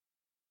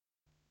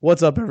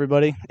What's up,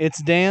 everybody?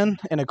 It's Dan,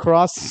 and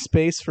across the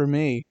space for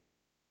me.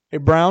 Hey,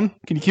 Brown,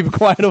 can you keep it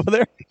quiet over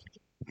there?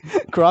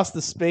 Across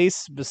the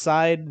space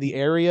beside the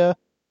area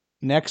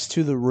next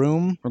to the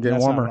room. We're getting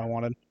That's warmer. Not what I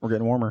wanted. We're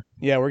getting warmer.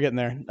 Yeah, we're getting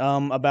there.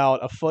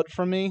 About a foot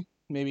from me,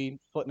 maybe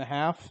foot and a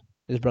half,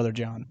 is Brother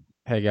John.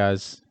 Hey,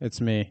 guys.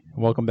 It's me.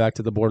 Welcome back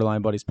to the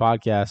Borderline Buddies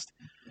podcast.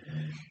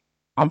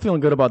 I'm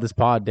feeling good about this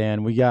pod,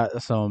 Dan. We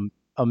got some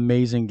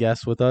amazing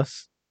guests with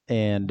us.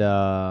 And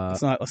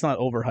Let's not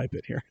overhype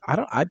it here.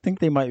 I think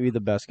they might be the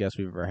best guests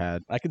we've ever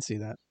had. I can see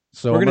that.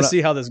 So we're gonna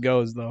see how this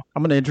goes, though.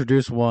 I'm gonna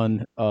introduce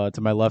one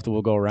to my left, and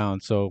we'll go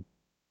around. So,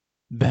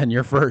 Ben,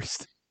 you're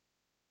first.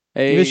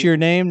 Hey, Give us your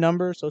name,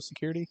 number, social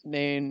security.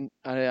 name.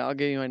 I'll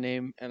give you my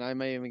name, and I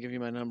may even give you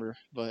my number,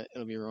 but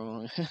it'll be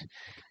wrong.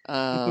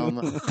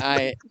 How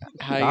you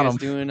Got guys 'em.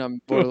 doing?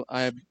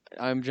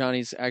 I'm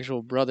Johnny's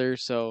actual brother,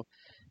 so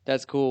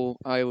that's cool.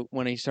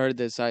 When he started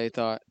this, I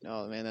thought,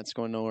 oh man, that's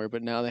going nowhere.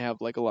 But now they have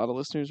like a lot of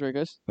listeners, right,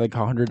 guys? Like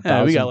 100,000.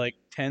 Yeah, we got like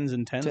tens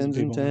and tens of Tens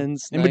and people.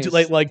 tens. In Nice.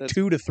 between, like That's-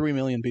 2 to 3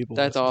 million people.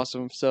 That's listen.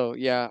 awesome. So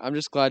yeah, I'm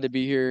just glad to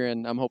be here,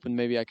 and I'm hoping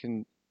maybe I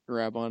can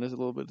grab on to a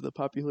little bit of the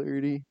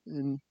popularity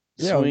and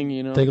swing.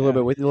 You know, Take a little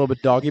bit with you, a little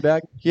bit doggy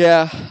bag.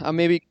 Yeah,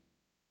 maybe.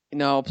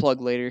 No, I'll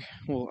plug later.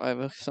 Well, I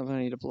have something I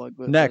need to plug.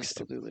 But Next.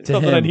 I'll do later. To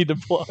Something I him. need to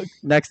plug.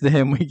 Next to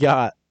him, we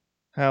got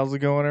How's it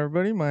going,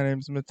 everybody? My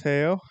name's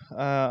Mateo.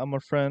 I'm a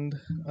friend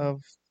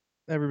of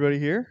everybody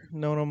here.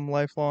 Known them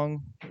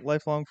lifelong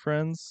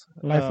friends.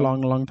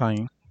 long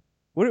time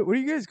What do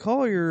you guys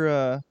call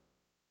your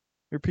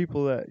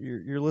people that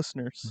your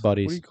listeners?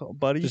 Buddies. What do you call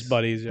buddies? Just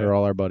buddies, yeah. They're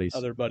all our buddies,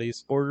 Other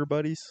buddies. Border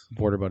buddies.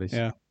 border buddies.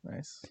 Yeah.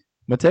 Nice.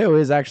 Mateo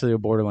is actually a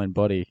borderline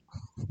buddy.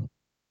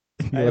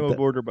 I am a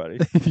border buddy.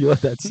 If you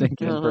let that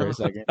sink in for a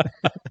second,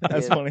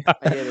 That's funny. I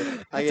get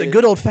it. It's a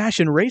good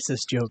old-fashioned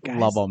racist joke, guys.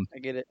 love them. I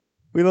get it.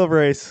 We love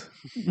race.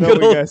 Good Don't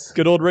we, old, guys?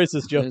 good old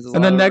racist joke. There's a And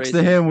lot then of next to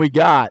races. him, we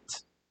got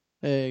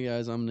Hey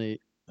guys, I'm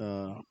Nate,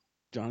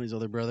 Johnny's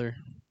other brother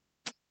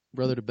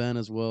to Ben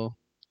as well.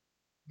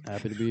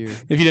 Happy to be here.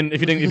 If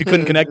you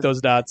couldn't connect those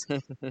dots,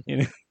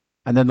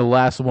 and then the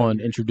last one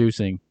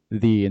introducing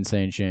the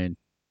Insane Shane.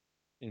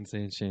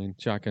 Insane Shane,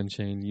 Shotgun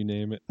Shane, you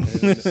name it.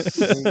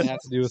 It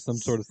has to do with some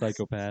sort of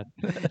psychopath.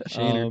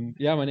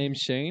 Yeah, my name's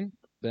Shane.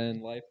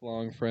 Been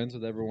lifelong friends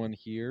with everyone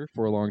here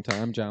for a long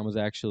time. John was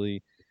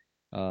actually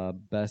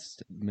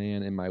best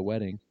man in my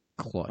wedding.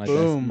 Clutch.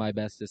 Boom. My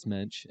bestest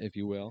mensch, if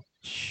you will.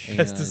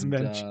 Bestest And,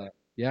 mensch.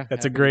 Yeah,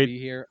 That's a happy great- to be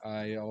here.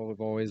 I've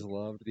always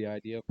loved the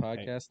idea of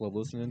podcasts. Love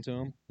listening to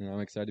them, and I'm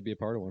excited to be a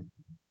part of one.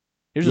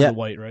 Yours is Yeah. the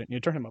white, right? You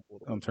turn him up a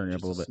little. I'm turning it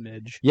up a Just little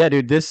bit. Smidge. Yeah,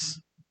 dude, this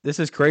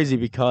is crazy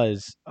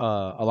because a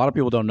lot of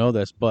people don't know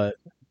this, but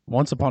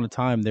once upon a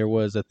time there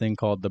was a thing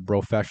called the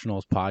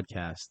Brofessionals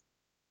podcast.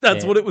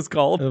 That's Yeah. what it was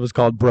called. It was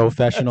called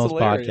Brofessionals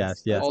hilarious.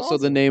 podcast. Yeah. Also,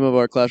 the name of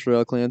our Clash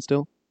Royale clan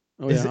still.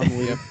 Oh Is yeah, it-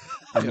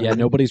 I'm Liam. Yeah,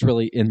 nobody's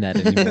really in that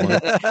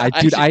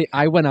anymore.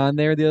 I went on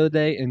there the other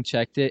day and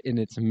checked it, and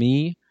it's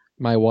me,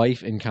 my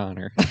wife, and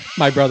Connor,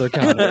 my brother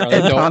Connor. Are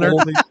And the Connor,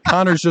 only-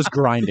 Connor's just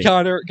grinding.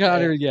 Connor,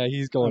 yeah,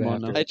 he's going I'm on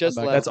on now. now. I just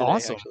I'm back. left. That's today,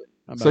 awesome. Actually.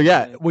 I'm So back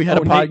yeah, today. we had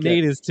a Nate, podcast.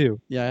 Nate is too.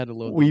 Yeah, I had to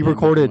load. We the game back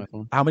on recorded. my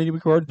phone. How many did we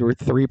record? There were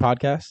 3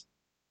 podcasts.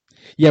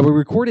 Yeah, we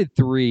recorded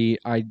 3.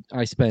 I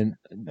spent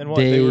And what?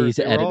 They were days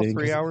all editing.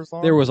 3 hours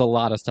long. There was a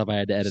lot of stuff I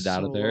had to edit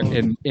out of So there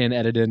long. and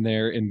edit in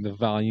there, and the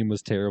volume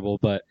was terrible,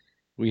 but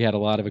we had a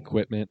lot of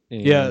equipment,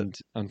 and Yeah.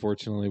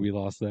 unfortunately we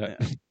lost that.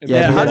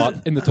 Yeah, how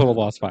In the total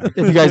lost fire. If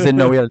you guys didn't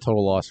know, we had a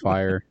total lost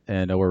fire,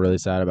 and we're really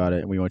sad about it.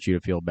 And we want you to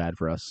feel bad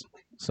for us.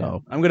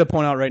 So I'm going to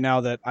point out right now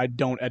that I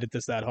don't edit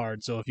this that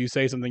hard. So if you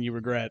say something you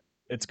regret,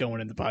 it's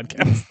going in the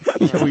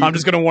podcast. I'm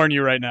just going to warn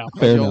you right now.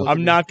 fair Y'all enough. look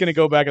I'm not going to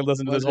go back and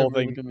listen to Why this does whole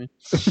everyone thing. look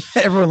at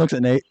me? Everyone looks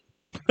at Nate.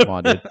 Come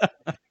on, dude.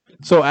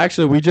 So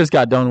actually, we just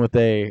got done with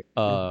a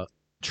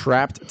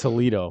trapped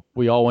Toledo.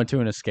 We all went to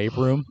an escape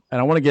room, and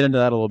I want to get into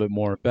that a little bit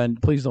more. Ben,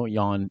 please don't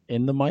yawn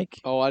in the mic.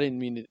 Oh, I didn't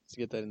mean to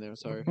get that in there.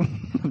 Sorry.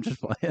 I'm just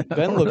playing. I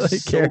Ben don't looks really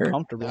so care.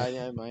 comfortable. I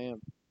am.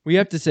 We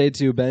have to say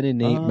too, Ben and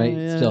Nate might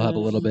yeah. still have a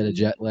little bit of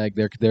jet lag.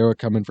 They're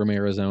coming from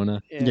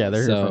Arizona. Yeah,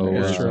 they're here from So,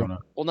 Arizona.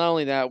 Well, not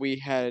only that, we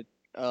had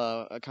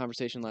a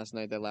conversation last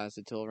night that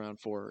lasted till around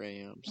 4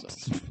 a.m.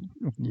 So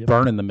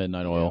Burning the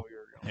midnight oil.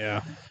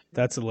 Yeah,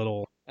 that's a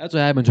little. That's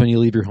what happens when you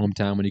leave your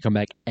hometown. When you come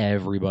back,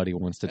 everybody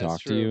wants to That's talk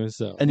to true. you.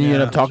 So And then you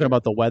end Yeah, up talking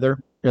about the weather.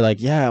 You're like,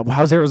 yeah, well,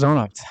 how's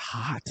Arizona? It's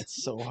hot.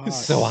 It's so hot.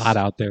 it's so hot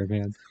out there,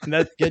 man. And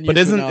that, Getting but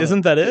used to it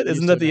isn't now, that it? Getting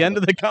Isn't used that to the it end now.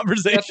 of the That's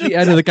conversation? the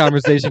end of the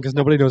conversation because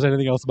nobody knows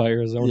anything else about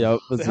Arizona. Yep.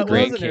 The It's hell a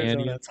great was in Arizona?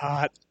 canyon. It's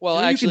hot. Well,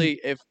 You can- actually,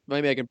 if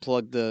maybe I can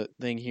plug the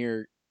thing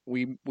here.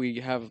 We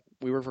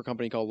work for a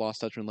company called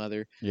Lost Touchman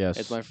Leather. Yes.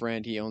 It's my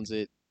friend. He owns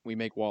it. We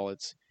make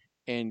wallets,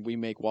 and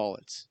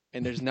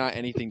there's not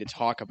anything to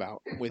talk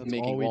about with That's all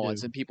making we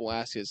wallets. do. And people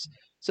ask us,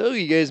 "So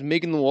you guys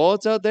making the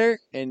wallets out there?"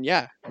 And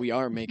yeah, we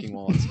are making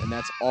wallets, and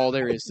that's all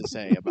there is to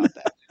say about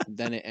that.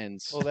 Then it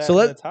ends. Well, So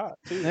let- that's hot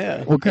too.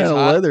 Yeah. What kind It's of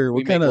hot, leather?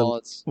 we What kind make of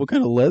wallets.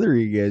 leather are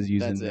you guys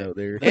using That's it. out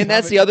there? And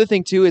that's the other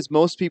thing too is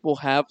most people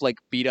have like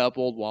beat up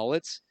old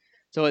wallets.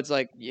 So it's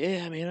like,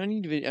 yeah, man,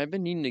 I've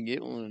been needing to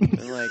get one.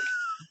 And like,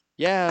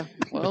 Yeah,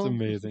 That's well,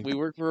 amazing. we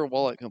work for a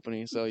wallet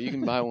company, so you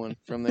can buy one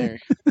from there.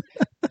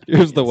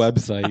 Here's the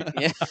website.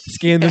 Yeah.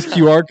 Scan this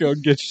QR code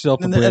and get yourself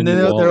a And brand then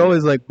new they're wallet.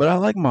 always like, "But I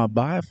like my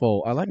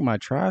bifold. I like my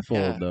trifold,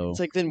 Yeah. though." It's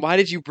like, then why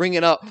did you bring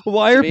it up?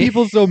 Why are Me?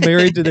 people so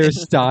married to their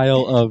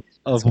style of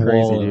It's crazy,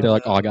 wallet? dude. They're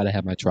like, oh, I gotta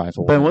have my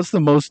trifold. Ben, what's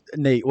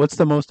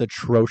the most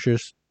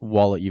atrocious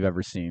wallet you've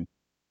ever seen?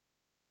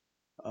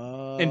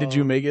 And did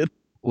you make it?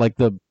 Like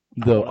the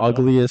wanna know.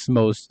 ugliest,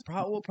 most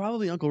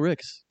Probably Uncle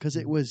Rick's because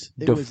it was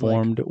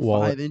deformed like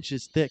wallet. 5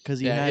 inches thick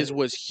because Yeah, his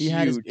was he huge.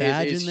 had his It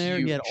badge is in there.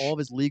 He had huge. all of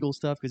his legal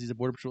stuff because he's a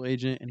border patrol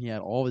agent, and he had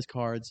all of his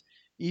cards.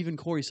 Even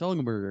Corey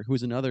Sullenberger,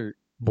 who's another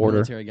Border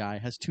military guy,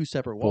 has 2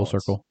 separate full wallets.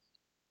 circle.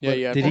 Yeah,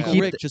 yeah. Did he Uncle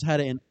keep Rick just had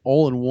it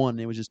all in one.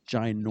 And it was just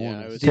ginormous.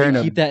 Yeah, it was- Did Carrying he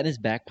a- keep that in his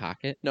back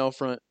pocket? No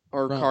front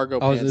or Front. cargo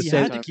I was pants. gonna He say-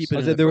 had to sometimes. keep it I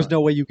in said the there was front.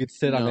 no way you could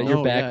sit on No. that. Your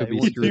Oh, back yeah, would it be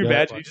was- screwed Can you up.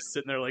 imagine you just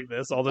sitting there like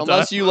this all the time?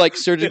 Unless you like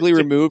surgically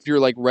removed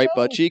your like right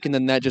butt cheek, and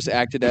then that just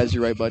acted as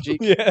your right butt cheek.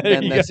 Yeah,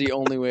 Then you that's the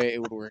only way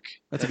it would work.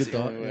 That's a good the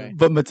thought. only Yeah. way.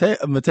 But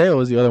Mateo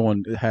was the other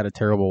one that had a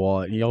terrible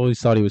wallet. He always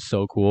thought he was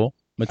so cool.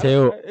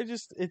 Mateo,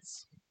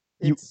 It's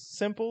You-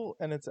 simple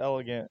and it's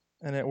elegant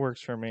and it works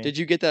for me. Did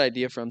you get that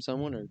idea from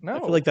someone or? No, I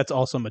feel like that's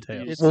also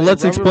Mateo. It's well, a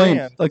let's rubber explain.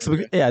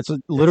 band. Yeah, it's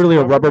literally a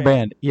rubber rubber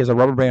band. band. He has a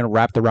rubber band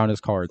wrapped around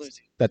his cards.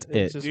 That's It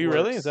it. just Do you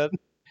really? works. Is that?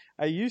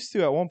 I used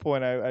to at one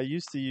point. I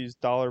used to use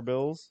dollar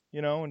bills,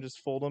 and just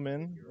fold them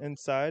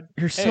inside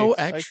You're Hey, so like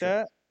like extra.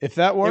 that. If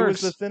that It was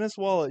works, the thinnest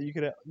wallet you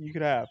could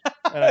have,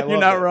 and I you're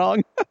loved not it,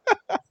 wrong.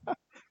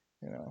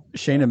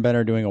 Shane and Ben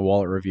are doing a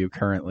wallet review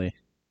currently.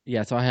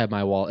 Yeah, so I have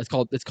my wallet.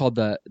 It's called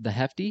the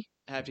Hefty.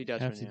 Hefty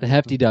Dutchman. Hefty Yeah. The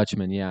Hefty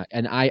Dutchman, yeah.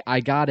 And I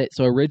got it.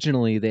 So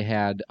originally they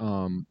had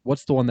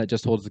what's the one that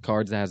just holds the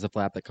cards that has the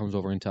flap that comes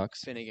over and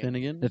tucks? Finnegan.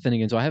 Finnegan. The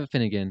Finnegan. So I have a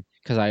Finnegan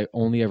because I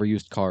only ever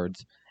used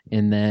cards.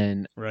 And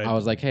then Right. I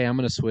was like, hey, I'm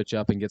gonna switch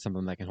up and get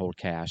something that can hold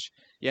cash.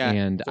 Yeah.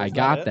 And So I it's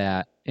not got it?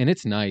 that, and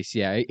it's nice.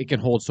 Yeah, it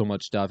can hold so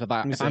much stuff.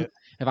 Let me see it.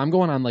 If I'm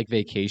going on like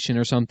vacation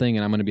or something,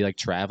 and I'm gonna be like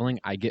traveling,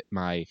 I get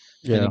my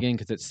Yeah. Finnegan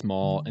because it's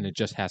small and it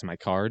just has my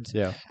cards.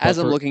 Yeah. As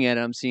But I'm for- looking at it,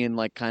 I'm seeing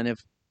like kind of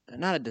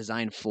not a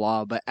design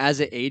flaw, but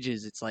as it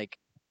ages, it's like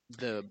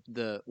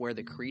the where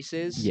the crease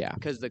is. Yeah.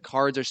 Because the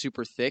cards are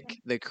super thick,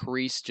 the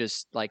crease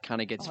just like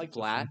kind of gets I like this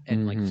flat one.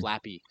 and like Mhm.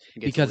 flappy.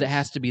 It gets Because it loose.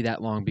 has to be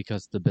that long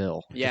because the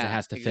bill. 'Cause Yeah, it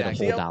has to fit exactly. a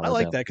See, whole I dollar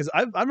like bill. that because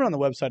I've been on the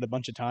website a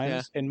bunch of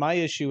times, Yeah. and my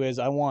issue is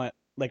I want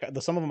like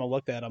some of them I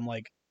looked at. I'm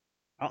like,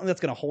 I don't think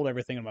that's gonna hold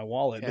everything in my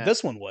wallet, Yeah. but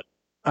this one would.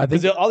 I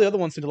think Because all the other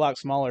ones seem a lot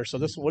smaller. So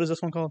this, what is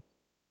this one called?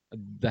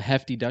 The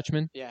Hefty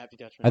Dutchman. Yeah, Hefty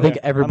Dutchman. I think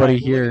Okay. everybody I'm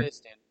Look at here.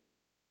 this, Dan.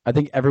 I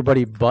think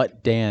everybody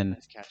but Dan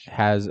Nice catch.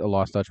 has a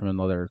Lost Dutchman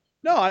leather.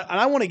 No,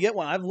 I want to get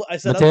one. I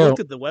said Mateo. I've looked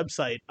at the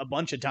website a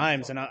bunch of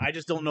times, and I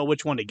just don't know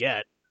which one to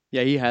get.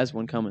 Yeah, he has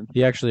one coming.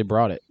 He actually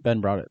brought it.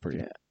 Ben brought it for you.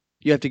 Yeah.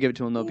 You have to give it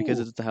to him though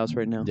because it's at the house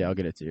right now. Yeah, I'll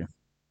get it to you.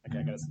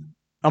 Okay,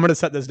 I'm gonna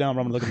set this down.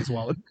 But I'm gonna look at this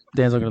wallet.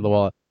 Dan's looking at the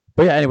wallet.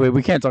 But yeah, anyway,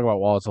 we can't talk about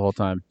wallets the whole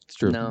time. It's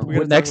true. No. We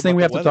gotta Next talk thing about we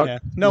the have to weather.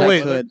 talk- Yeah. No, That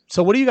wait. could.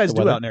 So what do you guys The do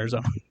weather? out in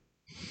Arizona?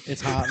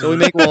 It's hot. So we man.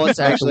 make wallets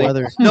Like the actually.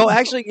 weather. No,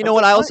 actually, you know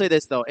what? I will say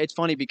this though. It's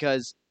funny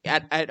because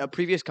at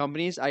previous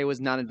companies, I was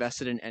not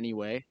invested in any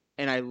way,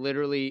 and I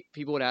literally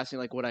people would ask me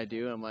like what I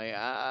do, and I'm like,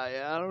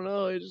 yeah, I don't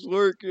know, I just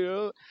work.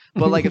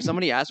 But like if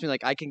somebody asked me,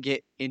 like I can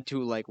get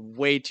into like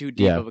way too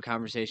deep Yeah. of a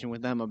conversation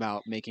with them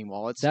about making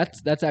wallets.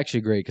 That's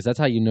actually great because that's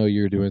how you know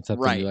you're doing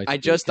something Right. you like. I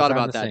to do, just 'cause thought I'm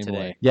about the that same today.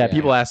 way. Yeah,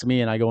 people ask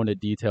me, and I go into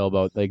detail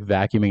about like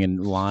vacuuming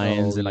and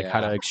lines Oh, and like how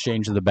to yeah.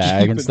 exchange the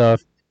bag and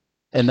stuff.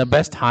 And the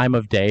best time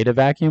of day to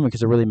vacuum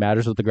because it really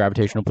matters with the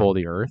gravitational pull of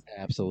the earth.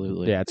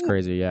 Absolutely. Yeah, it's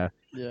crazy. Yeah,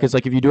 Yeah. because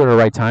like if you do it at the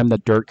right time, the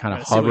dirt kind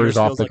of Gotta see what hovers yours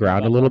off feels the like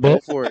ground a about little Go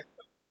bit. for it.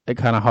 It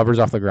kind of hovers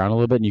off the ground a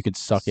little bit, and you could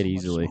suck it So much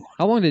easily. smaller.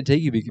 How long did it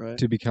take you Right.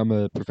 to become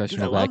a Dude, I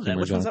professional love that. vacuumer,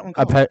 Which one's John? that one A,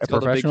 called? pe- a It's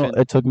called the Big professional.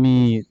 Fin. It took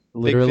me Fin?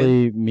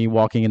 literally me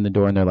walking in the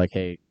door, and they're like,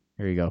 "Hey,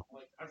 here you go."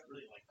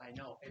 I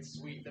know it's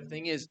sweet. The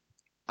thing is,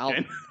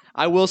 Okay.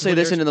 I will say When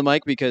this there's- into the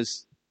mic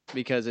because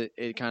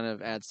it kind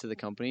of adds to the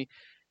company.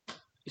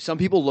 Some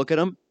people look at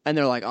them and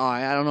they're like, "Oh,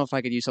 I don't know if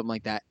I could use something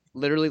like that."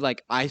 Literally,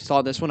 like I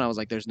saw this one, I was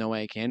like, "There's no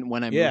way I can."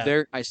 When I Yeah. moved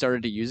there, I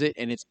started to use it,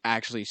 and it's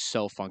actually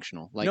so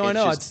functional. Like, no, I it's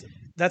know. just-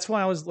 That's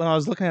why when I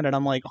was looking at it,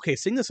 I'm like, okay,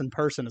 seeing this in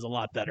person is a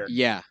lot better.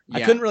 yeah, I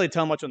yeah. couldn't really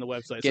tell much on the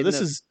website. So Getting this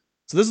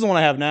the- is the one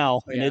I have now,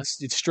 and Yeah.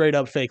 it's straight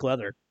up fake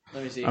leather.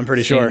 Let me see. I'm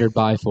pretty sure. Standard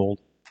bifold.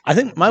 I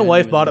think my Genuine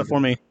wife bought it leather. for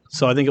me,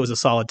 so I think it was a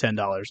solid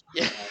 $10.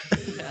 Yeah.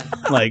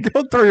 Like,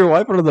 Don't throw your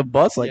wife under the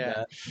bus like Yeah.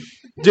 that.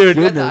 dude,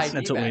 You got the that's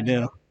ID what we badge, do.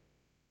 though.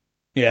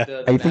 Yeah.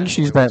 I think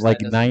she spent like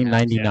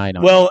 $9.99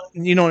 on it. Well,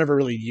 you don't ever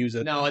really use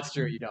it. No, it's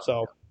true. You don't.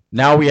 So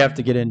Now we have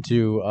to get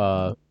into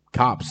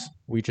cops.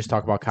 We just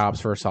talk about cops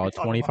for a solid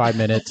 25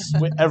 minutes.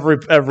 every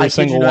I kid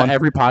single you not, one.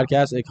 every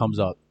podcast it comes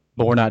up,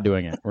 but we're not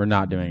doing it. We're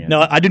not doing it.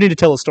 No, I do need to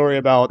tell a story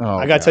about. Oh,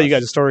 I got to tell you gosh.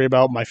 guys a story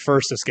about my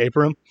first escape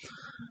room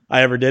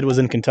I ever did was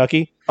in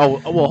Kentucky.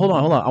 Oh, well, hold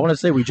on. I want to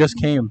say we just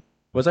came.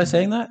 Was I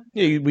saying that?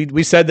 Yeah,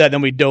 we said that,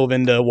 then we dove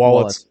into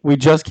wallets. We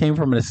just came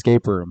from an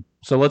escape room.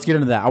 So let's get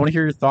into that. I want to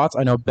hear your thoughts.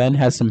 I know Ben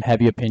has some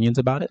heavy opinions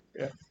about it.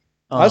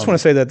 I just want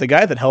to say that the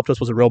guy that helped us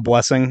was a real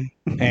blessing,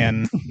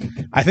 and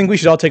I think we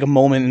should all take a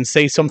moment and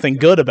say something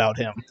good about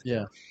him.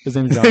 Yeah. His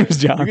name's John. His name's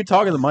John. You can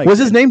talk in the mic. Was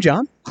his name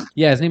John?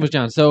 Yeah, his name was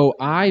John. So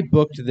I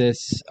booked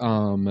this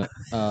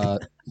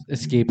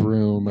escape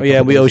room. Oh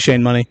yeah, we owe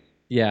Shane money.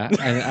 Yeah,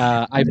 and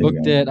I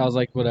booked it. I was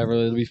like, whatever,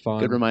 it'll be fun.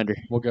 Good reminder.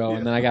 We'll go.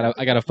 And then I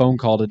got a phone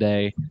call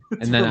today,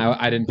 and then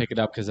I didn't pick it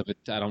up because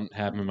I don't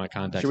have him in my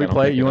contacts. Should we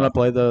play? You want to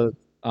play the?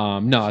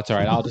 No, it's all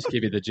right. I'll just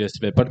give you the gist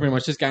of it. But pretty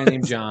much, this guy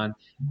named John.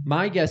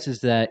 My guess is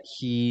that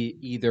he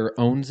either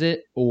owns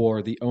it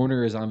or the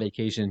owner is on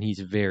vacation. And he's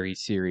very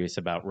serious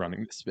about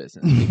running this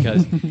business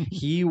because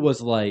he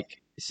was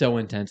like so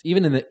intense.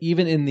 Even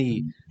in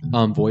the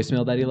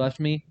voicemail that he left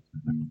me.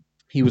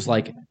 He was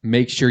like,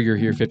 make sure you're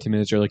here 15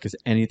 minutes early because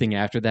anything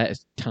after that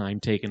is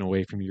time taken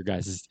away from your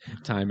guys'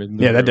 time. In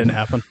the room. That didn't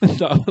happen.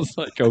 So I was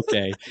like,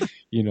 okay,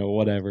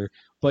 whatever.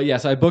 But yeah,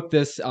 so I booked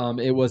this.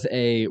 It was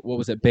what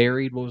was it,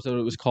 Buried? What was it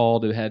was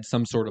called? It had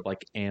some sort of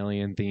like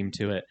alien theme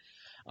to it.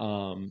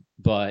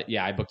 But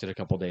yeah, I booked it a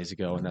couple days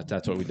ago, and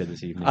that's what we did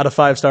this evening. Out of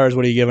 5 stars,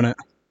 what are you giving it?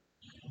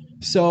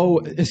 So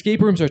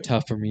escape rooms are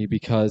tough for me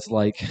because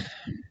like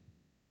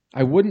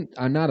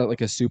I'm not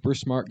a super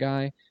smart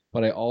guy.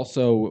 But I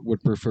also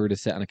would prefer to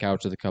sit on a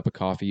couch with a cup of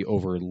coffee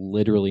over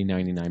literally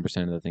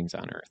 99% of the things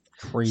on Earth.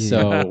 Crazy.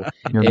 So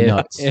You're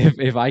nuts.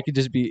 If I could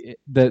just be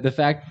the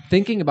fact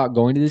thinking about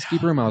going to the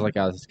escape room, I was like,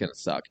 oh, this is gonna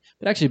suck.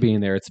 But actually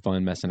being there, it's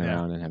fun messing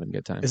around and having a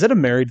good time. Is it a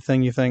married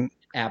thing, you think?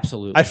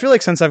 Absolutely. I feel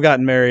like since I've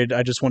gotten married,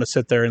 I just want to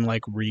sit there and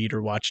like read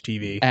or watch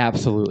TV.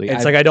 Absolutely.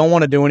 It's like I don't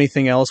want to do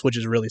anything else, which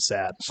is really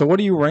sad. So what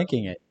are you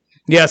ranking it?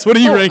 Yes, what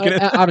are you ranking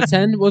it? Out of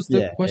 10 was the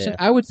Yeah, question.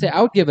 yeah. I would say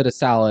I would give it a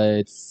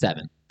solid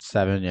 7.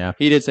 7, yeah.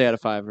 He did say out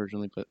of 5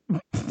 originally, but We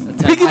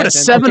give it a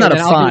 7 out of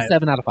Then I'll do 5.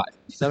 7 out of 5.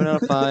 7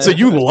 out of 5. So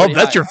you love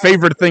that's your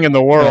favorite thing in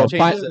the world.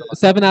 Yeah.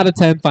 7 out of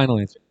 10. Final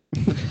answer.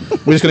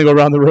 We're just gonna go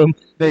around the room.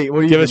 What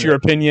do you Give us your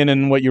opinion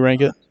and what you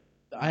rank it.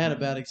 I had a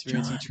bad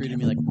experience. He treated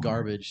me like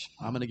garbage.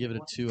 I'm gonna give it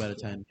a 2 out of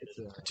 10.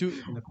 2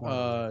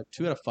 out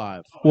of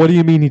 5. What do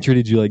you mean he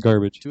treated you like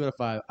garbage? 2 out of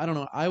 5. I don't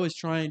know. I was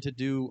trying to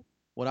do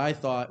what I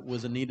thought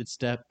was a needed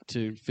step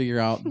to figure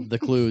out the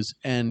clues,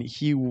 and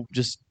he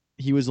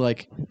was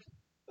like,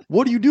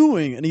 "What are you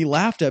doing?" And he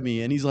laughed at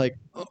me, and he's like,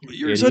 "Oh,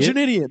 "You're such an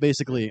idiot,"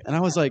 basically. And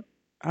I was like,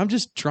 "I'm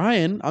just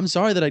trying. I'm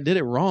sorry that I did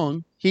it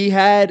wrong." He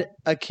had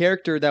a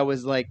character that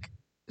was like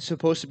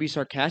supposed to be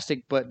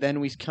sarcastic, but then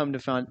we came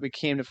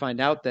to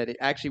find out that it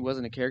actually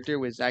wasn't a character. It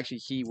was actually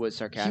he was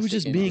sarcastic. He was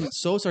just and- being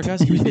so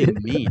sarcastic. He was being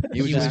mean.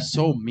 He was just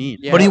so mean.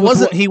 Yeah. But he that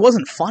was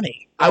wasn't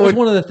funny. That was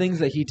one of the things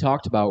that he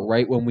talked about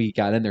right when we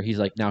got in there. He's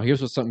like, now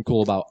here's what's something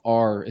cool about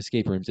our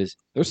escape rooms is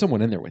there's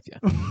someone in there with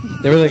you.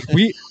 They were like,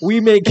 we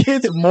make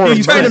kids more.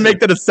 He's trying to make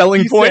that a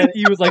selling point.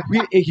 He was like,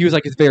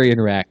 it's very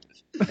interactive.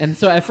 And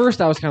so at first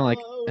I was kind of like,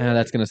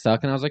 that's gonna suck.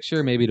 And I was like,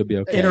 sure, maybe it'll be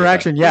okay.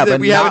 Interaction, yeah,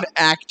 but we have an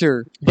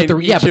actor. But the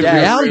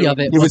reality of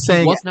it He was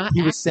saying was not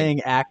he was acting.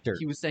 saying actor.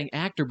 He was saying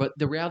actor, but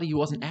the reality he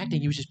wasn't acting.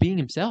 He was just being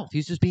himself. He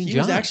was just being He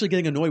John. was actually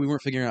getting annoyed. We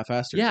weren't figuring it out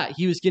faster. Yeah,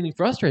 he was getting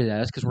frustrated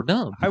at us because we're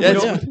dumb.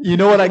 You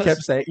know what I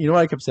kept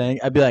saying?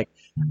 I'd be like,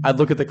 I'd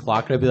look at the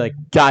clock and I'd be like,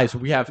 guys,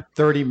 we have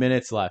 30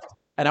 minutes left.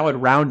 And I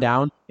would round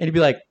down and he'd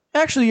be like,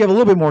 actually, you have a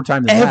little bit more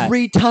time than that.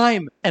 Every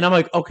time. And I'm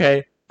like,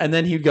 okay. And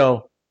then he'd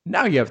go,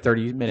 now you have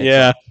 30 minutes.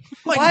 Yeah.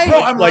 Like, Why?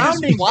 bro, I'm Like,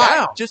 rounding why?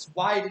 down. Just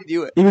why did you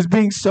do it? He was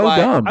being so Why?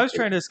 dumb. I was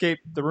trying to escape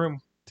the room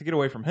to get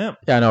away from him.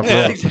 Yeah, no, for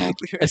Yeah. real.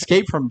 Exactly. Right.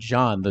 Escape from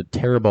John, the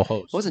terrible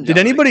host. Wasn't Did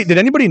John anybody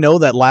Riggs. know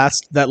that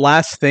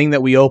last thing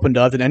that we opened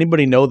up? Did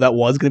anybody know that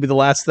was going to be the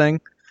last thing?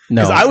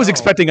 No. Because I was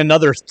expecting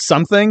another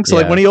something. So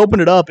like Yeah. when he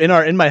opened it up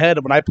in my head,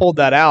 when I pulled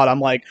that out, I'm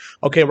like,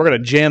 okay, we're gonna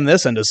jam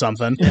this into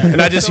something.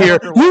 And I just hear,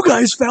 you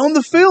guys found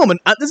the film,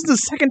 and this is the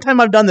second time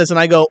I've done this, and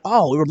I go,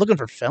 oh, we were looking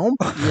for film.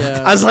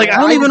 Yeah. I was like,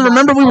 I don't even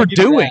remember what we were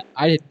doing,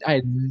 I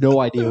had no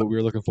idea what we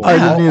were looking for. I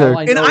didn't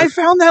either. and I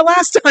found that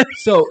last time.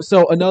 So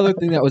another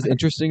thing that was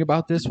interesting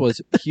about this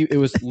was it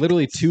was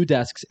literally 2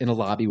 desks in a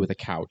lobby with a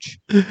couch.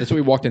 That's what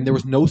we walked in. There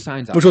was no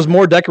signs outside. Which was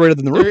more decorated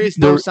than the room. There is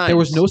no sign. There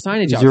was no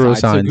signage Zero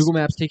outside. signs. So Google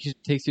Maps takes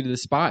you to the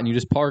spot, and you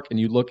just park, and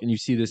you look, and you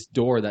see this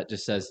door that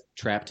just says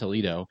 "Trap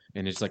Toledo,"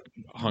 and it's like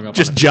hung up.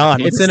 Just on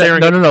John. It's in a,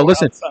 staring no, at no, the no. door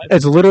Listen, outside.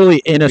 it's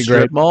literally in a Be strip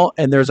great. mall,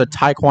 and there's a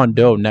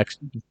Taekwondo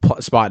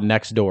spot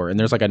next door, and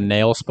there's like a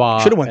nail spa.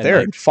 Should have went and, there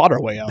like, and fought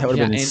our way out. that would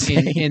Yeah, have been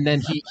insane. and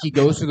then he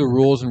goes through the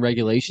rules and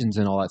regulations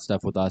and all that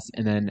stuff with us,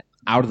 and then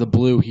out of the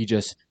blue he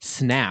just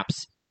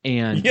snaps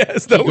and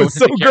Yes, that he was goes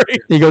so into great.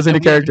 character. He goes into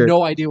And we have character.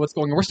 no idea what's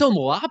going on. We're still in the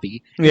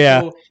lobby.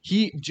 Yeah. So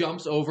he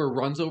jumps over,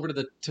 runs over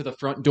to the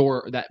front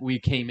door that we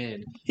came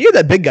in. He had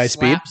that big guy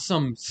speed. Slaps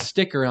some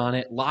sticker on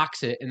it,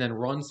 locks it, and then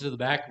runs to the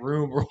back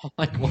room. We're all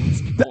like,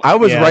 what's going on? I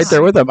was Yes. right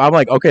there with him. I'm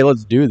like, okay,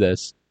 let's do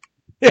this.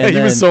 Yeah, And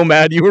he was then- so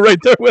mad. You were right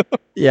there with him.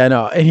 Yeah,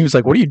 no. And he was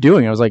like, what are you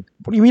doing? I was like,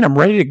 what do you mean? I'm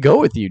ready to go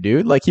with you,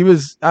 dude. Like, he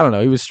was, I don't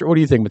know. He was, what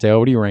do you think, Mateo?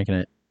 What are you ranking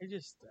it? It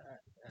just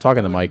Talk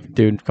in the mic.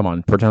 Dude, come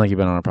on. Pretend like you've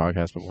been on a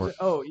podcast before.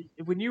 Oh,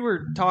 when you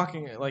were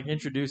talking, like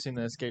introducing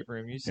the escape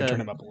room, you Turn said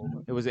him up a little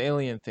bit. it was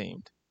alien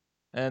themed.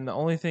 and the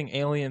only thing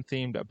alien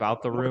themed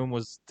about the room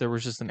was there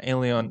was just an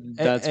alien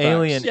That's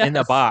alien facts. in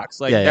the box.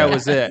 Like Yeah, that yeah.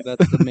 was it.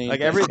 That's the main. Like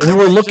thing. every They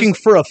were just- looking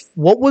for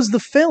what was the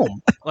film?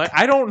 Like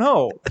I don't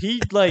know.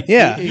 He like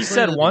Yeah. he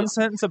said one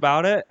sentence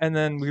about it, and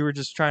then we were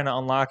just trying to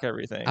unlock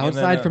everything. And then,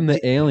 Outside from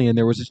the alien,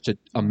 there was just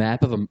a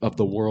map of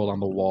the world on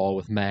the wall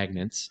with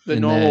magnets. The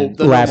And normal- then-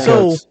 the Lab So,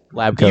 coats.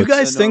 Lab Do you coats.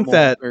 guys The think normal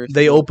that Earth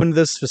they field. opened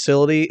this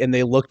facility and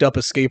they looked up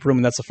escape room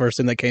and that's the first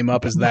thing that came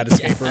up is that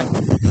escape room?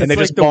 And they It's just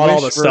like the bought all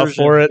the Wish stuff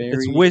version. for it?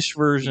 It's Wish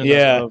version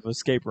Yeah. of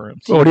escape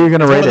rooms. Well, what are you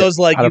gonna It's rate one of it those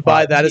like out you of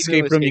buy 5? that Even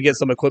escape with room, you escape get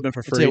some equipment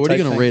for free. Mateo, what are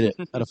you type gonna thing. rate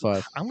it out of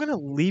 5? I'm gonna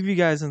leave you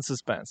guys in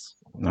suspense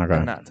Okay,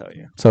 and not tell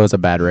you. so it's a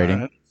bad rating.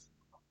 All right,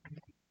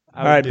 I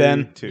All would right do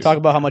Ben, 2. talk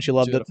about how much you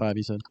loved 2 out it. of 5,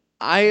 you said.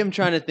 I am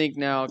trying to think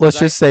now. 'cause Let's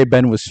just say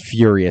Ben was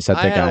furious at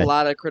I the had guy. a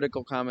lot of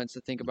critical comments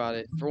to think about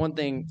it. For one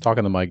thing,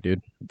 Talking the mic, dude.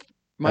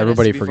 mine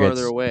Everybody has to be forgets.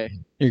 farther away.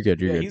 You're good.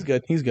 You're Yeah, good. he's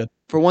good. He's good.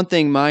 For one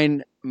thing,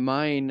 mine.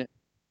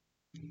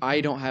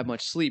 I don't have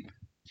much sleep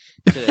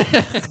today.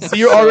 So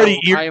you're already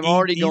I am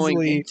already going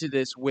easily- into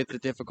this with a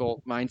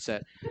difficult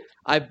mindset.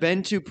 I've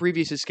been to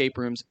previous escape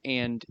rooms,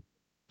 and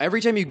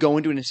every time you go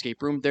into an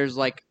escape room, there's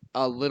like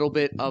a little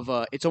bit of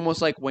a. It's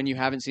almost like when you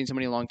haven't seen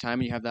somebody in a long time,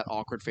 and you have that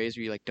awkward phase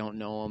where you like don't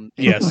know them.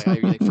 Yes.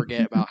 You like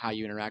forget about how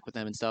you interact with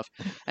them and stuff,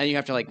 and you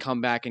have to like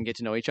come back and get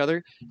to know each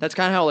other. That's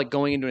kind of how like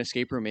going into an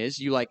escape room is.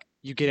 You like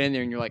you get in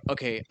there and you're like,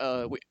 okay,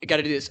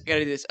 gotta do this,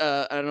 gotta do this.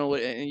 I don't know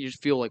what, and you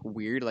just feel like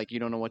weird, like you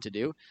don't know what to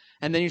do,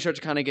 and then you start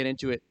to kind of get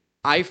into it.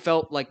 I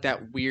felt like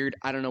that weird.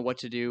 I don't know what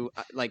to do.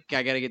 Like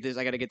I gotta get this.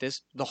 I gotta get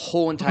this the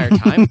whole entire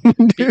time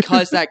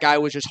because that guy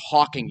was just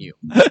hawking you.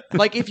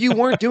 Like if you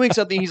weren't doing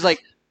something, he's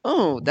like,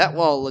 "Oh, that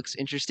wall looks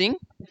interesting."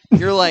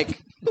 You're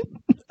like,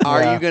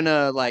 "Are Yeah. you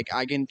gonna like?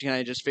 Can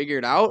I just figure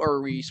it out, or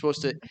are we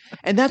supposed to?"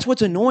 And that's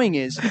what's annoying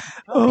is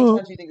how many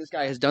times do you think this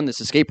guy has done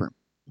this escape room?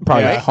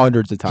 Probably Yeah.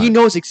 hundreds of times. He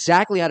knows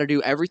exactly how to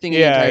do everything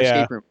in the Yeah, entire yeah.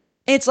 escape room.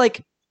 And it's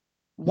like,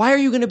 why are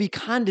you going to be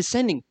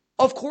condescending?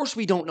 Of course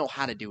we don't know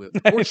how to do it.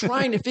 We're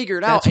trying to figure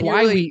it out. That's and you're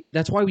why like,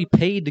 that's why we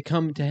paid to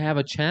come to have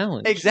a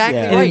challenge. exactly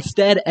Yeah. And right.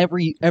 instead,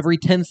 every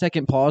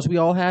 10-second pause we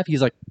all have,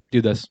 he's like,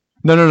 "Do this."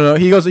 No.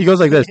 He goes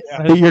like this.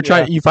 Yeah. You're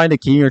trying. You find a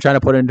key. You're trying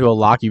to put it into a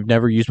lock you've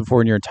never used before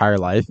in your entire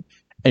life,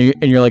 and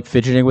you're like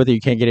fidgeting with it.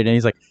 You can't get it in.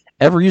 He's like,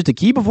 "Ever used a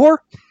key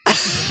before?"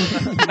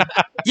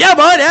 Yeah,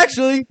 bud.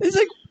 Actually, it's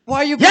like, why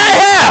are you? Yeah, I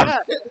have!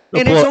 And Pull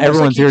it's almost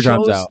everyone's like he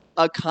eardrums chose out.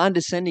 a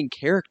condescending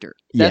character.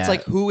 That's Yeah.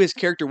 like who his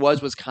character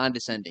was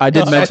condescending. I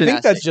did I mention-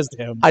 think that's just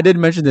him. I did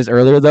mention this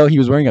earlier though. He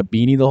was wearing a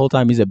beanie the whole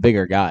time. He's a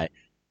bigger guy,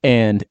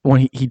 and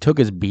when he took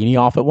his beanie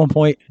off at one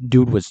point,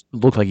 dude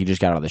looked like he just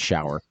got out of the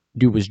shower.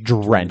 Dude was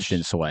drenched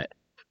in sweat.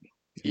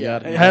 Yeah,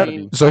 I I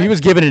mean, So he was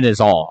giving it his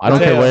all. I don't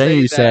Yeah, care what any of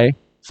you say say.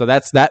 So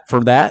that's that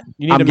for that.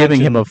 You need I'm to giving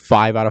mention, him a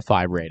 5 out of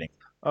 5 rating.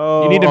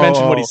 Oh, You need to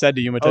mention what he oh. said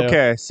to you, Mateo.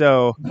 Okay,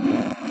 so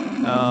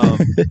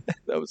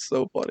That was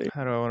so funny.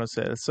 how do I want to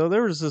say this? So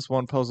there was this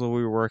one puzzle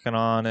we were working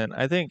on, and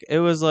I think it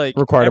was like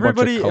Required a bunch of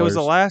everybody. It was the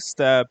colors. last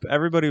step.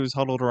 Everybody was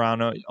huddled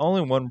around.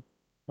 Only one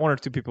or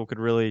two people could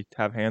really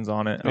have hands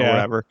on it or Yeah.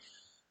 whatever.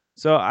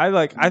 So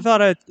I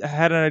thought I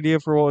had an idea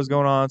for what was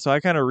going on. So I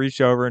kind of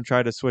reached over and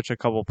tried to switch a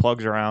couple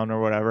plugs around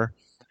or whatever.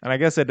 And I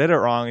guess I did it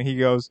wrong. And he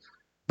goes,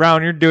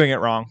 "Brown, you're doing it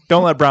wrong.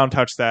 Don't let Brown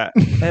touch that."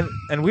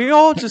 and we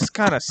all just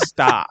kind of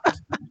stopped,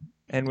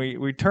 and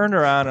we turned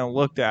around and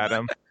looked at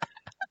him.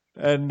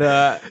 And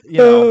you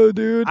know,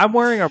 dude. I'm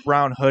wearing a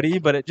brown hoodie,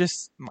 but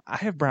I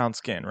have brown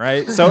skin,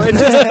 right? So it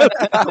just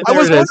I There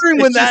was it is.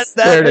 wondering when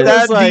There it is.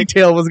 that like-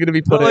 detail was going to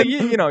be but put like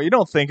in. you know, you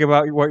don't think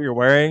about what you're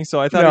wearing,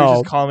 so I thought he No. would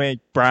just call me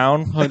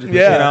brown, 100%.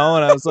 Yeah. you know.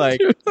 And I was like,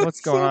 Dude,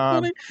 "What's going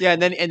on?" yeah,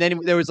 and then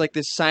there was like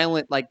this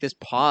silent, like this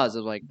pause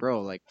of like,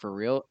 bro, like for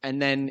real.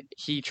 And then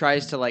he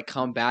tries to like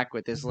come back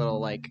with this little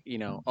like,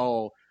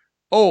 oh,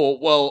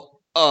 well.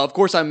 Of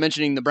course, I'm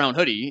mentioning the brown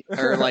hoodie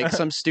or like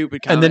some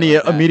stupid comment. And then he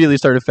like that. immediately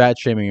started fat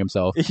shaming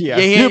himself. Yeah,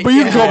 Yeah, But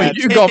you can call me. yeah.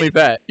 You can call me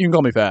fat. You can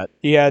call me fat.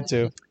 He had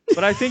to.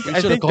 but I think We I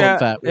should've think called him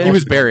that fat. He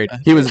was buried.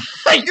 He was.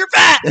 You're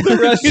fat. The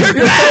rest You're of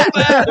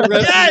fat. the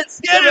rest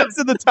Yes, get him.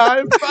 To the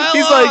time.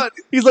 Pile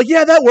He's like,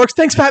 yeah, that works.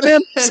 Thanks, Fat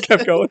Man. Just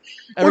kept going.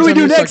 What do we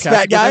do next,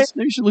 fat guy?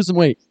 Maybe you should lose some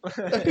weight.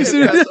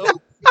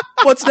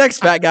 What's next,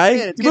 fat guy?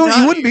 Man, it's You, getting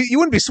hot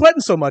wouldn't be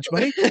sweating so much,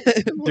 buddy.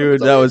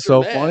 Dude, that was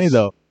so funny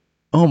though.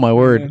 Oh my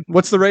word.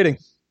 What's the rating?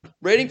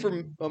 Rating for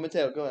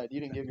Mateo. Go ahead. You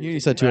didn't give your You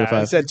said 2 out of I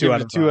 5. said give 2 it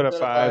out of 2 out of 2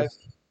 5.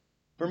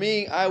 For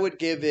me, I would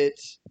give it.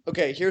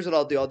 Okay, here's what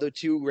I'll do. I'll do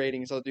 2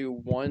 ratings. I'll do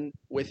 1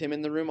 with him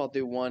in the room. I'll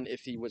do 1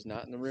 if he was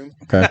not in the room.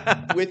 Okay.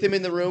 With him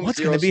in the room, What's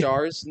 0 gonna be-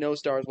 stars, no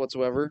stars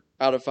whatsoever.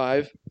 Out of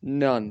 5,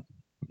 none.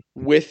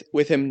 With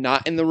him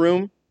not in the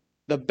room,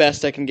 the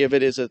best I can give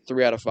it is a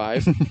 3 out of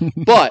 5.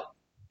 But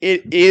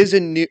it is a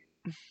new.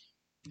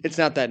 It's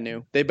not that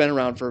new. They've been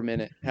around for a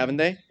minute, haven't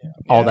they?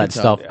 All Yeah, that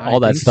stuff. I All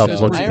that think stuff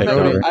so. looks I picked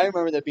remember. over. I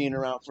remember that being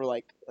around for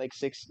like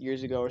 6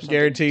 years ago or something.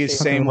 Guarantees,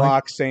 same like-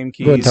 lock, same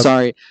Go ahead, keys. Tuck.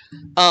 Sorry.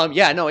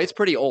 Yeah, no, it's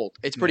pretty old.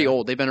 It's pretty Yeah.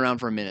 old. They've been around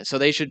for a minute, so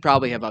they should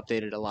probably have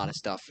updated a lot of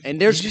stuff. And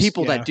there's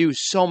people that do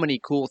so many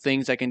cool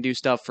things that can do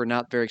stuff for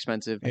not very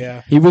expensive.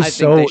 Yeah. He I was think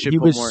so they should he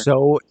put was more.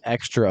 so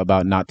extra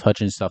about not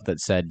touching stuff that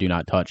said "do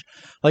not touch."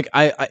 Like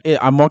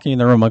I'm walking in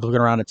the room, like looking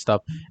around at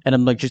stuff, and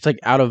I'm like just like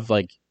out of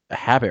like a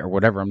habit or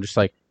whatever. I'm just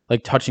like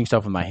touching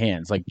stuff with my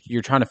hands. Like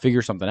you're trying to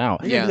figure something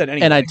out. Yeah.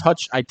 And I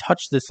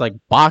touch this like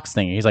box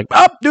thing. And he's like,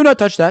 "Oh, do not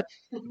touch that."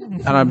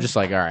 And I'm just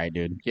like, "All right,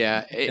 dude."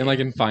 Yeah. And like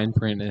in fine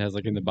print, it has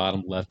like in the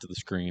bottom left of the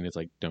screen, it's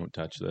like, "Don't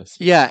touch this."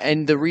 Yeah,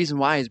 and the reason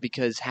why is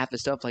because half the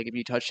stuff, like if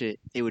you touch it,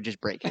 it would just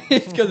break.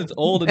 It's because it's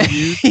old and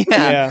used. yeah.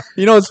 Yeah.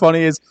 You know what's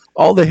funny is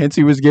all the hints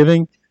he was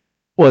giving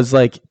was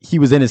like he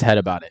was in his head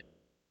about it,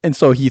 and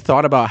so he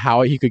thought about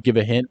how he could give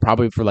a hint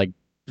probably for like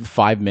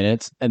 5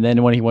 minutes, and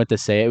then when he went to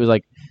say it, it was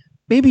like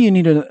maybe you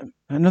need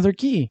another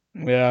key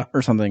Yeah.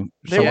 or something.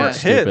 They Something weren't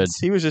stupid. hints.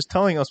 He was just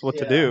telling us what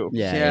to do.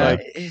 Yeah, Yeah, Like-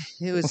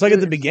 it was It's like at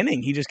the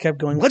beginning, he just kept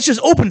going, "Let's just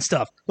open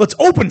stuff. Let's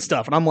open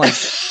stuff." And I'm like,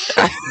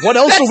 "What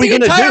else That's are we the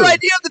gonna entire do?"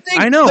 idea of the thing.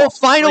 I know. The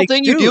final Like,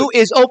 thing you do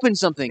dude. is open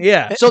something.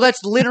 Yeah. So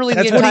that's literally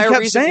That's the what he entire kept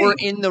reason saying. we're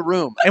in the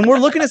room. And we're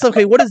looking at stuff.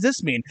 Okay, what does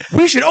this mean?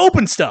 We should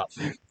open stuff,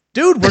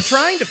 dude. We're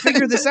trying to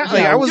figure this out.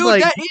 Like, I was Dude,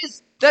 like,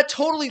 that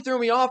totally threw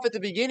me off at the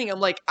beginning. I'm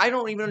like, I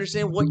don't even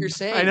understand what you're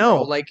saying. I know.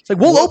 Bro. Like, It's like,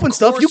 we'll what open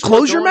stuff, you course we're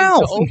close your going to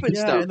mouth. Open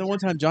Yeah, stuff. and the one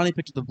time Johnny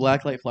picked up the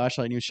blacklight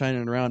flashlight and he was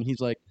shining it around. And he's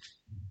like,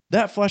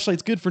 "That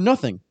flashlight's good for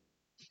nothing."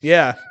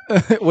 yeah,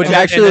 which And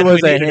actually then we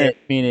was a needed hint,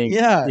 meaning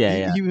Yeah,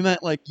 yeah. He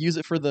meant like use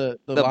it for the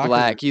The locker.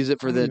 black, use it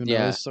I for don't the even know,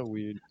 yeah. It's so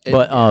weird.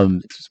 But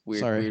It's just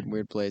weird, Sorry.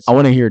 weird place. I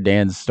want to hear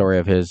Dan's story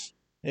of his.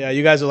 yeah.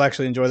 You guys will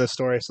actually enjoy this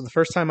story. So the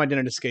first time I did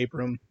an escape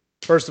room,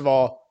 first of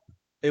all,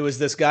 it was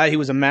this guy. He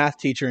was a math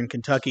teacher in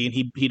Kentucky, and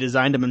he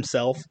designed them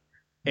himself,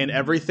 and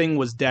everything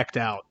was decked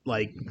out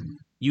like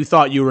you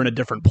thought you were in a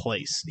different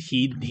place.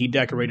 He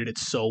decorated it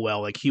so well.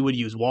 Like he would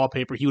use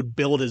wallpaper. He would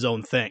build his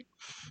own thing.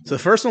 So the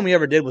first one we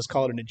ever did was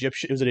called an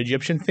Egyptian. It was an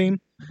Egyptian theme,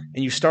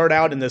 and you start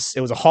out in this.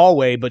 It was a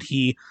hallway, but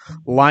he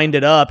lined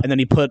it up, and then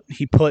he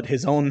put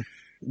his own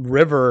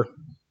river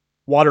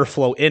water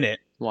flow in it.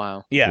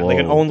 Wow. Yeah, like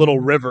an Whoa. own little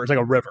river. It's like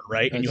a river,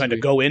 right? And That's you had to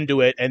sweet. go into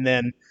it, and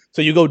then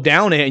so you go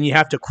down it, and you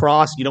have to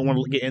cross. You don't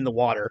want to get in the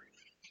water,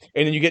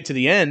 and then you get to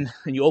the end,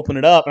 and you open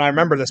it up. And I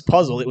remember this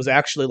puzzle. It was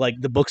actually like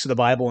the books of the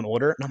Bible in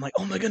order, and I'm like,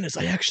 oh my goodness,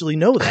 I actually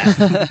know that.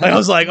 Like, I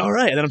was like, all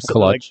right, and then I'm sitting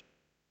like, Clutch.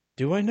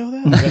 do I know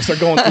that? And I start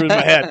going through in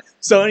my head.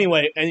 So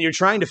anyway, and you're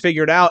trying to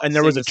figure it out, and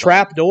there was a Sing the song.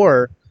 trap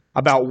door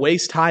about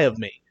waist high of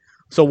me.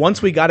 So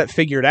once we got it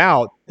figured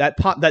out, that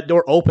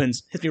door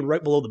opens, hits me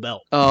right below the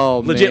belt.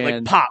 Oh Legit, man.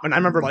 like pop. And I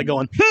remember like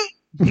going,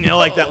 you know,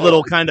 like that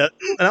little kind of,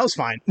 and that was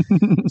fine.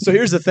 So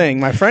here's the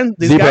thing, my friend,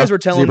 these Zebra. guys were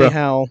telling Zebra. me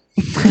how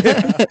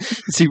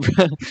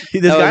Zebra.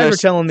 these That was guys our were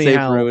telling me safe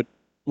how road.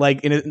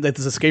 like in this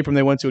escape room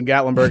they went to in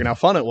Gatlinburg and how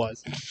fun it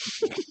was.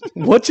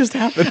 What just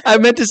happened? I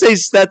meant to say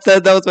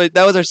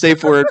that was our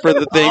safe word for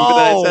the thing, but then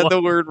I Oh. said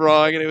the word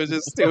wrong, and it was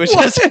just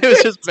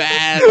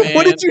bad. Man.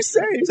 What did you say?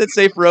 I said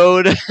safe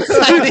road.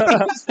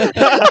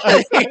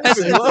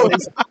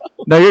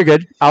 No, you're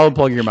good. I'll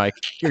unplug your mic.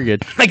 You're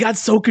good. I got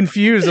so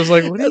confused. I was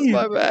like, what are That's you?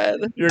 my bad.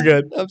 You're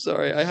good. I'm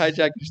sorry. I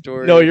hijacked your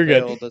story. No, It you're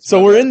good. failed. That's So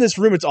my we're bad. in this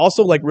room. It's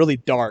also like really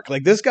dark.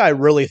 Like this guy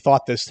really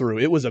thought this through.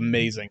 It was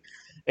amazing.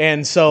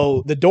 And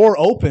so the door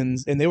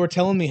opens, and they were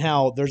telling me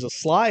how there's a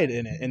slide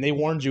in it, and they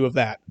warned you of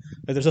that.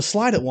 That there's a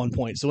slide at one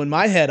point. So in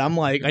my head, I'm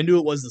like, I knew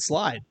it was the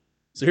slide.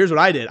 So here's what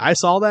I did. I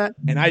saw that,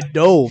 and I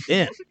dove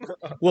in.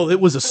 Well,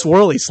 it was a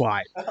swirly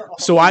slide.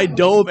 So I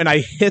dove, and I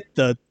hit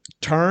the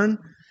turn.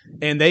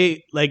 And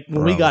they, like,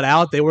 when we Bro. got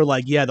out, they were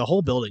like, yeah, the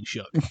whole building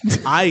shook.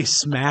 I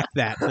smacked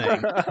that thing.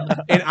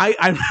 And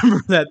I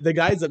remember that the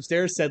guys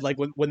upstairs said, like,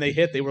 when they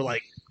hit, they were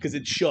like, because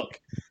it shook.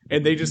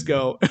 And they just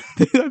go,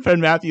 my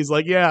friend Matthew's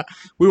like, yeah,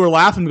 we were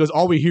laughing because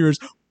all we hear is,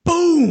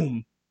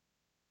 boom.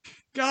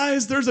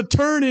 Guys, there's a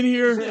turn in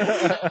here.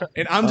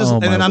 And I'm just, Oh,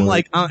 and then my I'm word.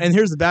 like, and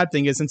here's the bad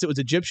thing is, since it was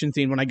Egyptian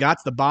themed, when I got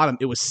to the bottom,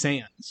 it was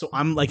sand. So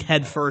I'm like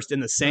head first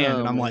in the sand. Oh,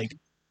 and I'm man. like,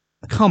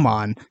 come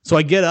on. So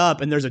I get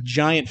up and there's a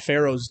giant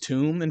pharaoh's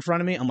tomb in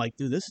front of me. I'm like,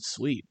 dude, this is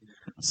sweet.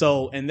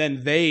 So, and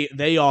then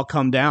they all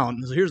come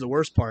down. So here's the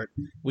worst part.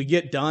 We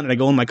get done and I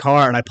go in my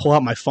car and I pull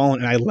out my phone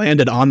and I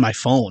landed on my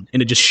phone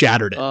and it just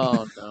shattered it.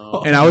 Oh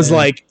no. And I was man.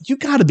 like, you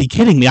gotta be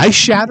kidding me. I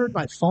shattered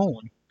my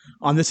phone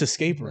on this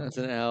escape room. That's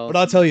an L. But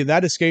I'll tell you,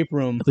 that escape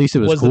room At least it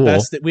was was cool. the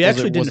best. We Was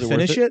actually it- was didn't it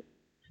worth finish it.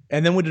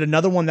 And then we did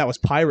another one that was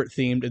pirate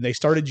themed and they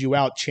started you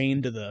out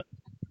chained to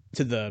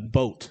the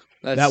boat.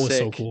 That's that was sick.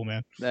 so cool,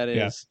 man. That is.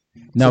 Yeah.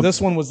 Now, So this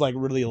one was like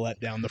really a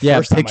letdown. The Yeah,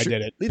 first time I picture-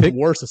 did it. Even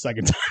worse the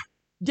second time.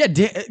 yeah,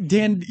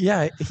 Dan,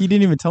 yeah, he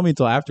didn't even tell me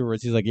until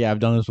afterwards. He's like, yeah, I've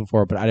done this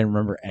before, but I didn't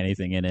remember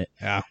anything in it.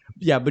 Yeah.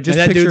 Yeah, but Just just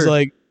that picture, dude's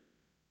like,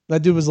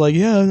 that dude was like,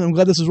 yeah, I'm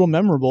glad this is real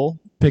memorable.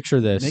 picture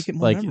this. Make it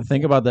more Like, memorable.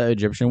 think about the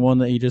Egyptian one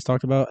that you just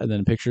talked about, and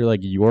then picture like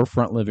your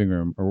front living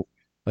room or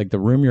like the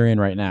room you're in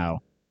right now,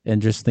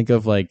 and just think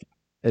of like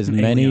as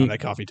Alien many on that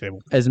coffee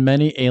table.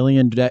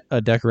 alien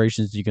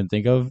decorations you can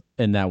think of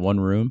in that one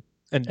room,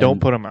 And don't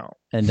And- put them out.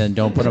 and then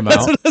don't put them That's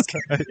out, what I was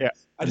gonna- Yeah.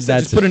 I just,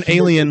 That's just put an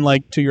alien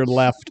like to your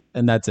left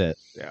and that's it.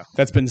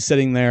 that's been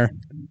sitting there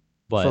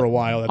But for a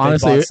while. That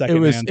honestly, they bought it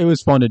secondhand.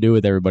 was fun to do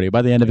with everybody.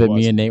 By the end of It it, me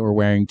was. and Nate were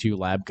wearing 2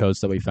 lab coats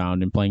that we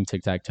found and playing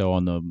tic tac toe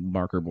on the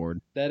marker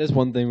board. That is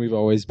one thing we've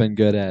always been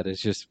good at.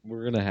 It's just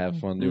we're gonna have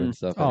fun doing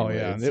stuff. Oh anyway.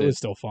 yeah, It's- it was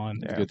still fun.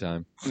 it's a good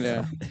time.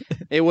 Yeah.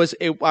 It was.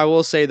 I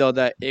will say though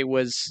that it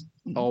was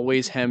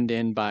always hemmed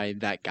in by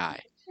that guy.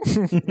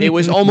 It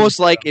was almost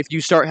like if you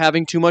start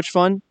having too much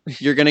fun,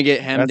 you're gonna get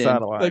hemmed That's in.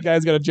 not a lie. That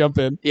guy's got to jump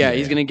in. Yeah,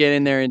 he's gonna get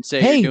in there and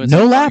say, Hey, you're doing no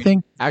something wrong.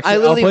 laughing. Actually, I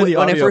literally, I'll play the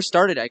when I audio. first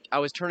started, I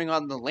was turning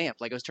on the lamp.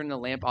 Like I was turning the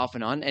lamp off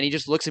and on, and he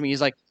just looks at me.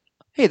 He's like,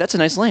 "Hey, that's a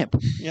nice lamp."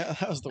 Yeah,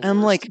 that was the And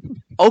I'm worst.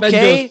 like,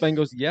 "Okay." Ben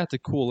goes, yeah, it's a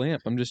cool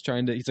lamp. I'm just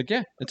trying to. He's like,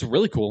 yeah, it's a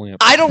really cool lamp.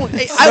 I don't.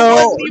 I No,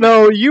 wasn't even-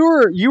 no,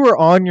 you were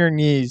on your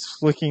knees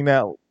flicking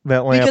that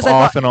lamp Because I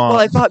off thought- and on well,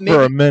 I thought for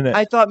maybe- a minute.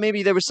 I thought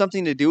maybe there was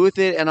something to do with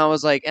it, and I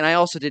was like, and I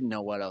also didn't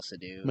know what else to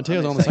do.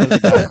 Mateo's I'm on just the side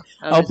of the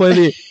guy. I'll play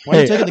the. Why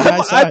are you Hey, taking the guy's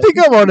I side? think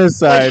I'm on his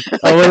side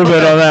a little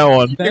bit on that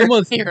one. Ben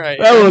was You're right.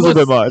 That was a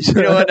bit much.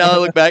 You know what? Now I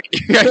look back,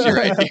 you're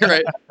right. You're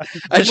right.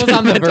 I was should've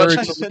on the been touching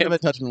verge. the Shouldn't have been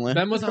touching the lamp.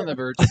 Ben was on the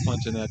verge of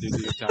punching that dude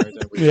the entire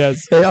time.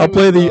 Yes. Hey, I'll It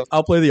play was the. rough.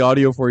 I'll play the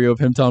audio for you of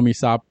him telling me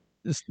stop.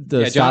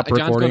 John's Stop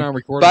going recording. on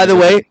recording. By the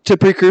way, to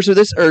precursor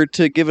this, or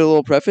to give it a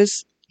little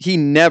preface, he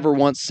never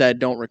once said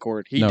 "don't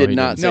record." He No, did he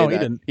not didn't. say No, that. he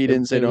didn't. He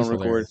didn't say It was "don't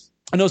record." hilarious.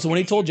 I know. So when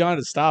he told John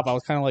to stop, I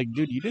was kind of like,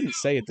 dude, you didn't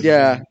say it. The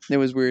Yeah, beginning. it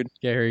was weird.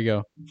 Yeah, here you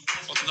go.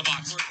 What's in the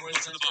box?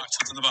 What's in the box?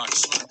 What's in the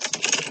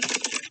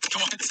box?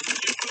 Come on.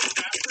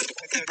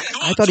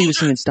 I thought he was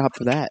singing "stop"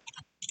 for that.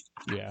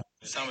 Yeah.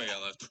 How many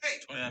got left?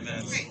 29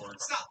 minutes.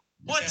 Stop.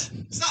 What?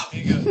 Stop.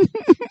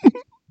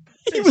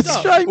 He was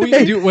trying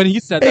to. Dude, when he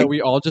said that,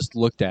 we all just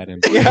looked at him.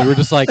 We were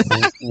just like,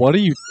 "What are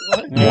you?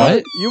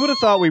 What?" You would have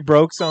thought we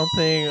broke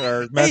something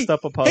or messed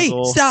up a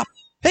puzzle. stop!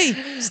 Hey,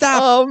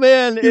 stop! Oh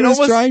man, He it was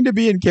almost trying to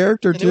be in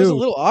character And it was a too.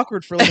 little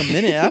awkward for like a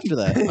minute after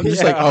that. I'm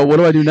just like, oh, what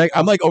do I do next?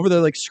 I'm like over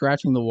there, like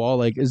scratching the wall.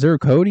 Like, is there a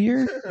code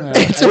here?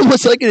 it's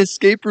almost like an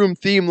escape room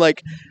theme.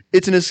 Like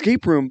it's an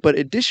escape room, but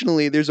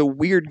additionally, there's a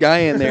weird guy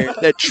in there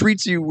that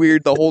treats you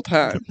weird the whole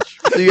time.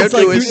 So you have It's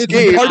like, to dude, it's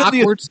escape. part of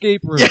the- Awkward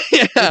escape room.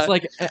 Yeah. It's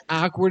like an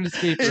awkward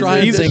escape room.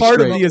 Trying He's to part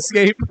of straight. the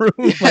escape room.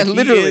 Like, he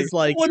literally. is,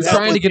 like What's you up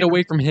have trying to get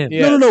away from him.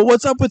 Yeah. No.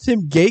 What's up with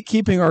him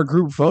gatekeeping our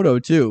group photo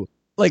too?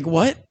 Like,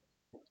 what?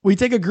 We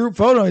take a group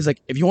photo. He's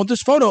like, if you want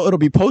this photo, it'll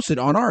be posted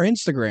on our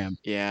Instagram.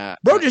 Yeah,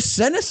 Bro, just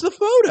send us the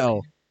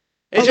photo.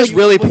 it's Oh, just like,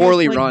 really when he was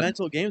poorly playing run.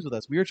 Mental games with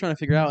us. We were trying to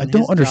figure out. I and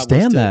don't his job was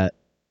understand to that.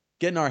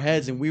 Get in our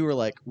heads, and we were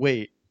like,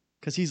 "Wait,"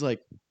 because he's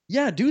like,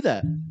 "Yeah, do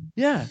that.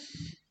 Yeah."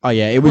 Oh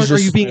yeah, it was Are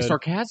just you being good.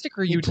 sarcastic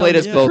or are He you played telling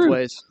us the both truth?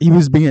 ways, he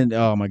was being.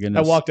 Oh my I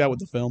goodness. walked out with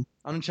the film.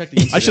 I'm gonna check the.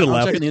 Instagram. I should've I'm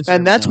left. checking the Instagram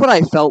and that's now. what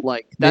I felt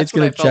like. That's Nate's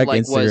what I gonna felt check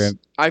like was. Instagram.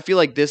 I feel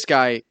like this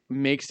guy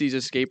makes these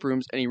escape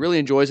rooms, and he really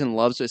enjoys and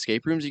loves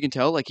escape rooms. You can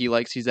tell, like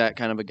he's that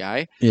kind of a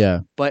guy. Yeah.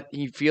 But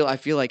I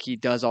feel like he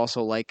does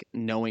also like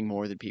knowing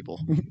more than people.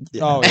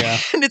 Oh yeah.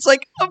 And it's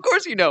like, of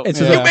course you know. It's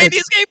You a- made the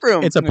escape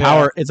room. It's a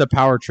power. It's a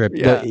power trip.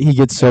 Yeah. But he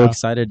gets so Yeah.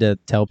 excited to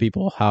tell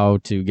people how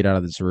to get out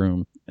of this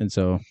room, and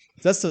so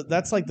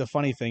That's like the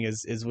funny thing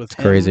is with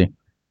him, crazy.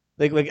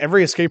 Like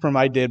every escape room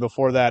I did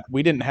before that,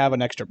 we didn't have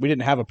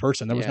a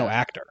person. There was no Yeah.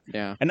 actor,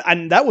 Yeah,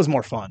 and that was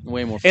more fun.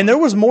 way more fun. And there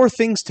was more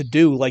things to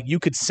do. Like you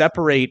could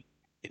separate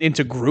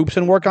into groups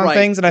and work on Right,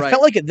 things. And I right.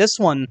 felt like at this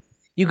one,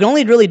 You can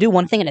only really do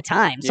one thing at a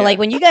time. So Yeah. like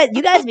when you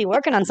guys be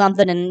working on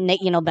something and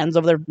Nate, Ben's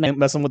over there.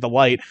 messing with the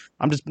light.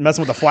 I'm just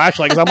messing with the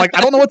flashlight because I'm like, I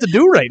don't know what to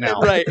do right now.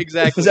 right,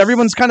 exactly. Because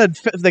everyone's kind of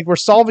like we're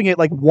solving it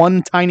like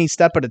one tiny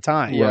step at a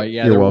time. Yeah. Right,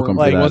 yeah, You're there welcome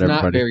were- for It that, was not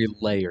everybody. very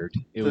layered.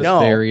 It was No.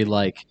 very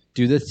like,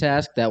 do this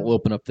task, that will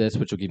open up this,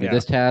 which will give you Yeah.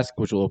 this task,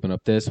 which will open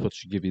up this,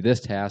 which will give you this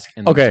task,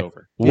 and then Okay. it's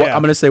over. Yeah.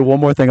 I'm going to say one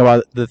more thing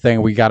about the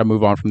thing. We got to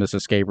move on from this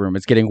escape room.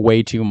 It's getting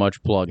way too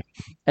much plug.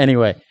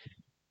 Anyway,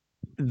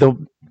 the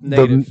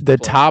Negative the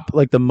plug. top,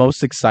 like the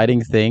most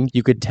exciting thing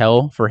you could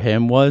tell for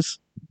him was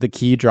the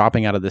key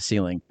dropping out of the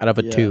ceiling, out of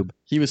a Yeah. tube.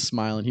 He was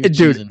smiling. He was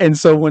Dude, cheesing. and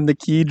so when the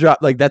key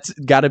dropped, like that's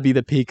got to be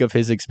the peak of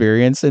his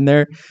experience in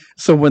there.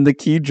 So when the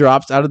key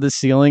drops out of the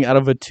ceiling, out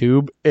of a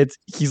tube,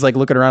 he's like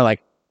looking around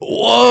like,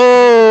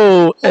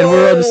 whoa! And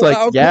we're all just like,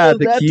 yeah,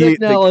 the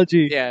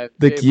key, yeah,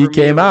 the it- key for me,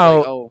 came it was out.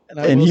 like, oh,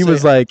 I and will he say,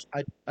 was like,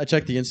 I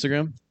checked the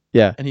Instagram.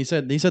 Yeah. And he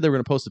said they were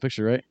gonna post the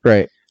picture, right?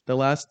 right.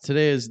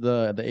 Today is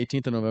the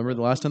 18th of November.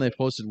 The last time they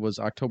posted was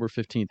October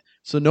 15th.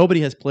 So nobody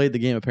has played the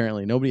game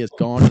apparently. Nobody has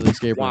gone to the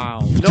escape room. wow,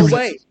 no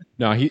way.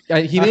 No, he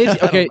made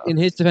okay. In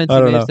his defense, I he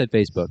don't may know. have said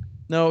Facebook.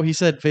 No, he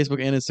said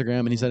Facebook and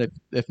Instagram, and he said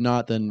if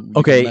not, then you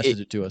Okay, can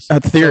message it to us.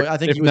 theory, So I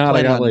think if he was not, I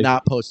planning got on like-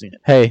 not posting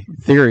it. hey,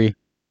 theory.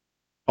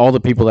 All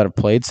the people that have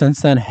played since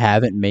then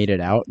haven't made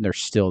it out, and they're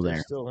still there.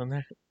 Still in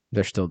there.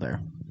 They're still there.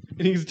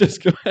 And he's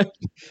just going,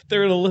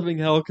 they're in a living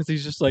hell because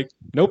he's just like,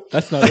 nope,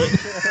 that's not it.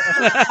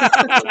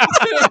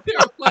 They're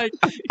like,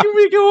 can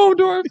we go home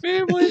to our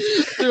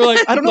families? They're like,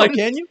 I don't know. like,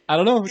 Can you? I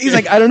don't know. He's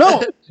like, I don't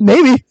know,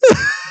 maybe.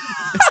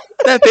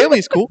 That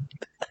family's cool.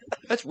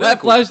 That's really That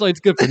cool. flashlight's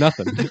good for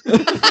nothing.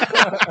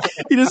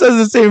 He just has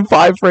the same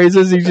 5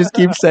 phrases he just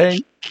keeps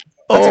saying.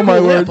 Oh my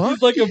word!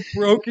 It's like a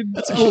broken.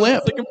 That's a cool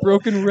lamp. It's like a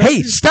broken record.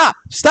 Hey, stop!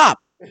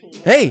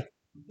 Hey!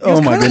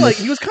 Oh my goodness!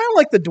 He was kind of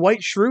like the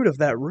Dwight Schrute of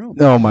that room.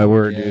 Oh my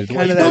word, Yeah. dude!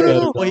 Kind of No, that.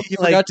 no, no. Well, he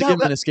Like, forgot to give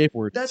him an escape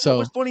word, That's so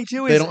what's funny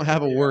too. they Is don't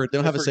have a word. They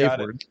don't have a safe forgot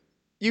it. word.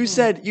 you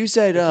said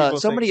People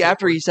somebody say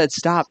after he said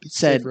stop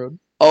said, Safe road.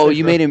 "Oh, Safe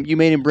you road.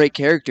 made him break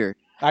character."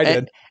 I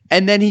did.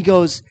 And then he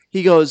goes,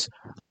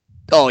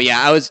 "Oh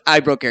yeah, I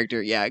broke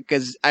character, yeah,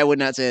 because I would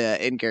not say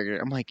that in character."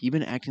 I'm like, "You've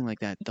been acting like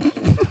that the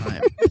whole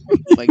time."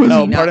 Like, does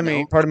No, he part not of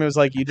me know? was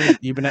like,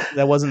 you've been.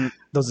 That wasn't.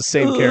 That was the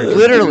same character.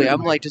 Literally,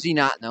 I'm like, does he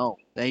not know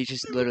that he's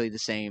just literally the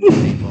same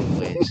both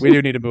ways? We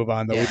do need to move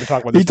on though. Yeah. We've been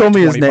talking about this. He told for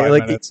me his 25 name.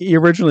 Like minutes. he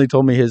originally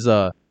told me his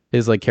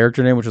like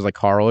character name, which was like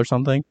Carl or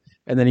something,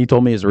 and then he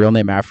told me his real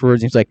name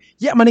afterwards. He's like,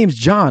 "Yeah, my name's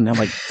John." I'm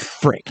like,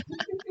 "Frick,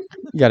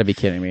 you got to be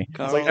kidding me."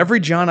 It's like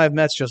every John I've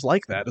met's just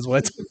like that. Is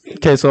what.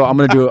 Okay, so I'm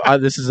gonna do.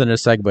 This isn't a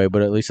segue,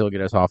 but at least it'll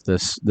get us off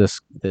this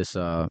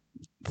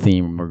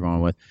theme we're going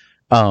with.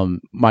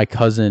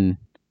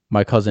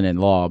 My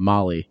cousin-in-law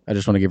Molly. I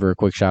just want to give her a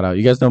quick shout out.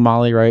 You guys know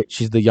Molly, right?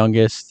 She's the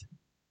youngest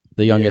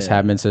Yeah.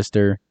 Hadman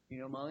sister.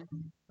 You know, Molly?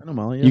 I know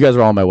Molly. Yeah. You guys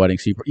were all at my wedding,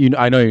 so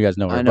I know you guys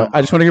know her. I know But I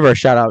just want to give her a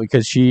shout out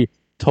because she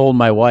told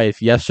my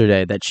wife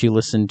yesterday that she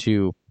listened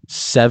to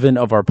 7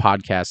 of our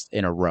podcasts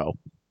in a row,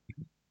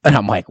 and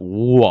I'm like,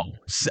 whoa!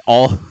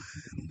 All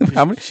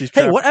how many? She's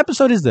Hey, trapped. what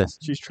episode is this?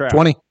 She's trapped.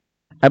 20.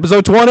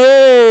 Episode 20.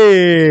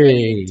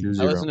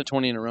 I listened to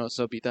 20 in a row,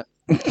 so beat that.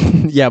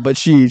 Yeah, but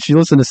she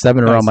listened to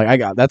 7 in a row. Nice. I'm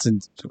like, that's in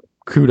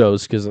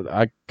kudos because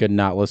I could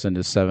not listen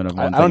to 7 of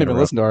I one. don't thing in even a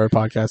row. listen to our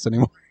podcast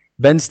anymore.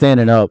 Ben's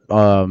standing up.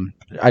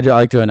 I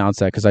like to announce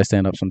that because I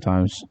stand up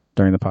sometimes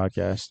during the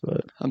podcast.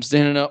 But I'm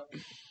standing up.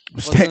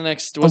 What's sta- the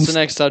next? What's the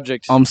next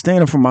subject? I'm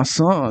standing for my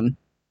son.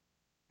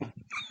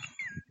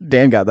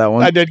 Dan got that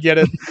one. I did get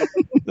it.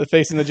 The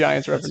Facing the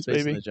Giants reference,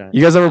 Facing baby. the Giants.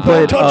 You guys ever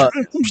played?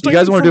 You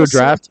guys want to do a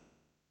draft?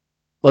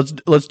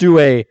 Let's do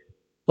a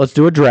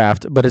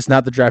draft, but it's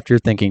not the draft you're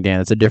thinking,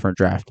 Dan. It's a different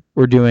draft.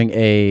 We're doing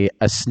a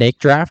snake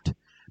draft.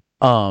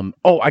 I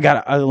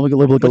got it.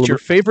 What's your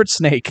favorite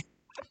snake?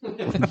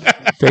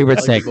 favorite Like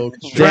snake? Logan.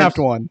 Draft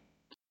one.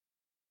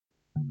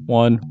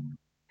 One.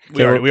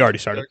 We already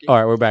started. All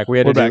right, we're back. We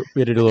had We're to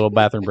back. do a little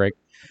bathroom break.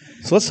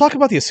 So let's talk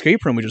about the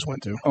escape room we just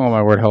went to. Oh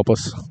my word, help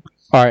us!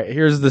 All right,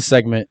 here's the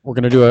segment. We're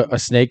gonna do a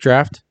snake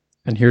draft,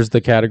 and here's the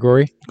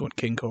category. Going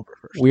King Cobra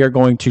first. We are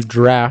going to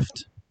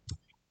draft.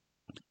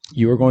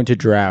 You are going to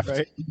draft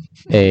Right.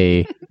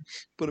 a.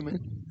 Put him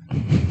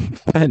in.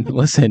 Ben,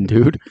 listen,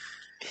 dude.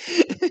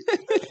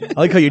 I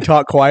like how you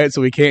talk quiet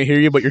so we can't hear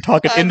you, but you're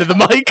talking into the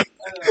mic.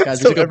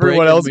 Guys, So we took a break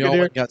everyone and else we can all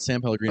hear? got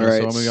San Pellegrino, All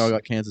right. so I'm gonna all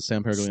got Kansas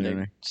San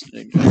Pellegrino.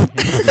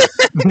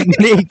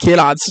 He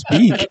cannot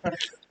speak.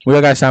 We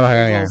all got sound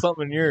here.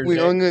 something in yours. We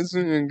Jake. all got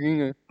something.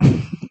 Anybody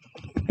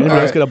All else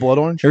right. get a blood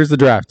orange? Here's the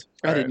draft.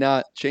 I did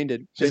not. Shane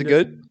did. Is it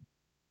good?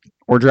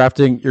 You're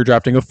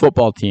drafting a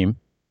football team.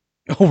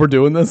 Oh, we're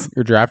doing this?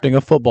 You're drafting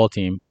a football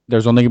team.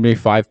 There's only going to be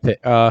 5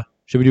 picks.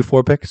 Should we do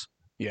 4 picks?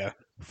 Yeah.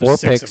 4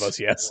 Six picks. of us,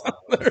 yes.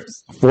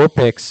 4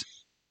 picks,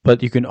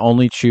 but you can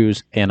only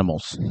choose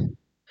animals.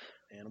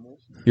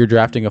 You're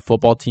drafting a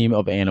football team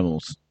of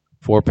animals.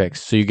 4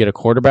 picks. So you get a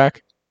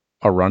quarterback,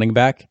 a running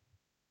back,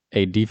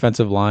 a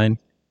defensive line,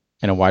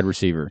 and a wide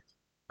receiver.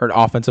 Or an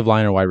offensive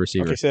line or wide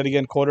receiver. Okay, say it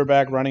again.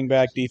 Quarterback, running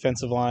back,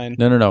 defensive line.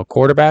 No.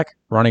 Quarterback,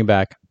 running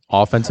back,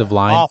 offensive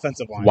line,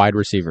 Offensive line. wide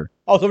receiver.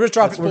 Oh, so we're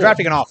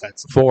drafting an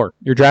offense. 4.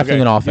 You're drafting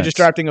Okay, an offense. You're just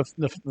drafting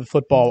the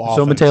football offense.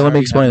 So Mateo, let me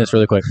explain this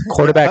really quick.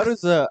 Quarterback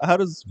How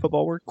does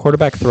football work?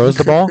 quarterback throws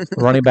the ball,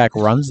 running back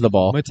runs the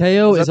ball.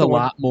 Mateo Is that is a the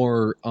one- lot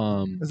more.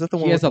 Is that the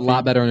He one has with a the lot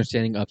feet? better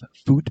understanding of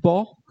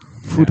football.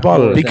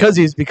 Football. Because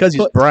he's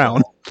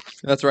brown.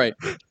 That's right.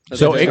 That's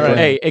So exactly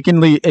right.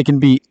 it can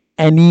be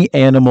any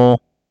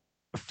animal,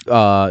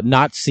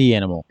 not sea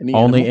animal, Any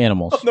only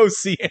animal? animals. No,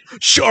 see,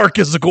 shark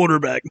is the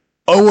quarterback.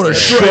 I want a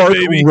shark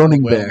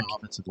running Well, back. on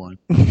offensive line.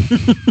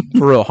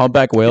 For real,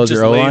 humpback whale It is just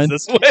your O lays line.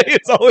 this way.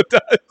 It's all it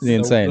does. It's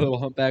insane. The little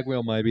humpback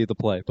whale might be the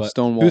play, but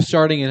Stonewall. who's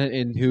starting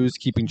and who's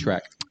keeping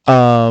track?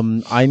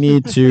 I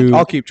need to.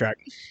 I'll keep track.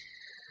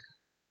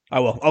 I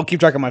will. I'll keep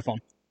track on my phone.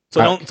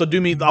 So All right. don't. So do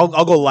me.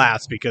 I'll go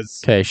last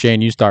because. Okay,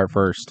 Shane, you start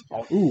first.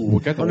 Ooh, we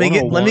got the Let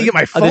me get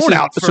my This phone is-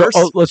 out so- first.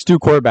 let's do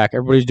quarterback.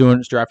 Everybody's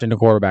drafting a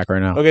quarterback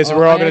right now. Okay, so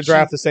we're all I going to actually-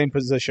 draft the same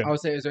position. I would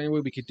say, is there any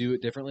way we could do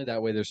it differently?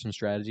 That way, there's some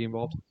strategy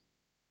involved.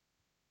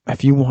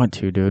 If you want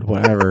to, dude,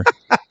 whatever.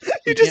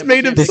 You just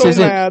made him This so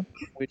isn't- mad.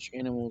 Which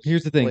animals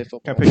Here's the play thing: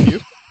 football? Can I pick you?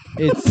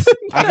 it's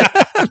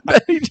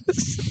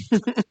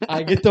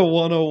I get the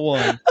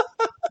 101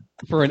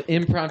 for an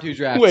impromptu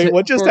draft. Wait,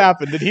 what just For-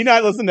 happened? Did he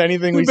not listen to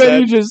anything we Bet said?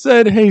 you just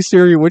said, "Hey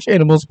Siri, which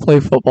animals play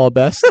football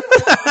best?"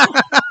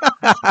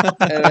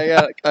 And I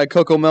got a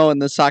Coco Melon,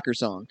 the soccer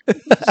song.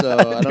 So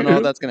I don't know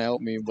if that's going to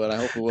help me, but I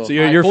hope it will. So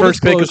All right, your full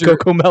first pick is disclosure.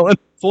 Coco Melon.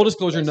 Full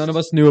disclosure: none of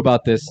us knew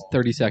about this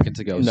 30 seconds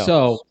ago. No.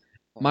 So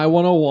my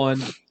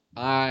 101,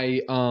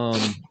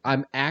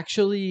 I'm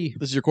actually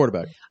This is your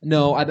quarterback.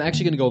 no, I'm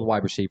actually going to go with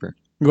wide receiver.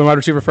 You going wide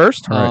receiver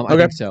first? I okay.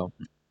 think so.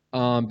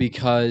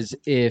 Because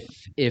if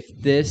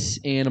this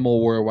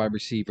animal were a wide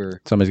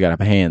receiver, Somebody's got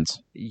to have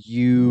hands.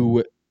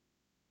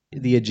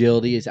 the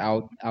agility is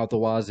out the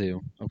wazoo.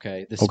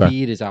 Okay, the Okay.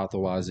 speed is out the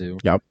wazoo.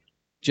 Yep.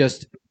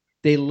 Just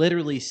they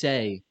literally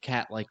say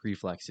cat-like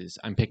reflexes.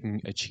 I'm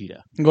picking a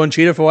cheetah. I'm going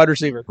cheetah for wide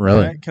receiver.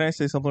 Really? Can I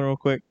say something real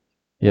quick?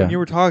 Yeah. When you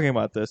were talking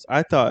about this,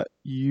 I thought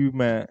you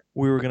meant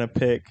we were going to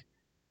pick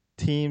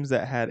teams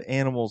that had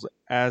animals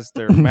as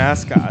their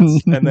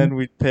mascots, and then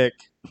we'd pick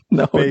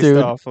No, based dude.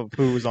 off of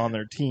who was on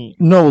their team.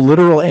 No,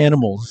 literal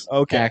animals.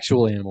 Okay.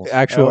 Actual animals.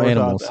 Actual I would've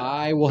thought animals. that.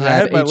 I will I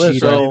have had my a list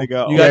cheetah. ready to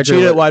go. You got Yeah,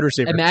 cheetah go at wide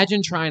receiver.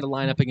 Imagine trying to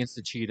line up against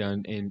the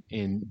cheetah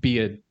and be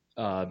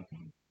a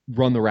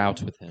run the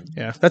routes with him.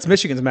 Yeah, that's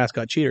Michigan's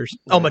mascot, cheaters.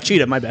 Oh, my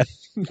cheetah, my bad.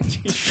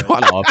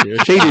 Shut up, dude.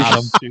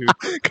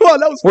 Come on,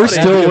 that was We're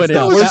funny. still winning.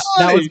 That was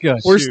That was good.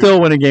 We're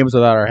still winning games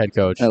without our head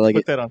coach. I like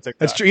Put it. that on TikTok.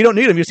 That's true. You don't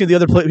need him. You just need the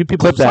other people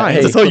Clip that. signs.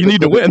 Hey, That's all you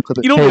need to win. clip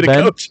it. You don't Hey, need a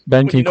Ben, coach.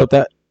 Ben, can you clip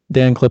that?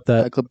 Dan, clip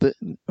I that. clipped it.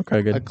 Okay,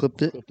 I good.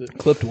 clipped it.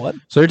 Clipped what?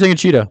 So you're taking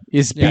cheetah.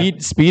 His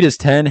speed is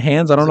 10.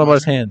 Hands, I don't know about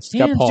his hands. He's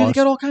got Hands, paws. dude, they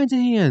got all kinds of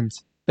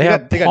hands. They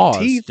have they got paws,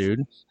 teeth. dude.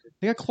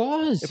 They got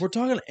claws. If we're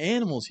talking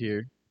animals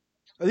here,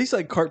 Are these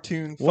like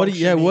cartoon? what do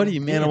you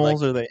mean?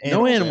 Animals Like, are they?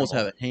 no animals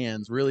have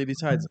hands, really,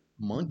 besides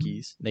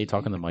monkeys. Nate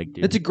talking to the mic,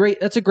 dude. That's a great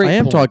I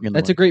am point. talking to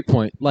That's the a great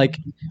point. Like,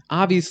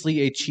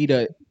 obviously, a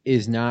cheetah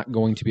is not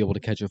going to be able to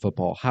catch a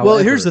football. However, Well,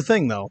 here's the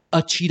thing, though.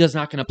 a cheetah's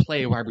not going to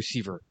play a wide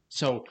receiver.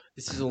 So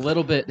this is a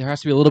little bit. There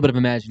has to be a little bit of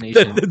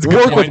imagination. That's a Work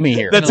good with point. me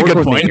here. That's a Work good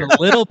with me point. here.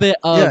 A little bit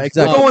of Yeah,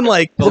 exactly. We're going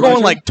like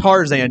Bellinger?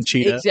 Tarzan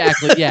cheetah.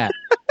 Exactly. Yeah.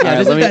 All right,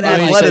 Just let me- that let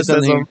me say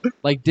athleticism, something.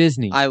 like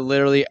Disney. I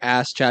literally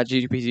asked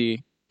ChatGPT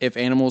if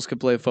animals could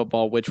play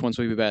football, which ones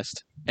would be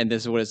best? And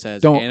this is what it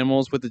says. Don't-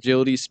 Animals with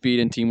agility, speed,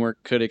 and teamwork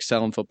could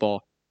excel in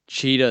football.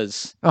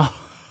 Cheetahs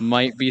Oh,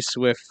 might be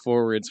swift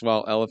forwards,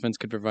 while elephants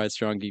could provide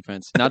strong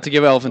defense. Not to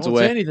give elephants Don't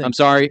say away. anything. I'm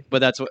sorry, but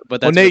that's what.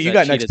 But that's Well, Nate, what you that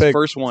got next cheetah's pick.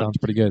 First one. Sounds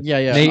pretty good. Yeah,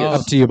 yeah. Nate,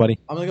 up to you, buddy.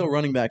 I'm gonna go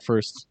running back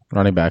first.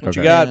 running back. What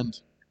you Okay. got? And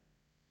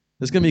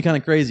this is gonna be kind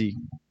of crazy,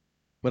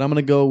 but I'm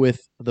gonna go with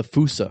the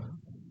Fusa.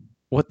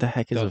 What the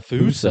heck is The a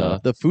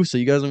Fusa? The Fusa.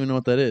 You guys don't even know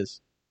what that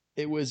is.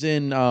 It was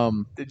in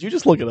Did you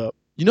just look it up?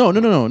 no.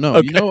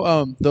 Okay. You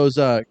know those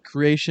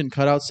creation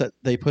cutouts that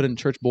they put in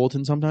church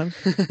bulletins sometimes.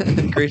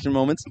 Creation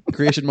moments.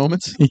 Creation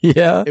moments.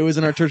 Yeah. It was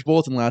in our church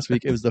bulletin last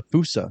week. It was the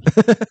Fusa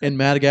in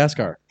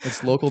Madagascar.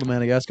 It's local to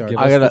Madagascar. Give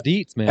I us gotta-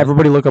 the deets, man.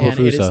 Everybody look up a And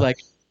it is Fusa. like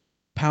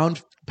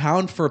pound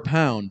for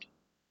pound.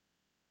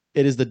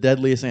 It is the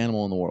deadliest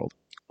animal in the world.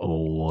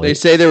 Oh, They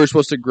say they were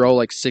supposed to grow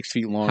like 6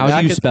 feet long.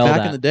 How do you spell back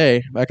that? in the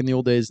day, back in the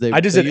old days, they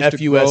I just they did used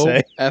to grow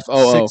FUSA.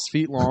 FOO. 6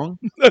 feet long.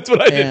 That's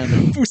what I did. And-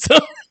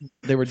 Fusa.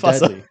 They were Fusa.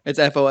 deadly. It's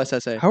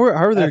FOSSA. How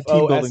are their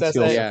team building FOSSA.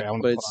 skills? Yeah, Okay, I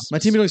wanna but put it's My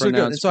team building so good.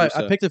 And pronounced so I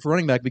Fusa. picked it for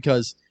running back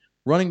because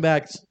running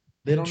backs,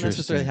 they don't Interesting.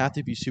 necessarily have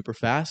to be super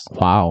fast,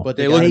 wow. but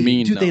They they look gotta-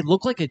 mean. Dude, they though.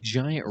 look like a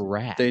giant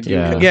rat. They do.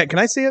 Yeah. Yeah, can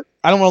I see it?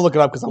 I don't want to look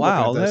it up because I'm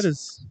Wow, looking at that this.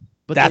 is.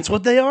 but That's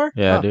what they are?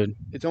 Yeah, Huh. dude.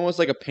 It's almost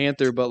like a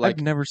panther, but like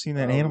I've never seen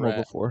that a animal rat.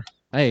 before.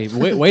 Hey,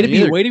 way to be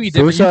Neither. different. You Fusa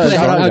coulda is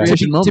had- running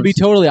back. to be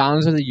totally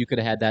honest with you, you could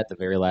have had that at the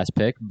very last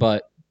pick,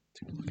 but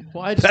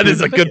Well, I just That is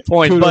a couldn't good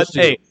point. Kudos But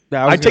to you. hey,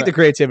 Yeah, I take the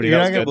creativity. You're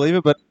That not was gonna good. believe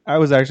it, but I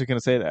was actually gonna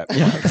say that.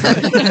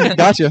 Yeah,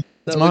 gotcha.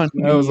 That's mine.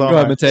 That was Go all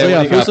ahead, right. Mateo. So yeah,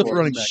 What do you got Fusa for for us?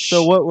 running back.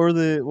 So what were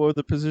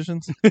the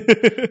positions?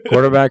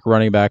 Quarterback,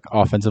 running back,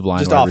 offensive line,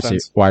 Just wide,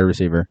 offense. wide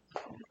receiver.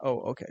 Oh,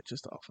 okay,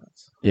 just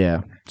offense.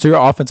 Yeah. So your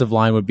offensive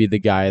line would be the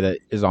guy that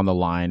is on the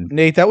line.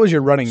 Nate, that was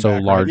your running So back.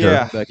 right? larger.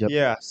 Yeah, Back up.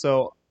 yeah.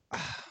 So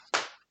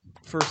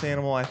first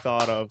animal I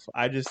thought of,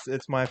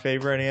 it's my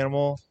favorite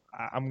animal.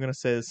 I'm gonna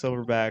say the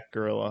silverback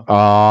gorilla.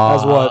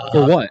 As what?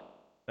 for what?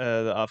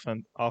 The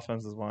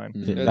offensive line.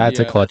 That's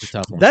a Yeah, clutch.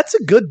 Tough one. That's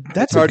a good.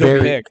 That's it's hard a good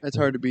to pick. beat. It's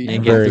hard to beat.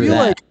 Ain't I getting Very through feel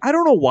that. like I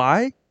don't know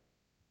why,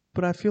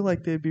 but I feel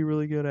like they'd be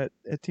really good at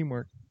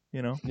teamwork.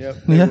 You know. Yep.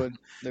 Yeah. Would.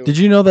 They Did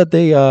you know that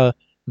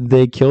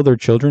they kill their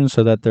children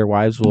so that their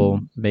wives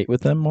will mate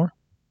with them more?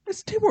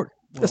 It's teamwork.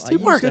 That's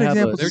teamwork. Good Have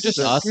example. They're just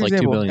Good us, like 2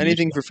 example. billion.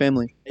 Anything for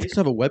family. I used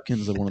to have a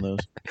Webkins of one of those.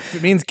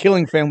 It means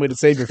killing family to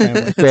save your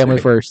family. Family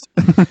first.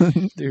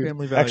 Family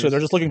values. Actually, they're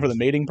just looking for the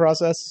mating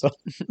process. So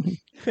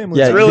family.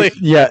 Yeah, It's really-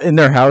 yeah. In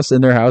their house, they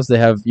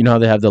have how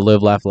they have the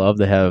live, laugh, love.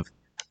 They have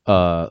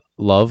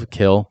love,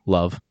 kill,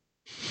 love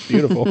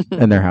beautiful.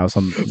 in their house.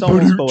 It's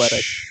almost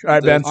poetic. All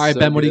right, Ben. All right,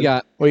 Ben, what do you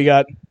got? What you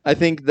got? I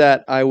think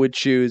that I would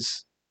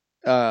choose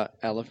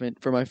elephant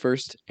for my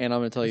first, and I'm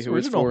going to tell you That's who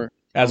it's original. for.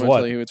 As I'm what?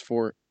 Gonna tell you who it's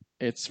for.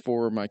 It's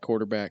for my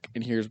quarterback,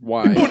 and here's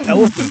why.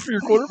 Elephant for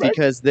your quarterback?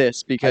 because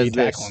How you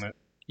this, tackling it?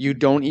 you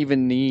don't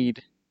even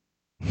need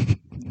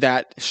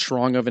that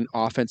strong of an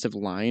offensive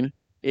line.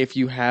 If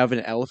you have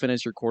an elephant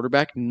as your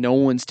quarterback, no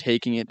one's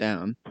taking it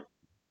down.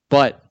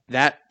 But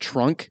that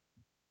trunk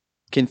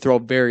can throw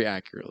very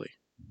accurately.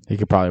 He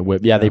could probably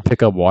whip. Yeah, they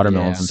pick up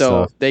watermelons and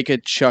So stuff. they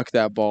could chuck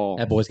that ball.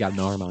 That boy's got an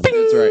arm on it.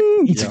 That's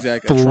right. He's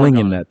exactly. A trunk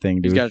flinging on it. that thing,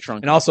 He's dude. got a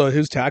trunk. And also,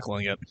 who's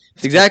tackling it?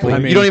 Exactly. I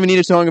mean- you don't even need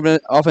a strong of an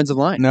offensive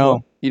line.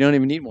 No. You don't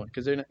even need one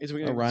because they're not. It's A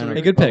rhino,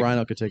 Hey, good pick. a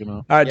rhino could take him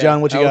out. All right,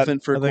 John, what you got?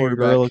 elephant for I think a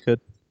quarterback. gorilla could.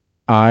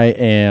 I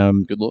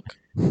am. Good look.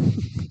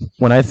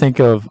 When I think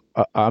of,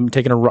 I'm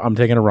taking a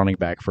running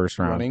back first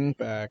round. Running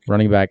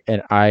back.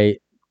 And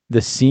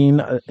the scene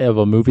of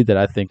a movie that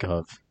I think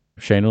of.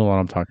 Shane will know what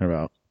I'm talking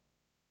about.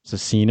 It's a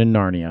scene in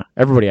Narnia.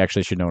 Everybody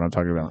actually should know what I'm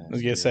talking about. I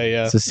was gonna say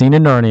yeah. It's a scene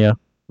in Narnia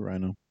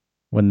Rhino.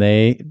 when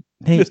hey,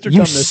 Mr.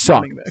 you Tumnus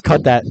suck. running back.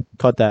 Cut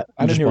that.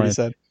 I didn't hear what he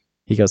said.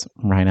 He goes,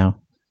 Rhino.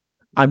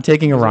 I'm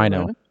taking a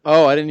rhino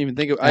Oh, I didn't even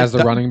think of As the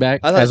running back.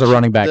 I thought as a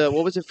running back.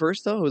 What was it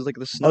first though? It was like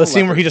the snow. Oh, the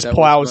scene where he leopard just that was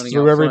plows running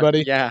through out front.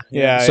 everybody? Yeah.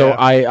 Yeah. So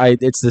yeah.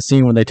 it's the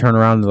scene when they turn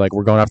around and like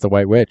we're going after the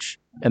White Witch,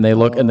 and they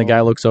look, and the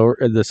guy looks over,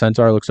 the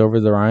centaur looks over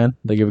the Ryan.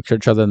 They give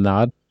each other a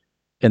nod,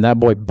 and that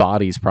boy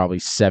bodies probably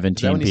 17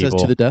 Is that when he people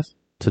says to the death?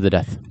 to the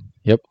death.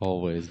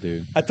 Always,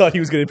 dude. I thought he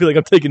was gonna be like,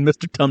 I'm taking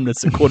Mr.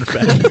 Tumnus at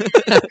quarterback.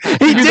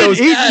 He did.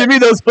 Give me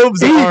those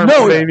hooves and arms,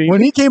 baby.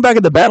 When he came back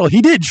at the battle,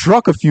 he did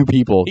truck a few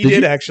people. He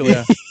did actually.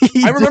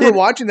 He I remember did.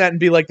 watching that and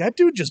be like, that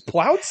dude just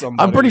plowed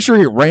somebody. I'm pretty sure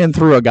he ran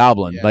through a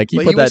goblin. Yeah. Like he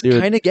But put he that was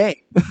dude. kind of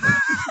gay.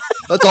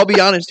 Let's all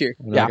be honest here.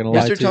 I'm not Yeah. gonna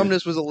lie Mr. to you.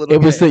 Tumnus was a little.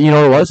 It was gay. the, you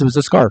know what it was? It was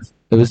the scarf.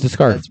 It was the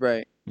scarf. That's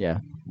right. Yeah.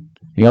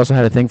 He also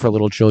had a thing for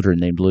little children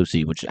named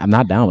Lucy, which I'm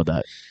not down with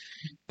that.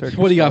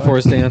 What do you got for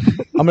us, Dan?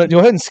 I'm gonna go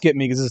ahead and skip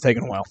me because this is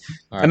taking a while,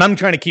 All right. and I'm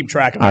trying to keep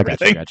track of I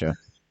everything. gotcha.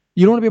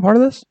 You don't want to be a part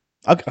of this?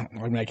 Okay.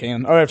 I mean, I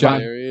can. All right, John.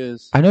 fine. There he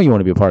is. I know you want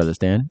to be a part of this,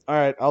 Dan. All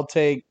right, I'll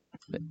take.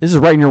 This is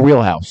right in your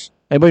wheelhouse.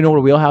 Anybody know what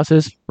a wheelhouse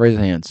is? Raise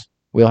your hands.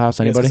 Wheelhouse,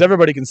 anybody? Because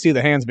everybody can see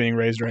the hands being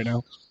raised right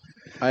now.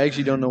 I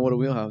actually don't know what a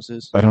wheelhouse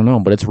is. I don't know,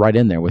 but it's right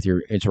in there with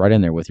your. It's right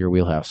in there with your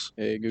wheelhouse.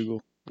 Hey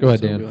Google. Go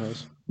ahead, What's a Dan.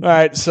 wheelhouse? All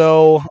right,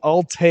 so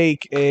I'll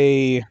take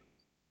a.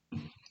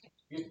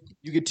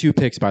 You get 2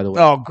 picks, by the way.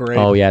 Oh, great.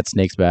 Oh yeah, it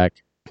snakes back.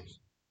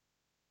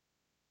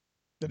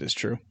 That is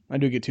true. I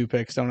do get 2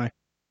 picks, don't I?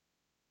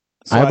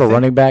 I have a think-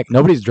 running back.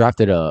 Nobody's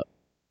drafted a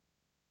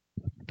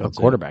Don't say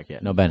quarterback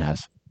yet. No, Ben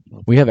has.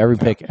 We have every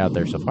pick out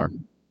there so far.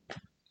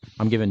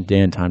 I'm giving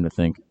Dan time to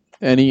think.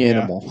 Any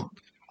Yeah. animal.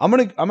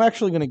 I'm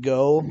actually gonna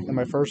go in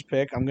my first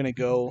pick. I'm gonna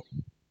go.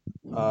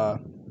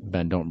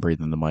 Ben, don't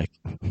breathe in the mic.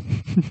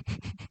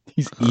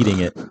 He's eating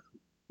it.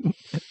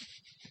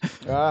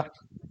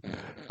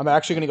 I'm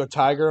actually gonna go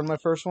tiger in my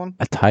first one.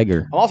 A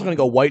tiger. I'm also gonna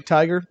go white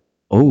tiger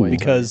Oh,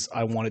 because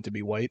I want it to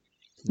be white.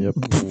 yep.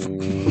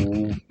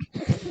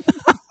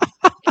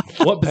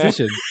 What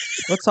position?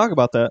 Let's talk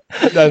about that.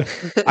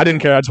 I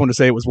didn't care. I just wanted to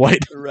say it was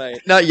white. Right.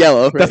 Not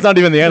yellow. Right. That's not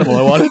even the animal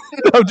I wanted.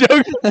 I'm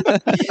joking.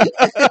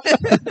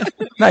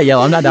 Not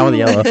yellow. I'm not down with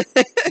yellow.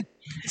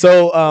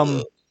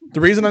 So, the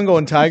reason I'm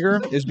going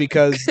tiger is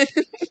because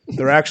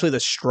they're actually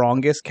the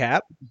strongest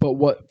cat But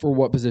what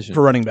position?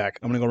 for running back.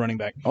 I'm gonna go running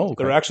back. Oh,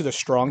 They're actually the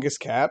strongest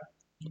cat.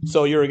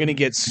 So you're gonna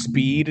get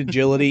speed,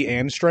 agility,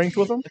 and strength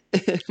with them.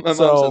 My mom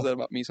So- says that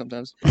about me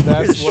sometimes.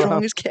 That's You're the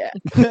what I'm- strongest cat.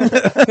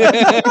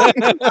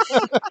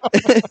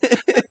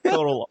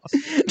 Total loss.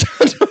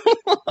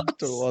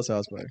 Total loss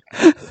house player.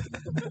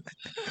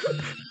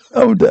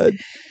 I'm dead.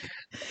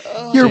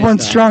 You're Oh, one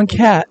strong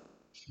cat.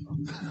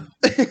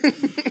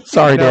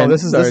 Sorry, No, Dan.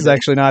 this is Sorry, this is Dan.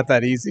 actually not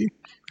that easy.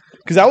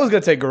 Because I was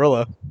gonna take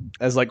gorilla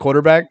as like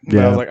quarterback, but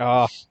I Yeah. was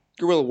like,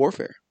 Guerrilla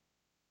warfare.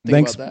 Think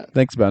Thanks, about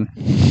thanks, Ben.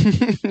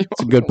 that.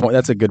 That's a good point.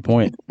 That's a good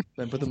point.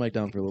 Ben, put the mic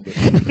down for a little bit.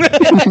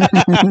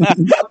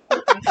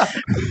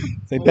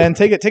 say Ben,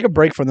 take a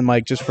break from the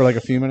mic just for like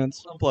a few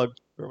minutes. Unplug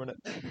for a minute.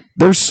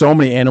 There's so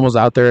many animals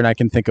out there, and I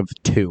can think of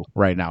 2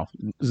 right now.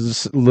 This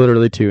is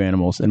literally 2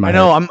 animals in my I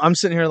know. head. I'm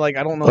sitting here like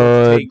I don't know what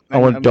to take. I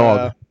want I'm,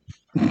 dog.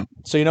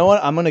 So you know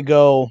what? I'm gonna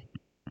go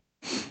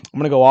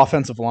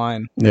offensive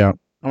line. Yeah.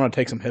 I'm gonna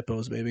take some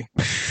hippos, baby.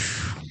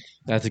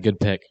 That's a good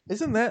pick.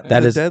 Isn't that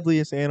That the is-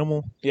 deadliest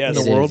animal Yes.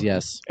 in It the is, world?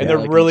 yes. And Yeah,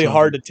 they're like really in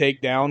hard to take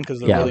down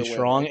because they're Yeah. really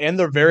strong and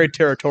they're very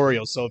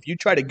territorial. So if you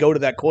try to go to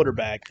that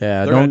quarterback,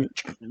 Yeah, they're don't.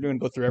 gonna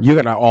go through You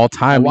everything. got all I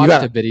time. You watched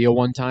got a video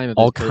one time of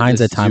all this- kinds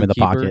this of time in the zookeeper.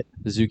 pocket.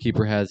 The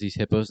zookeeper has these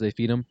hippos. They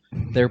feed them.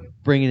 They're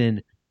bringing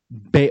in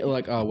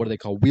what do they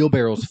call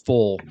wheelbarrows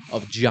full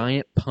of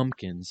giant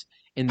pumpkins,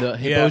 and the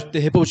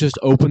hippos just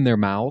open their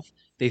mouth.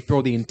 They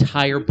throw the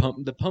entire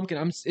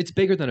pumpkin. It's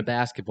bigger than a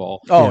basketball.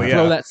 Oh, They yeah.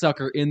 throw that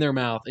sucker in their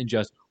mouth and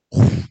just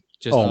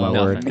Oh, my nothing.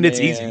 word. And it's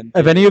easy.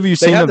 Have any of you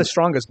They seen have the? the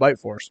strongest bite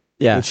force.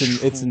 Yeah. It's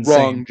insane.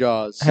 Wrong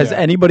jaws. Has Yeah.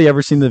 anybody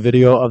ever seen the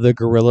video of the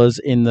gorillas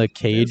in the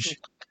cage?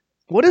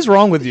 What is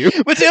wrong with you?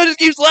 Mateo just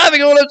keeps laughing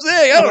at what I'm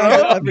saying. I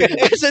don't know.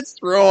 I said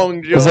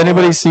strong jaws. Has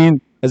anybody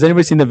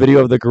seen the video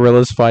of the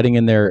gorillas fighting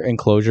in their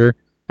enclosure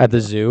at the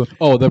zoo?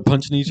 Oh, they're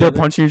punching each They're other.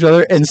 punching each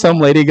other, and some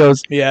lady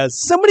goes, Yes.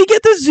 "Somebody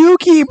get the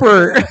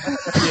zookeeper!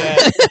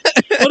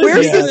 Yeah.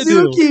 Where's he the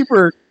gonna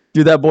zookeeper?"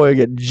 Dude, that boy would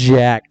get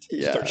jacked.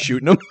 Yeah. Start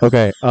shooting them.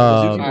 Okay.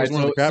 All Zookeeper. right,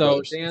 one of the crab so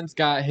brothers. Dan's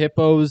got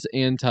hippos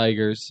and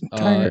tigers.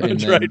 Tigers. And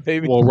That's then right,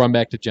 baby. We'll run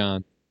back to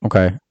John.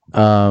 Okay.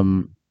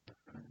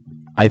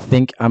 I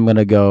think I'm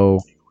gonna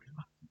go.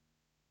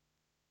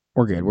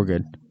 We're good. We're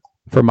good.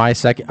 For my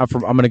second, I'm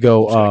gonna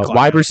go Should I clap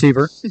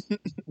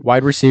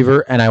wide it?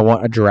 receiver, and I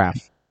want a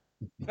giraffe.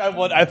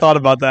 I thought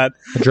about that.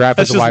 The draft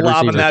That's is a just wide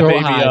lobbing receiver. that Throw it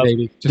baby high, up.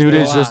 baby. Dude throw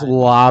is it just high.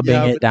 lobbing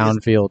Yeah, it but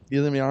downfield.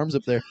 You have my arms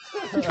up there.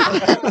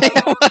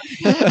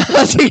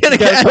 How's he gonna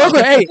get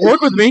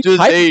Work with me. Just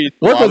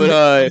Work with me.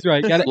 That's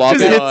right. Got it. Lob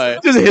Just it hits, high.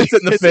 just hits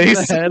it in the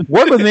face.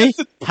 Work with me.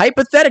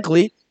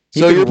 Hypothetically, he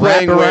So can you're wrap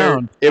playing where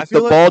around. if I feel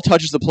the like- ball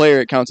touches the player,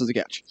 it counts as a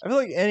catch. I feel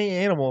like any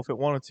animal, if it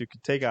wanted to,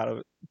 could take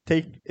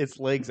its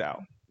legs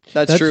out.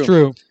 That's true.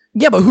 true.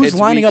 Yeah, but who's It's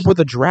lining weak. up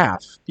with a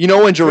giraffe? You know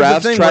when Here's the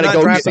giraffes thing, try we're to not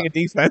go drafting a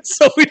defense,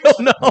 so we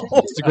don't know.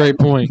 That's a great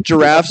point.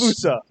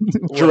 giraffes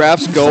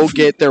Giraffes go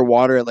get their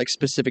water at like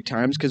specific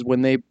times because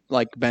when they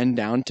like bend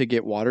down to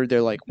get water,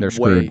 they're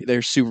screwed.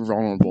 they're super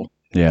vulnerable.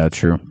 Yeah,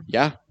 true.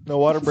 Yeah, No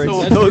water breaks. I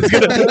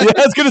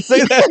was gonna say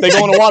that. They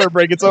go on a water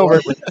break, it's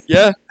over.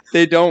 yeah,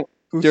 they don't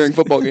during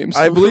football games.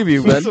 I believe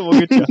you, Ben. Fusa will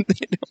get you.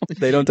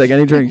 They don't take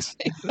any drinks.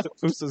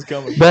 Fusa's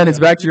coming. Ben, it's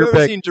back to You've your ever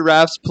pick. seen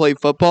giraffes play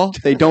football?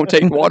 They don't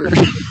take water.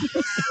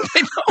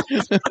 They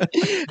don't.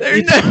 They're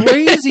It's never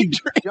crazy.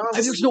 taking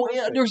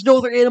There's no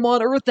other animal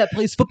on earth that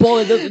plays football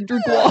and doesn't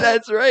drink water.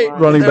 That's right.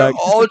 Running They're back.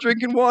 all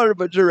drinking water,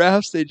 but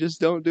giraffes, they just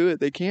don't do it.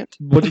 They can't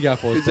What you got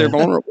for us, because they're Ben?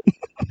 vulnerable.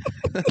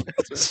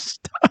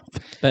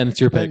 Ben,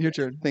 it's your Ben, pick. your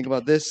turn. Think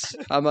about this.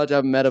 I'm about to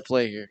have a meta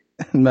play here.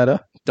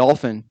 Meta.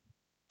 Dolphin.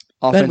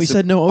 Ben, we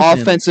said no ocean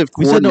animals. offensive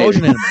We said no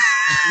coordinator. ocean animals.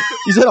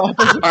 You said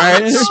offensive. All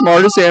right,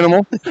 smartest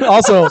animal.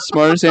 Also,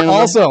 Smartest animal.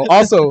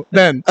 also,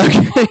 Ben,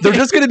 Okay. they're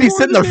just gonna be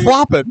sitting there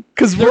flopping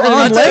because we're I'm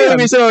on telling you, let land.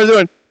 me see what I'm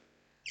doing.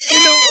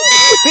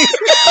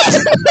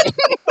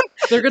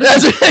 They're gonna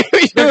That's be, what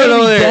you're they're doing gonna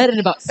over be there. dead in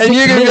about 6 And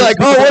you're gonna be minutes like,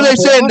 "Oh, what are they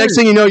because saying?" water. Next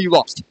thing you know, you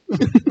lost. All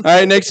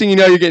right. Next thing you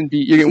know, you're getting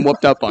beat. You're getting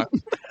whooped up on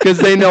because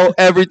they know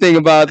everything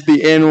about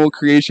the animal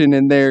creation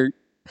and their.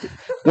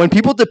 When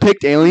people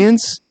depict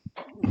aliens,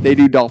 they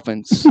do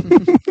dolphins.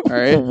 All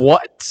right.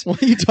 What?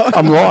 What are you talking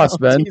I'm lost,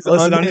 Ben. He's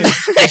Listen, unhinged.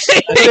 I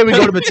say we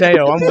go to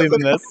Mateo. I'm leaving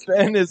this.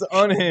 Ben is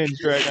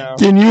unhinged right now.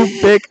 Can you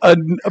pick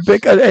an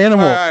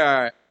animal? All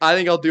right. I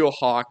think I'll do a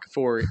hawk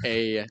for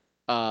a.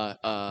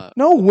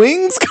 No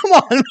wings. Come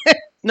on, man.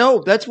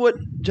 No, that's what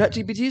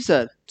ChatGPT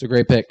said. It's a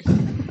great pick.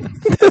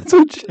 That's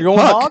what You're going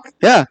hawk.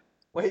 Yeah.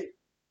 Wait.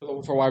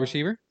 For wide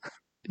receiver,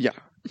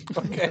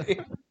 Okay.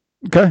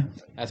 Okay.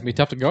 that's gonna be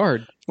tough to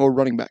guard. Or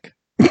running back.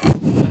 I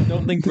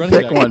don't think running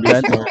Pick back one, would be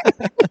Ben. smart.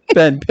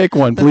 Ben, pick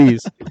one,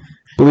 please.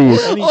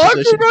 Please. Hawk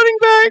for running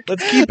back.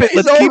 Let's keep it. He's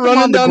Let's all keep him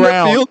running on the down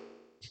ground.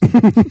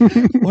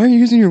 field. Why are you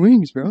using your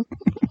wings, bro?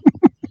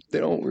 They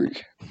don't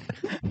work.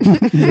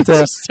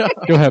 Mateo,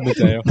 Go ahead,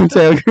 Mateo.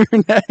 Mateo,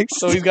 you're next.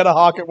 So he's got a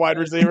hawk at wide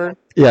receiver.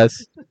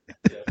 Yes.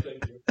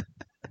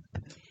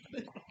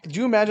 Could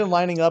you imagine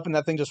lining up and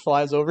that thing just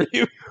flies over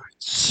you?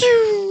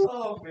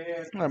 Oh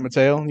man. All right,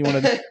 Mateo, you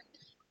want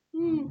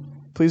to?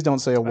 Please don't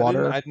say a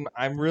water.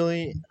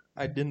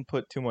 I didn't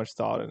put too much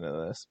thought into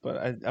this,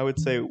 but I would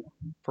say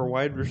for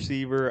wide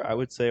receiver, I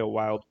would say a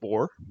wild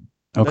boar.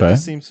 That Okay.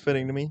 just seems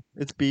fitting to me.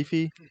 It's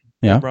beefy.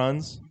 Yeah. It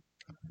runs.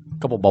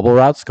 Couple bubble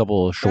routes,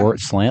 couple of short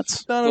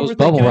slants. Not Those overthinking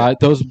bubble it.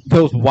 routes,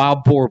 those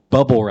wild boar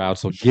bubble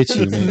routes will get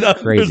you, man.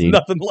 There's crazy.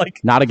 nothing like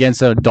Not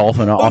against a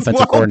Dolphin those offensive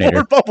wild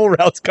coordinator. boar bubble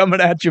routes coming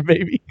at you,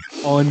 baby.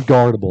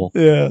 Unguardable.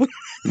 Yeah.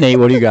 Nate,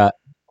 what do you got?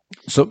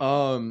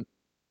 So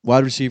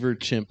Wide receiver,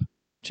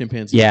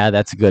 chimpanzee. yeah,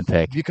 that's a good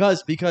pick.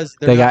 Because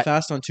they're They not got-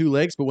 fast on two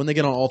legs, but when they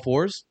get on all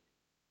fours,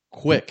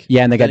 quick.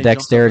 Yeah, and they got Then he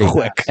jumps dexterity. up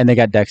fast. And they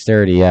got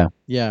dexterity. Yeah,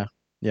 Yeah.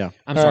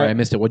 I'm sorry, I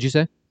missed it. What'd you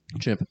say?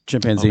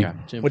 chimpanzee. Okay.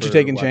 Chimp What you for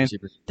taking, wide Shane?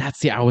 receiver. That's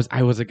the I was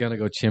gonna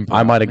go chimp.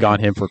 I might have gone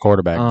him for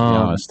quarterback. To be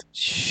honest,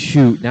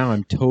 Shoot, now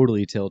I'm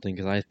totally tilting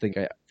because I think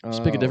I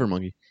Just pick a different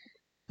monkey.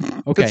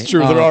 Okay, That's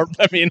true. There are.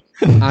 I mean,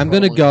 I'm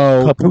gonna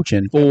go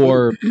Capuchin.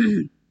 for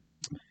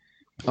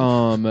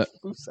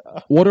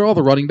what are all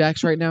the running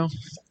backs right now?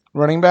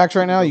 running backs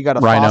right now. You got a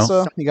Rhino.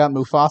 Fossa. You got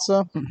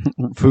Mufasa.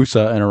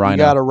 Fusa and a rhino. You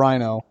got a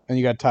rhino, and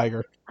you got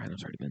Tiger.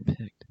 Rhino's already been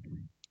picked.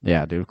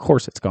 Yeah, dude. Of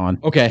course it's gone.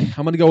 Okay,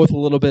 I'm gonna go with a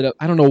little bit of.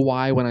 I don't know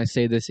why when I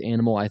say this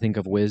animal I think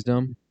of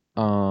wisdom,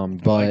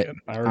 but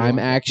I'm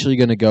actually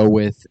gonna go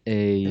with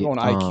a. You're going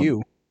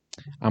IQ.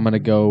 I'm gonna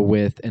go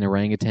with an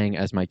orangutan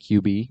as my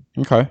QB.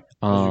 Okay.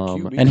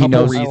 QB? And he couple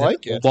knows- I reasons.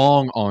 like it.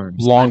 Long arms,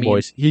 Long I mean,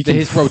 boys. He can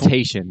his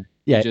rotation.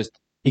 Yeah. just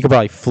He could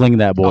probably fling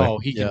that boy. oh,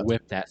 he can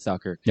whip that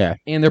sucker. Yeah.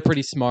 and they're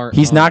pretty smart.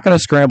 He's not going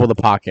to scramble the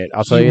pocket.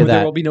 I'll tell you There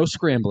that. will be no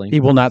scrambling. He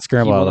will not He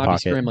scramble will out of the not be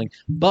pocket. scrambling,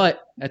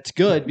 but that's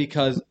good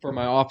because for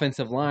my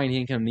offensive line, he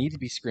ain't gonna need to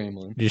be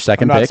scrambling. Your I'm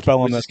second not pick.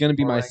 spelling Which this. is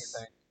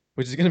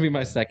gonna be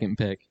my second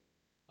pick.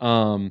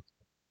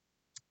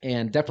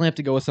 And definitely have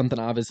to go with something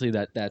obviously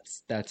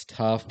that's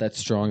tough, that's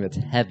strong, that's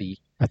heavy.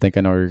 I think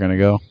I know where you're going to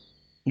go.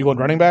 You going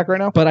running back right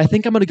now? But I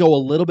think I'm gonna go a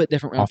little bit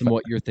different route than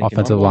what you're thinking.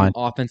 Offensive I'm going line.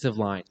 Offensive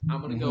line.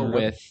 I'm gonna go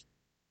with.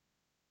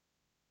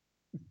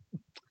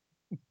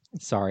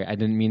 Sorry, I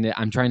didn't mean that.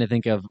 I'm trying to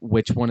think of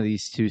which one of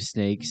these two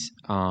snakes.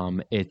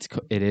 It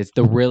is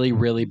the really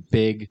really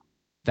big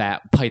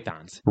fat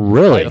pythons.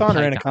 Really? Python or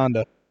Python.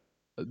 anaconda?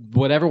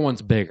 Whatever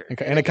one's bigger.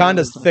 Okay,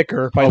 anaconda's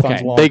thicker. Python's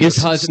Okay, longer. biggest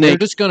Because snake. they're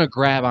just gonna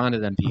grab onto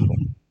them people.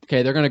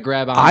 Okay, they're gonna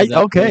grab onto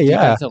the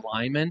yeah. defensive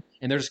linemen,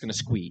 and they're just gonna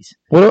squeeze,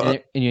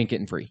 What, and you ain't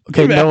getting free.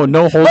 okay,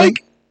 no holding.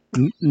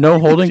 No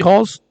holding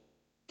calls.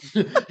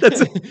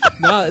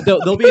 No,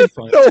 they'll be in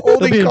front. No They'll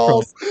holding be in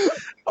calls.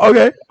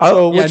 Okay.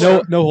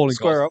 Yeah, no holding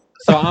Square calls.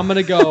 So I'm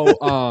gonna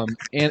go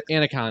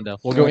anaconda.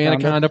 We'll go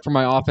Anaconda. anaconda for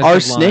my offensive Are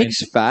line.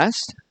 snakes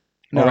fast?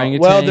 No. Orangutan.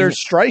 Well, their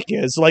strike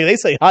is like they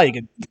say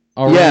hike.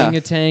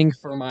 Orangutan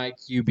for my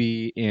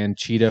QB and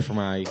cheetah for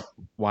my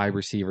wide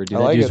receiver. Dude, I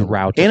that like dude's it.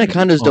 route.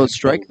 Anacondas don't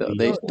strike though.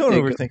 They Don't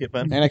they, overthink it,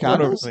 Ben.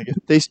 Anacondas? Don't overthink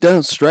it. they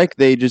don't strike.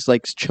 They just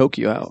like choke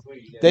you out.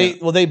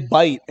 They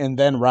bite and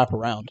then wrap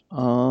around.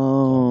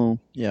 Oh,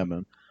 Yeah,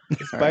 man. Is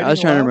all right. biting I was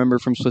trying to allowed? remember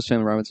from Swiss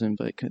Family Robinson,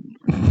 but I couldn't.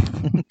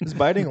 Is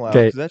biting allowed?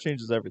 Okay. Because that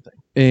changes everything.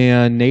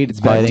 And Nate, it's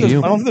Biting. back to I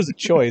you. don't think there's a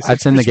choice.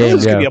 That's in the This really game,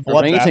 is gonna yeah. be a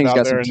bloodbath Orangutans out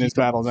got there some in these teeth.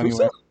 battles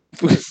anyway.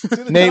 See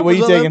the Nate, what are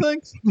you numbers on taking?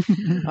 that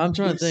thing? I'm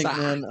trying to think,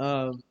 man.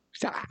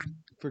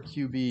 For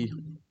QB,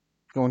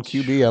 Going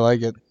QB, I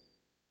like it.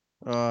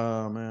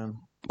 oh man,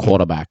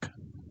 Quarterback.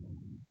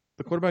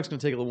 the quarterback's gonna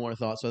take a little more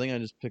thought, so I think I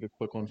just pick a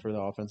quick one for the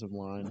offensive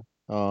line.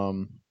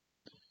 I'm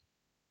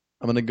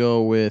gonna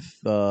go with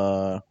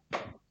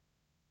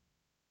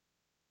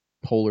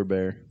polar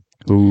bear.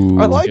 Ooh.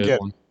 I like Good it.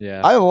 one.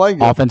 Yeah. I like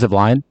it. Offensive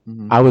line.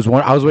 Mm-hmm. I was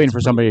waiting for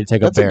somebody to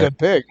take That's a a bear. good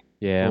pick.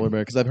 Yeah. Polar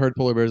bear, because I've heard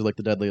polar bears are like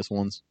the deadliest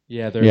ones.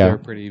 Yeah, Yeah. they're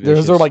pretty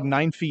vicious. They're like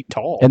 9 feet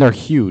tall. And they're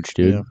huge,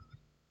 dude. Yeah.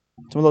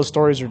 Some of those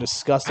stories are I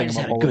disgusting. just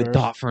about had a polar good bears.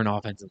 thought for an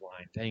offensive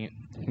line. Dang it.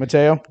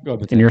 Mateo. Go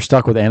ahead, And you're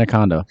stuck with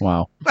anaconda.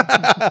 Wow.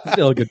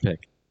 Still a good pick.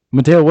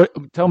 Mateo,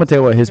 tell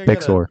Mateo what his I got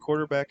picks a were.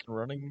 Quarterback and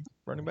running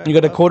back. You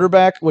got a left?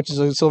 quarterback, which is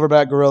a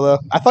silverback gorilla.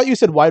 I thought you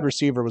said wide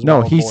receiver was. No,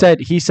 one he before.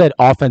 said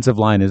offensive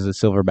line is a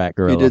silverback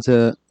gorilla. He did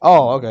to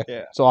Oh, okay.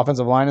 Yeah. So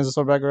offensive line is a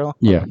silverback gorilla.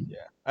 Yeah,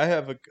 I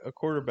have a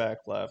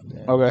quarterback left.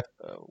 And Okay,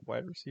 a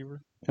wide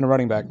receiver. and a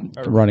running back.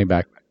 Or- running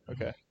back.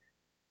 Okay.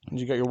 And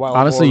you got your wild.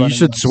 Honestly, boar you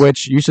should running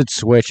switch. You should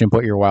switch and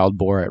put your wild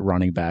boar at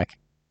running back.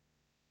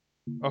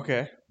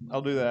 Okay.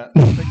 I'll do that.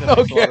 I think that makes a lot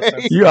of Okay.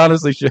 sense. You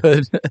honestly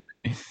should.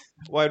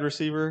 Wide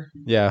receiver.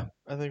 Yeah,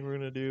 I think we're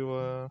gonna do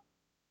a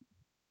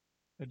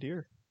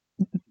deer.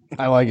 backs.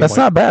 I like it. that's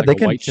not bad. Like They a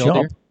can white-tailed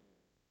jump. deer?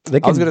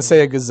 They I was can. gonna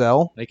say a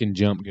gazelle. They can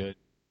jump good.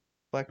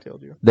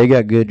 Black-tailed deer. They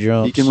got good he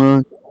jumps. can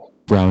run.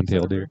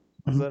 Brown-tailed deer.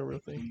 Is that a real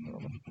thing? I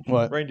don't know.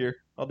 What? Reindeer.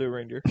 I'll do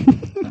reindeer.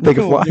 They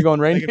can fly. You're going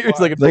They reindeer. can It's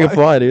fly. like They can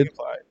fly, They dude. can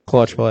fly.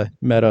 Clutch play.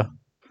 Meta.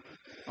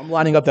 I'm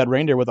lining up that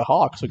reindeer with a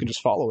hawk, so we can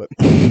just follow it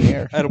in the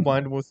air. I had a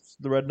blind with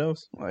the red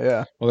nose. Oh,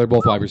 yeah. Well, they're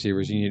both wide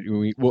receivers.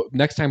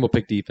 Next time we'll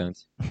pick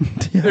defense.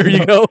 There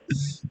you go.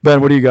 Ben,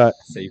 what do you got?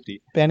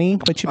 Safety. Benny,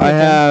 what you I picking?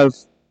 have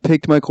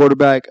picked my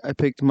quarterback. I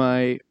picked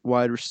my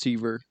wide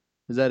receiver.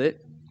 Is that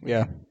it?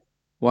 Yeah.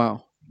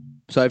 Wow.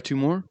 So I have two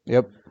more.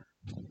 Yep.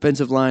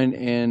 Offensive line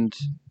and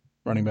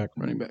Running back.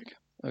 running back.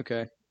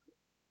 Okay.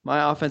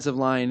 My offensive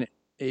line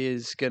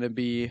is gonna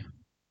be.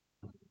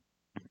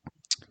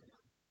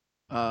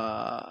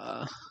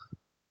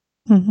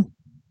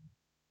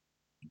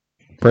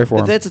 Pray for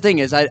him. That's the thing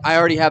is I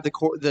already have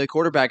the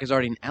quarterback is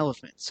already an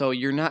elephant, so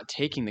you're not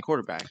taking the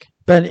quarterback.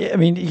 Ben, I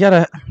mean, you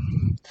gotta.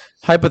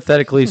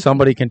 Hypothetically,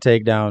 somebody can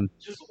take down.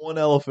 Just one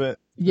elephant.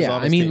 is Yeah,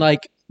 on I his mean, team.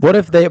 like, What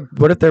if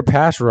their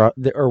pass rush,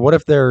 or what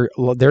if their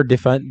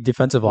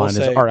defensive line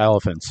say- are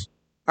elephants?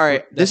 All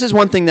right, this is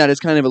one thing that has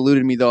kind of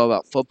eluded me though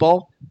about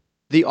football.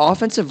 The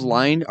offensive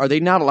line, are they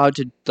not allowed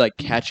to like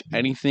catch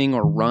anything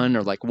or run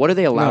or like what are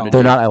they allowed No. to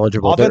They're do? not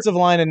eligible. Offensive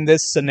line in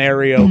this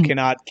scenario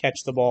cannot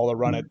catch the ball or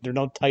run it. There are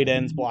no tight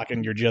ends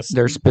blocking. You're just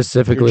They're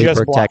specifically You're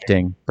just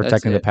protecting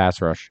That's the it.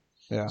 pass rush.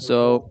 yeah.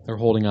 So they're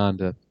holding on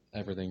to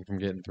everything from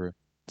getting through.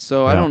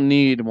 I Yeah. don't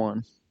need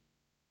one.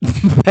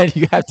 Ben,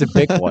 you have to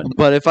pick one.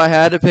 But if I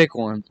had to pick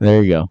one,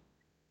 There you go.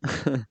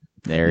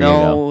 There you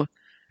go. no,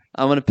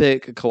 I'm gonna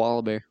pick a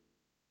koala bear.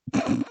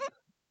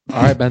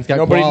 All right, Ben's got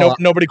Nobody, koala.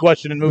 nobody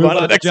question and move on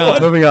to the next John.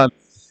 one. Moving on.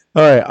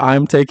 All right,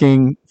 I'm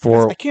taking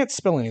for I can't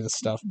spell any of this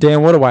stuff.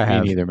 Dan. What do I Me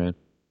have? neither, man.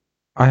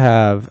 I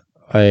have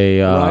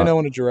a Rhino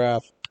and a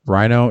giraffe.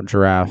 rhino,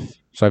 giraffe.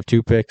 So I have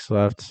 2 picks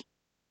left: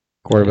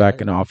 quarterback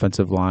and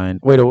offensive line.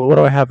 Wait, what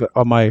do I have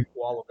on my?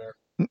 Koala bear.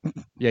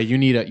 Yeah, you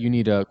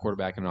need a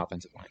quarterback and an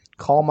offensive line.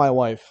 Call my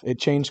wife. It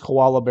changed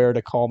koala bear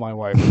to call my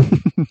wife.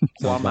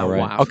 Sounds about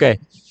right. Okay,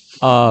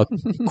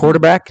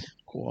 quarterback.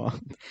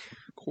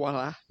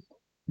 Koala.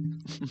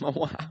 My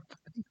wife.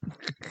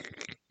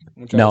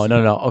 No.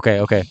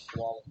 Okay.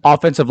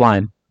 Offensive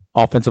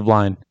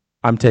line.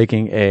 I'm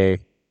taking a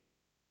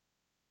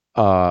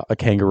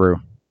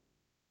kangaroo.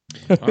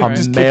 All right.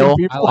 Just Male,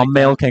 kicking people. a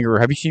male kangaroo.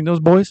 Have you seen those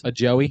boys? A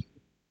Joey.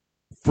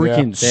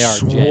 Freaking They are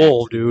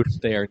swole, dude.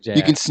 They are jacked.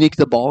 You can sneak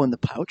the ball in the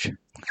pouch.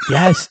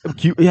 Yes,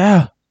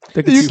 yeah.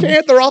 They can You swing.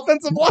 can't. They're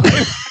offensive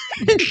line.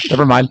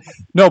 Never mind.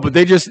 No, but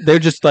they're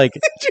just like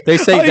they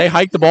say they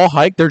hike the ball,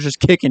 they're just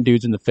kicking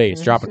dudes in the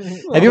face, dropping.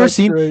 Have you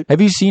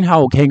ever seen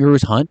how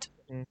kangaroos hunt?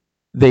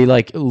 They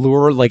like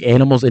lure like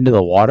animals into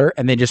the water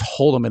and they just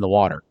hold them in the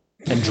water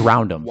and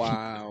drown them.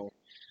 Wow.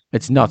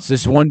 It's nuts.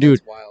 This one dude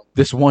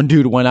That's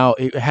wild. went out,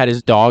 he had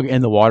his dog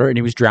in the water and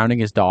he was drowning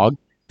his dog.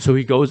 So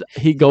he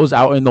goes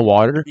out in the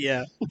water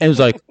Yeah. and is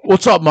like,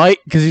 "What's up, Mike?"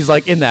 Because he's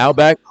like in the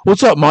outback.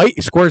 "What's up, Mike?"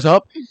 He squares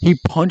up. He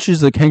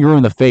punches the kangaroo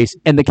in the face,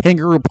 and the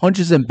kangaroo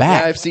punches him Yeah,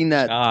 back. I've seen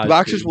that. Ah,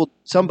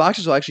 Some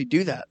boxers will actually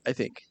do that. I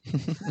think.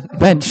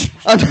 Bench.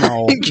 I'm not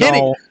No. even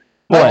kidding.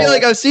 No. I What? feel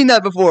like I've seen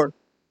that before.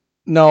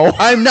 No.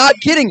 I'm not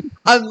kidding.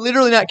 I'm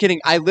literally not kidding.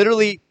 I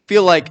literally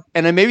feel like,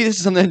 and then maybe this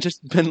is something that's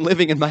just been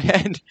living in my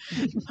head,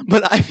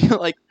 but I feel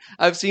like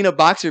I've seen a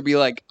boxer be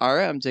like, "All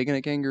right, I'm taking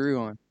a kangaroo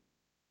on."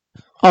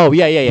 Oh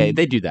yeah.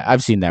 They do that.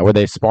 I've seen that where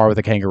they spar with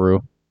a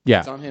kangaroo. Yeah,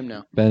 It's on him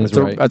now. Ben is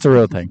that's right. a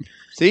real thing.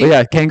 See? But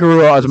yeah,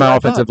 kangaroo is my what I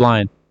offensive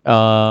line.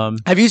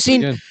 Have you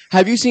seen? Again.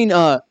 Have you seen?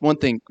 One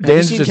thing. Have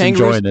Dan's you seen just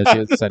kangaroos? enjoying this. He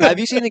has said it. Have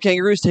you seen the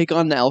kangaroos take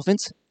on the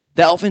elephants?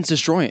 The elephants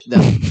destroy it.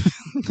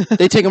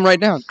 They take them right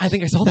down. I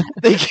think I saw that.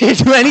 They can't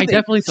do I anything.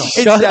 definitely saw. It's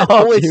Shut sad. up,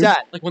 Oh, it's dude. sad.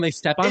 Like when they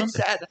step on them. It's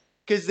sad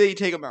because they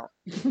take them out.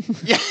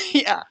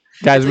 yeah.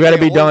 Guys, we got to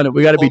be done.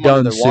 We got to be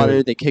done Their soon.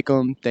 water. They kick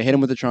them. They hit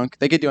them with the trunk.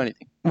 They could do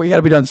anything. We got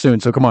to be done soon.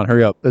 So come on,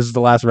 hurry up. This is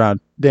the last round.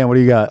 Dan, what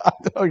do you got?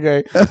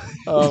 Okay.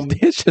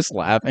 Dan's just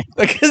laughing.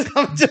 Because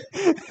I'm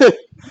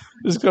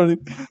just going.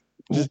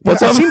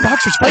 What's I've up? seen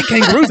boxers fight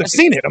kangaroos. I've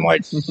seen it. I'm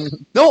like,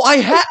 No,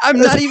 I'm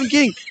not even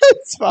kidding.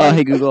 it's fine.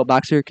 Hey Google,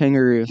 boxer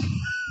kangaroo.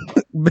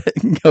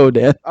 Go,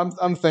 Dan.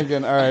 I'm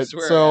thinking. All right.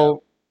 swear I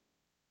So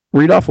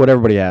Read off what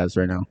everybody has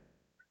right now.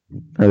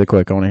 Really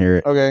quick. I want to hear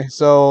it. okay.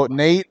 So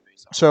Nate.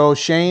 So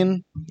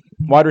Shane,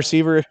 wide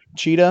receiver,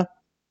 cheetah,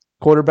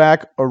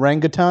 quarterback,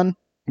 orangutan.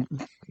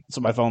 That's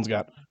what my phone's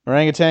got.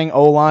 Orangutan.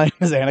 O line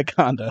is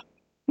anaconda.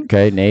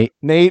 Okay, Nate.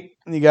 Nate,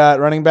 you got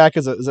running back.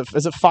 Is it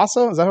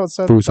Fasa? Is that how it's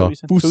said?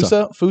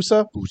 Fusa.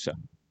 Fusa.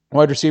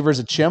 Wide receiver is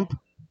a chimp.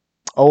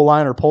 O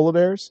line or polar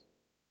bears.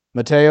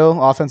 Mateo,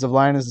 offensive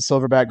line is the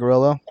silverback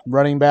gorilla.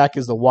 Running back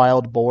is the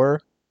wild boar.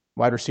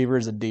 Wide receiver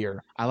is a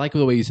deer. I like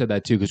the way you said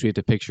that too, because we have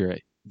to picture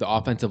it. The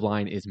offensive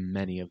line is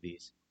many of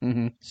these.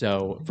 Mm-hmm.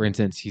 So, for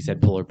instance, he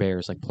said polar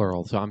bears, like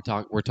plural. So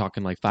we're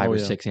talking like 5 Oh, or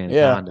yeah. 6 Yeah.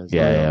 anacondas.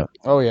 Yeah.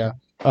 Oh yeah.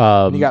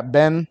 And You got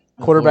Ben,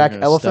 I quarterback thought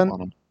we were gonna step elephant.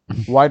 on 'em.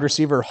 Wide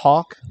receiver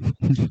hawk.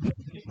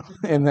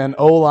 And then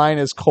O line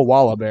is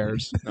koala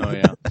bears. Oh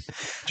yeah.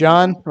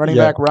 John, running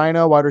Yeah. back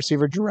rhino. Wide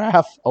receiver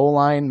giraffe. O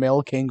line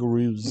male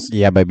kangaroos.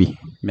 yeah, baby.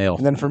 Male.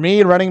 And then for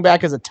me, running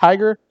back is a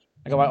tiger.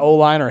 I got my O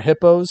line are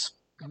hippos.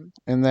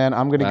 And then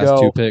I'm gonna Last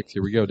go. 2 picks.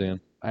 Here we go,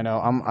 Dan. I know.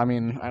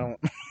 I don't.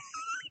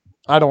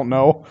 I don't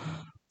know.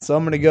 So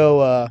I'm gonna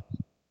go.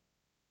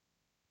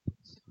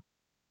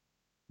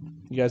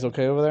 You guys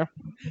okay over there?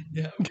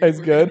 Yeah. You guys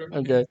good?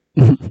 Okay.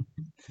 I'm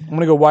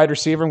gonna go wide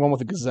receiver. I'm going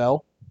with a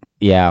gazelle.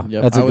 Yeah,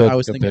 Yep, that's a good. I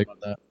was good thinking pick.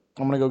 about that.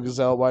 I'm gonna go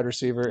gazelle wide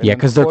receiver. and Yeah, then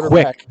because they're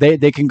quarterback- quick.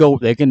 They can go.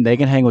 They can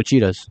hang with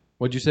cheetahs.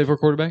 What'd you say for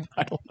quarterback?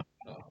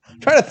 I'm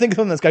trying to think of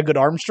them that's got good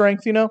arm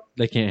strength. You know,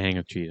 They can't hang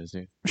with cheetahs,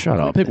 dude. Shut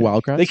I up. pick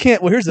Wildcrats. they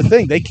can't. Well, here's the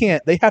thing. They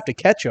can't. They have to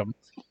catch them.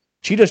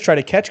 Cheetahs try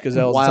to catch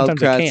gazelles. And sometimes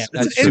they Wildcrats, can't. It's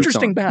that's an true,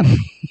 interesting Sean. battle,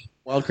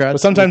 Wildcrats.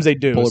 but sometimes they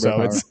do. polar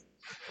bear So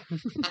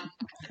power.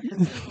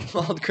 it's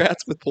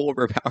Wildcats with polar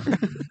bear power.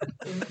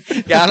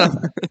 Got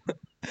him.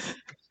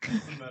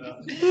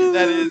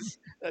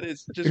 That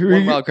is just Who are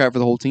one you- wildcat for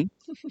the whole team.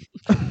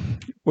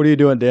 What are you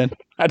doing, Dan?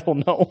 I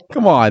don't know.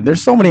 Come on.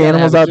 There's so many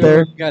animals out there.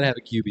 You gotta have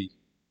a QB.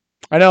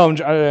 I know.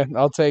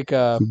 I'll take.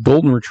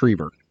 Golden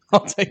retriever. I'll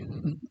take.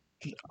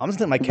 I'm just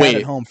taking my cat Wait.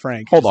 at home,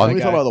 Frank. Hold on. What are you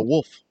talking about? The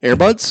wolf.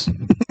 Airbuds.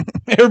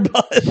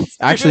 Airbuds.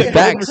 Actually,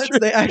 facts.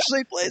 They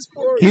actually play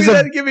sports. He's He's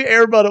a- to give me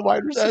Airbud at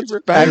wide receiver. That's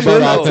Airbud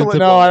facts. offensive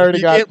No, I already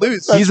You got. can't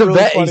lose. That's He's a really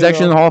vet. funny, He's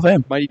actually in though. the Hall of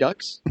Fame. Mighty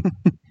Ducks.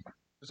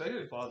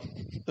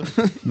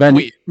 Ben,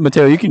 Wait.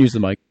 Mateo, you can use the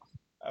mic.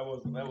 That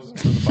wasn't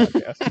for the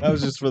podcast. That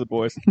was just for the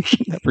boys.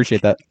 I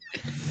appreciate that.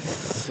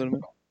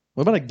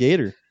 What about a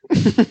gator?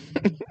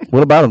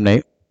 What about him,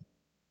 Nate?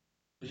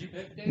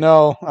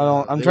 No, I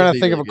don't. I'm They trying would to be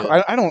think of a. really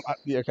qu- I don't.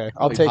 Yeah, okay,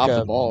 I'll take Pop a.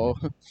 the ball.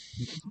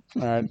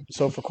 All right.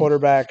 So for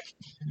quarterback,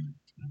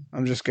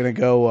 I'm just gonna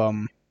go.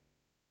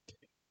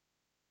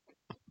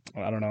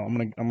 I don't know.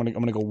 I'm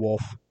gonna go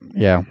wolf.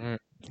 Yeah.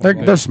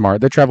 They're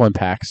smart. They're traveling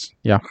packs.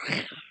 Yeah.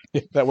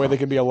 That way they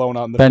can be alone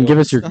out in the Ben, field. give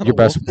us your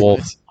best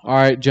wolf. All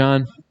right,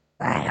 John.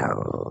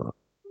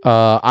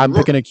 I'm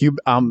picking a QB.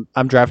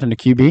 I'm drafting a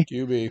QB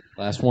QB.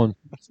 Last one.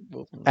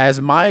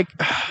 as my.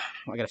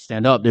 I gotta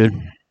stand up, dude.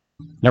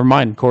 Never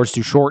mind. Cord's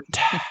too short.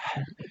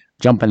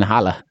 Jump and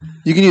holla.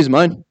 You can use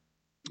mine.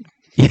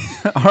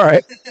 All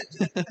right.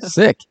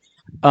 Sick.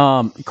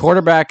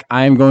 Quarterback.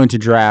 I am going to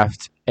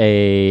draft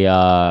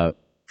a.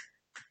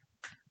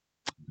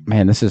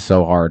 Man, this is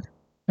so hard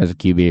as a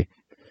QB.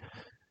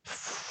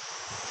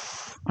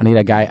 I need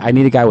a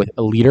guy with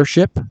a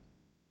leadership.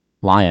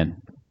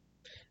 Lion.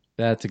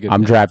 That's a good.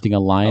 I'm pick. drafting a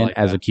lion like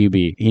as that. a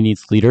QB. He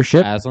needs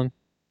leadership. Aslan.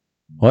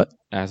 What?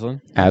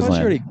 Aslan. I thought you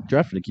Aslan. already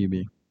drafted a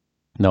QB.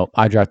 No,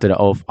 I drafted an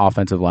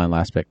offensive line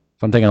last pick.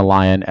 So I'm taking a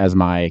lion as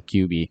my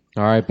QB.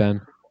 All right,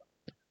 Ben.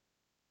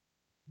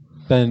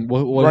 Ben,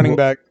 what Running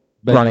back.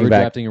 Ben, Running we're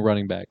back. drafting a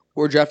running back.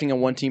 We're drafting a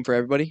one team for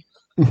everybody.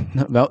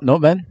 No,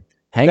 Ben.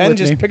 Hang Ben, with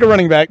just me. pick a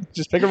running back.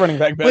 Just pick a running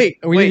back, Ben. Wait,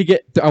 We need to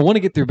get. I want to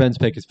get through Ben's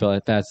pick as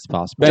fast as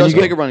possible. just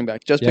you pick a running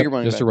back. Just pick a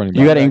running just back. a running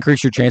You back. got to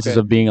increase your chances Okay.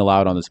 of being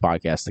allowed on this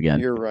podcast again.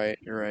 You're right.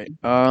 You're right.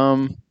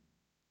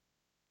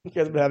 You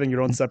guys have been having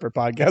your own separate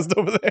podcast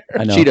over there.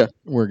 I know. Cheetah.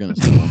 We're gonna.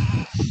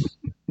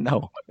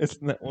 No,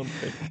 Isn't that one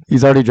thing?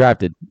 he's already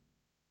drafted.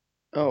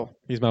 Oh.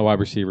 He's my wide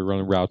receiver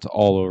running routes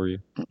all over you.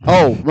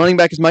 Oh, running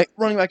back is my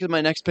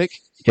next pick.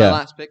 Yeah. My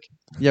last pick.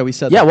 Yeah, we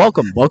said. Yeah,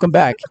 welcome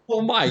back.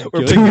 Oh my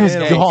We're goodness. picking Who's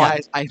an Hey, animal. gone?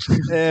 guys,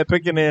 Yeah,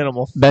 pick an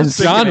animal. Ben's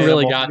Pick John an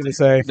really animal. got I'm gonna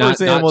say Not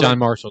animal that- John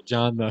Marshall.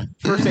 John the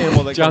First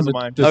animal that John comes to the-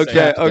 mind. the- Okay,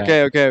 Sack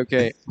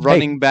okay.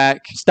 Running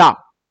back.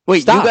 Stop.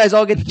 Wait, Stop. you guys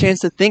all get the chance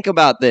to think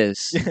about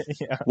this.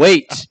 Yeah.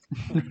 Wait.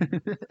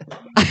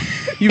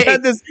 you've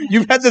had this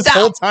Stop.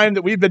 whole time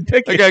that we've been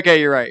picking. Okay,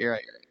 you're right.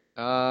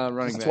 Running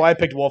That's back. why I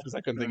picked wolf because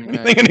I couldn't think of Okay.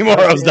 anything anymore.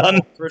 I was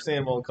done. First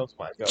animal that comes to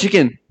mind. Go.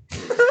 Chicken.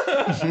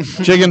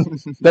 Chicken.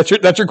 That's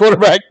your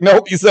quarterback.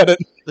 Nope, you said it.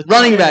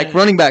 Running back.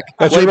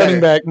 That's Way your running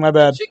better. back. My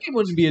bad. chicken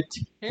wouldn't be a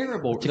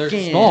terrible. They're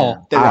Chicken.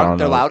 small. They're, I don't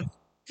they're know. loud.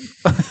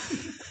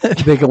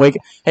 They can wake.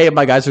 Hey, if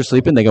my guys are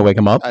sleeping, they can wake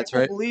them up. That's I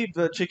right. believe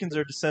the chickens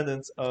are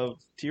descendants of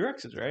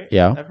T-Rexes, right?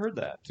 Yeah. I've heard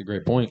that. That's a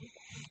great point.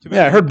 Too bad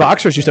Yeah, I heard we-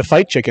 boxers used to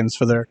fight chickens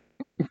for their.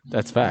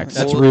 That's facts.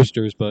 That's Well-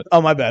 roosters, but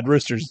Oh, my bad.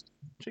 Roosters.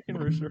 Chicken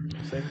rooster.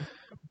 Same.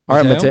 All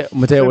right, Mateo?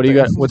 Mateo, what do you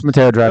got? What's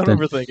Mateo Don't drafting?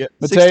 overthink it.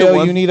 6 to Mateo,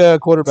 1. you need a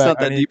quarterback. It's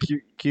not I that need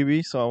deep.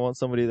 QB, so I want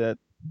somebody that,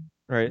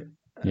 right?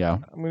 Yeah,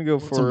 I'm gonna go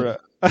for.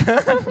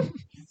 I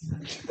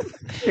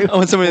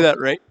want somebody that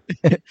right.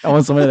 I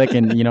want somebody that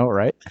can,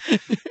 right?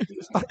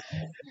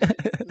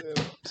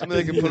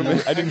 Somebody that can put him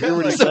in. I didn't hear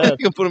what he Somebody said. that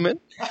can put him in.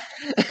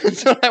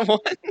 That's what I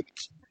want.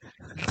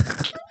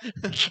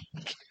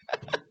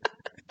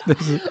 I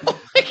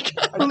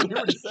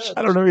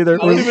don't know either.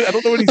 I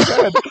don't know what he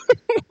said.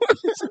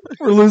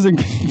 We're losing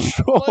I'm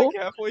control. like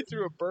halfway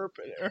through a burp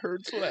and it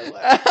hurts when I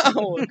laugh.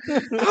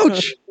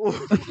 Ouch.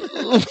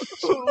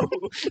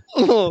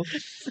 Oh.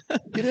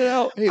 Get it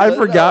out. Hey, I let it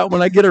forgot out.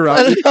 when I get around.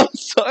 Let You, it out,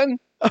 son.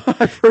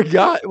 I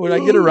forgot when I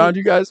get around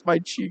you guys. My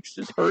cheeks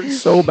just hurt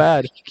so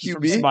bad.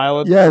 QB.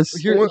 Smiling. Yes.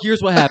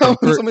 here's what happened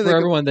for, Somebody that for can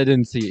everyone that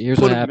didn't see it. Here's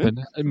put what him in.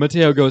 happened.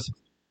 Mateo goes,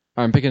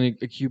 "I'm picking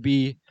a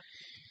QB.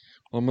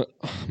 I'm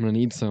gonna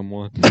need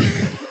someone."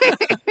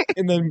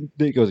 And then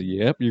Nate goes,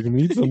 "Yep, you're gonna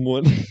need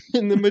someone."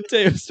 And then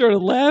Mateo started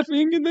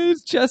laughing, and then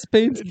his chest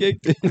pains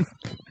kicked in.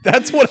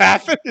 That's what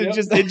happened. It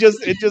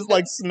just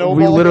like snowballed.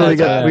 We literally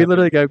That's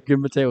got to give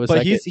Mateo a But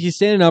second. he's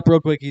standing up real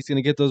quick. He's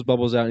gonna get those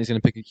bubbles out, and he's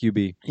gonna pick a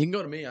QB. You can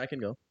go to me. I can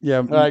go. Yeah.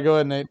 All right, go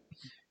ahead, Nate.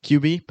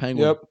 QB.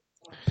 Penguin. Yep.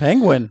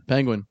 Penguin.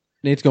 Penguin.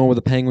 Nate's going with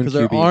a penguin Because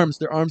QB.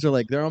 their arms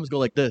go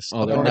like this.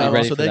 Oh, up they're and already down,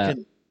 ready so for they that.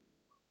 can.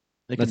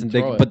 They That's can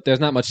big, throw it. but there's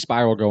not much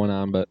spiral going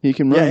on. But He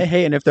can run. Yeah.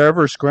 Hey, and if they're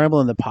ever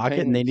scrambling in the pocket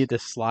and they Penguins. need to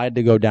slide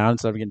to go down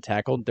instead of getting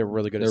tackled, they're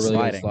really good they're at really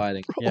sliding. good at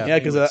sliding. Yeah,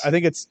 because I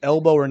think it's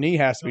elbow or knee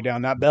has to be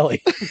down, not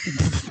belly.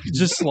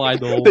 Just slide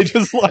the whole They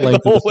just slide the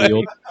length whole of the way.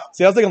 field.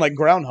 See, I was thinking like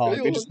groundhog.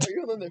 They just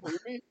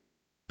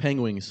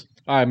Penguins.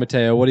 All right,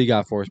 Mateo, what do you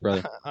got for us,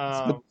 brother?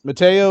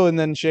 Mateo and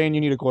then Shane.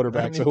 You need a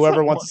quarterback. I So need whoever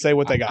someone. wants to say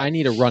what they got. I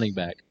need a running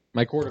back.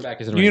 My quarterback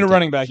is You need a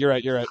running back. You're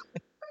right.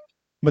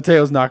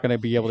 Mateo's not going to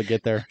be able to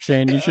get there.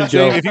 Shane, you should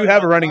Shane, go. if you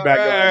have a running back,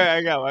 All go.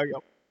 right,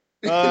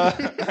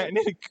 I go. I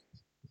need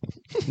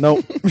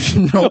Nope.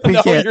 Nope, he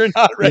No, can't. you're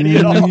not ready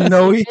at all.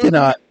 No, he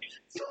cannot.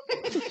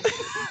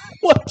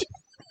 What?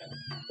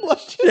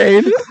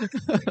 Shane.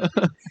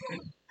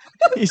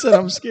 He said,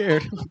 "I'm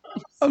scared."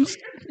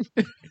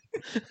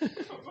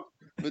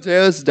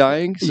 Mateo's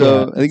dying,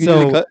 so I think you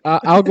need to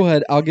cut. I'll go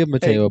ahead. I'll give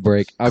Mateo a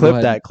break. I'll go Clip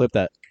ahead, that. Clip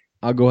that.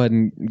 I'll go ahead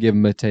and give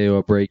Mateo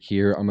a break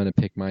here. I'm going to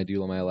pick my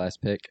duel on my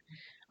last pick.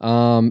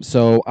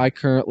 So I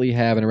currently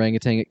have an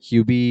orangutan at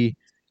QB.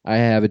 I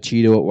have a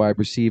Cheeto at wide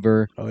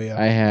receiver. Oh yeah.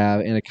 I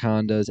have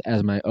anacondas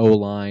as my O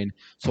line.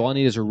 So all I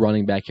need is a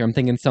running back here. I'm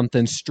thinking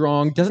something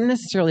strong. Doesn't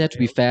necessarily have to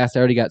be fast. I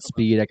already got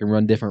speed. I can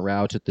run different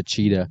routes with the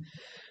cheetah.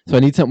 So I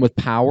need something with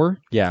power.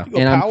 Yeah. Go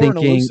And I'm power and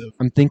thinking elusive.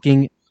 I'm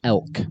thinking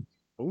elk.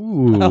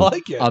 Ooh. I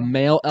like it. A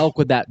male elk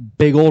with that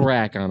big old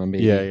rack on him,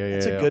 baby. Yeah, yeah, yeah.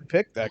 That's yeah. a good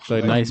pick, So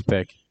actually. nice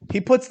pick. He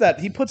puts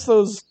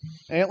those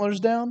antlers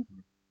down,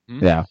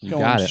 Yeah. You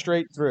going got it.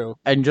 straight through.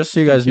 And just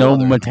so you guys know,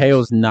 Killer.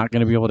 Mateo's not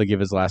going to be able to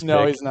give his last No,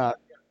 pick. he's not.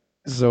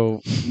 So,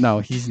 no,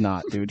 he's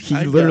not, dude. He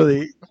I get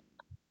literally...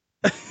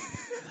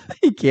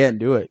 he can't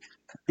do it.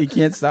 He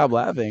can't stop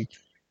laughing.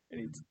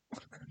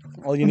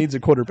 All you need is a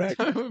quarterback.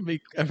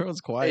 Everyone's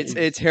quiet.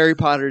 It's Harry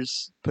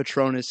Potter's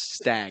Patronus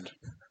stag.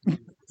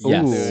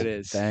 Yes. Ooh, It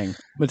is. Dang.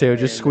 Mateo,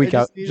 just I squeak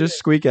out. need Just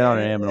squeak out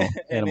an animal. An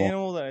Animal.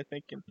 animal that I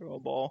think can throw a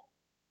ball.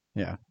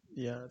 yeah,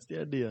 that's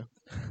the idea.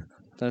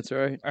 That's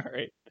right. All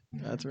right.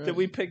 That's right. Did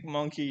we pick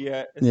monkey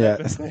yet? Is Yeah.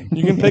 that the thing?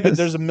 You can pick it. Yes.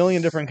 There's a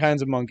million different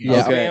kinds of monkeys.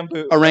 Yeah. Okay.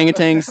 Bamboo.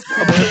 Orangutans.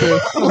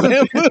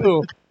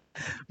 Bamboo.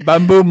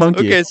 Bamboo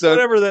monkey. Okay, so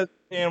Whatever that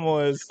animal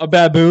is. A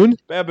baboon?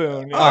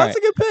 Baboon. Yeah. All right. a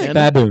good pick.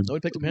 Panda. Baboon. No, we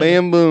picked a panda.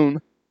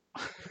 Bamboon.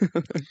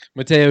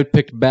 Mateo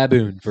picked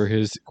baboon for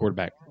his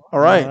quarterback. All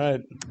right. All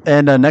right.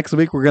 And next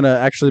week, we're going to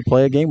actually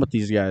play a game with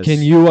these guys. Can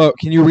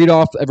you read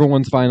off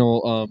everyone's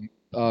final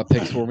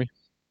picks for me?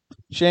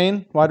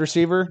 Shane, wide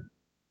receiver,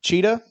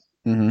 cheetah.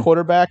 Mhm.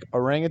 Quarterback,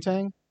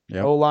 orangutan.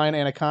 Yep. O-line,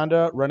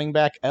 anaconda. Running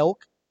back, elk.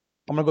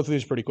 I'm going to go through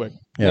these pretty quick.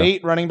 Yeah.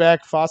 Nate, running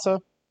back, fossa.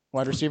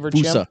 Wide receiver,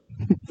 chimp. Fusa.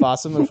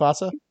 Fossa,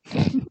 Mufasa.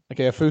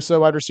 Okay, a Fusa,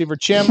 wide receiver,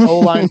 chimp.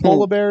 O-line,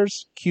 polar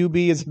bears.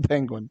 QB is a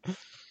penguin.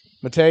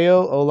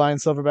 Mateo, O-line,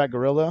 silverback,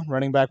 gorilla.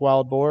 Running back,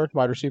 wild boar.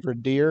 Wide receiver,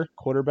 deer.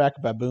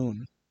 Quarterback,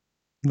 baboon.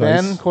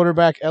 Ben, Nice.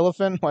 quarterback,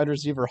 elephant. Wide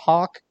receiver,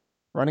 hawk.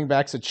 Running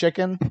back's a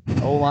chicken.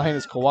 O-line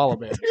is koala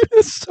bear.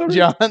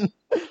 John,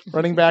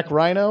 running back,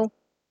 rhino.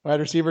 Wide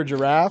receiver,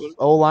 giraffe.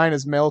 O-line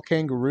is male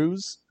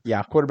kangaroos.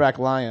 Yeah. Quarterback,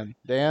 lion.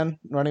 Dan,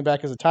 running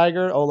back is a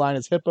tiger. O-line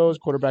is hippos.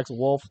 Quarterback's a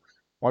wolf.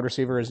 Wide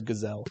receiver is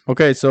gazelle.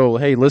 Okay, so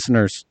hey,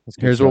 listeners,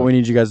 good here's what stuff. we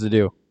need you guys to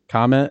do.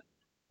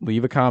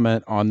 Leave a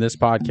comment on this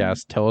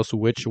podcast. Tell us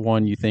which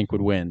one you think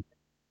would win.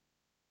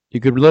 You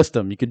could list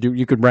them. You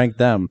could rank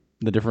them,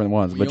 the different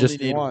ones, We but only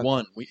just need one.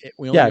 one. We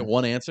only Yeah. get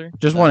one answer.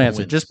 just That one one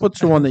answer. wins. Just put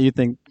the one that you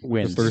think The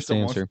wins. first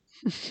Someone. answer.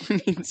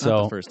 Not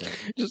So the first answer.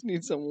 Just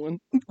need someone.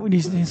 we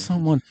need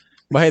someone.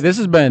 But hey, this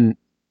has been.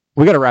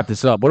 We got to wrap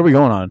this up. What are we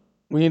going on?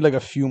 We need like a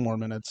few more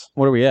minutes.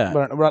 What are we at?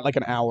 We're at like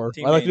an hour.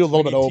 Team I like to do a names.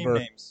 little We bit need team over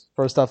names.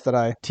 for stuff that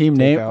I Team take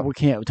name? out. We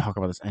can't talk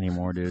about this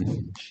anymore, dude.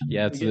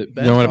 Yeah, it's We get you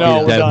don't want to No, be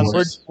a we're dead done.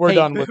 horse. We're Hey,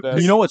 done with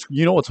this.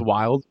 You know what's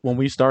wild? When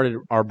we started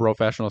our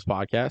Brofessionals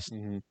podcast,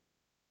 Mhm.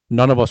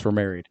 none of us were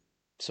married.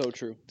 So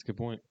true. That's a good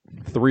point.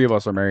 3 of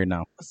us are married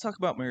now. Let's talk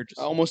about marriages.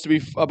 Almost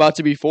about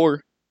to be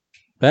 4.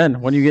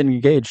 Ben, when are you getting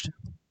engaged?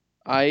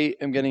 I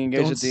am getting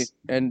engaged Don't at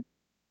the end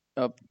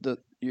of the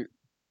year.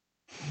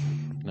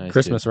 Nice,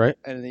 Christmas, right?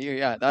 End of the year,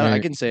 yeah. That, I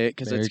Merry- can say it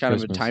because Merry it's kind of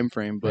Christmas. a time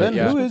frame. But Ben,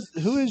 yeah,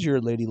 who is your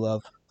lady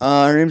love?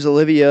 her name's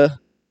Olivia.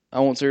 I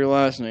won't say her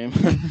last name,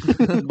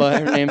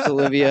 but her name's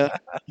Olivia,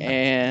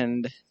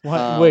 and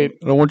Wait.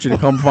 I don't want you to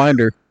come find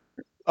her.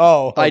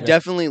 Oh, I okay.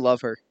 definitely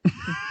love her.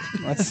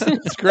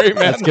 That's great,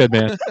 man. That's good,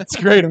 man. That's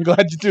great. I'm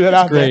glad you threw that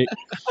out Great.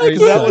 there.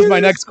 That was my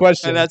next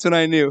question. And that's when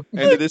I knew.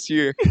 End of this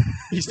year.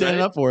 He's standing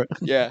Right? up for it.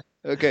 Yeah.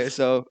 Okay.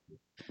 So,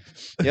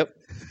 yep.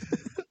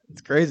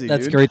 It's crazy.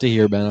 That's dude. great to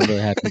hear, Ben. I'm really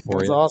happy for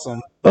That's you.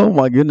 awesome. Oh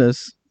my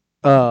goodness.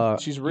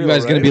 She's real. You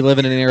guys going to be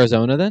living in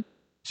Arizona then?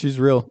 She's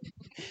real.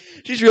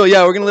 She's real.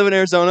 Yeah, we're gonna live in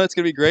Arizona. It's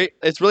gonna be great.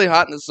 It's really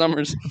hot in the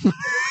summers. What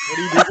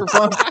do you do for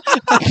fun?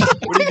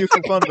 What do you do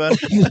for fun, Ben?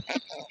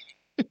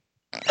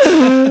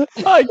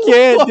 I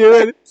can't do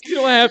it. You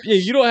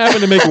don't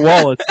happen to make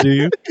wallets, do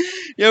you?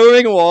 Yeah, we're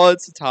making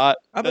wallets. It's hot.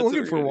 I've been That's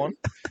looking what for we're one.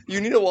 gonna do.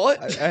 You need a wallet?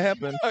 I have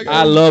been.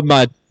 I love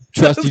my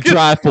trusty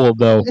trifold,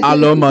 though. I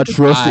love my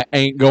trust. I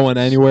ain't going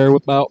anywhere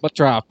without my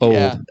trifold.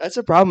 Yeah, that's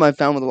a problem I've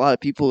found with a lot of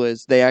people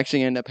is they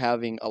actually end up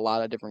having a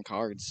lot of different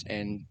cards,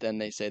 and then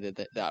they say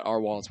that our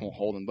wallets won't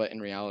hold them, but in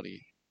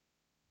reality,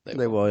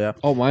 They will, yeah.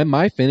 Oh,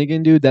 my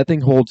Finnegan, dude, that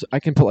thing holds. I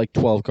can put like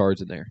 12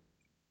 cards in there.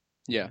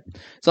 Yeah.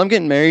 So I'm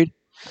getting married.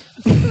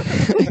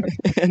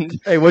 And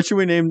Hey, what should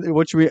we name?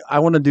 I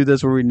want to do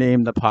this where we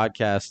name the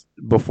podcast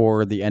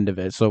before the end of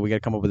it. So we got to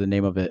come up with the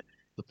name of it.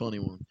 The funny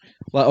one.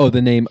 Well,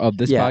 the name of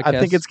this yeah, podcast? I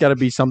think it's got to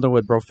be something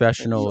with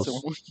professionals.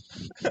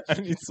 I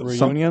need some.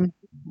 Reunion.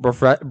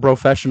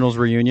 Professionals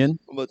reunion.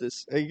 What about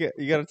this? You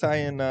got to tie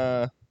in.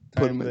 Tie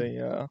Put in 'em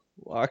the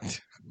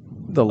locked.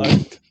 The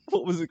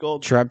What was it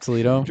called? Trap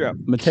Toledo. Trap.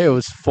 Mateo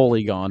is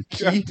fully gone.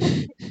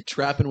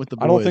 Trapping with the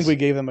boys. I don't think we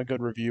gave them a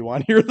good review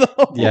on here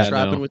though. Yeah,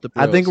 Trapping no. with the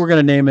bros. I think we're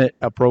gonna name it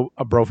a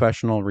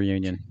professional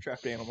reunion.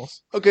 Trapped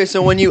animals. Okay,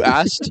 so when you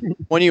asked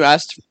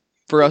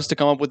for us to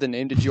come up with a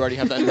name, did you already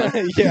have that in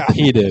mind? Yeah.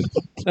 He did.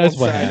 That's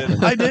what One-sided.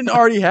 happened. I didn't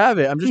already have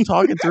it. I'm just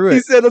talking through He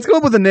it. said, "Let's come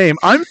up with a name."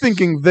 I'm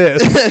thinking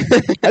this.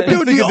 I've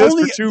been thinking this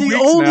for 2 weeks the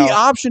only now.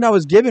 option I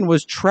was given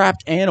was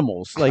trapped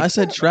animals. I Like,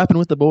 said trapping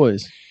with the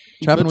boys.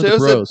 Trapping with the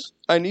Mateo said- bros.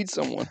 I need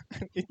someone.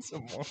 Need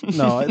some more.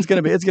 no, it's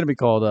gonna be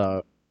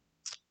called.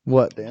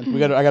 What, Dan?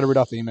 I got to read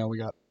off the email we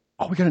got.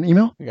 Oh, we got an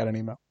email. We got an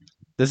email.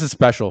 This is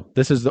special.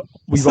 This is we've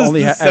This is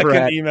only the ever second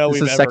had. email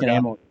This we've is the ever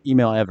second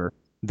email ever.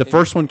 The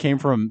first one came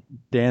from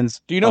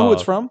Dan's. Do you know who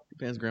it's from?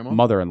 Dan's grandma.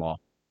 Mother-in-law,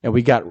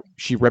 and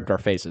she ripped our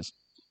faces.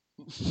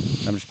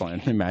 I'm just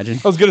playing. Imagine.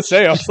 I was gonna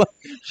say. I was like,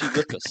 She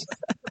ripped us.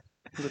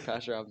 The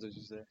pastor opposite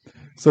you say.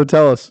 So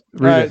tell us.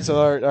 all right. So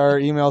our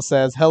email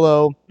says,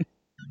 "Hello,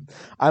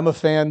 I'm a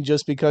fan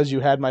just because you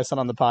had my son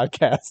on the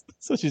podcast."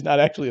 So she's not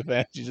actually a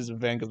fan. She's just a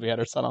fan because we had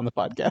her son on the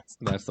podcast.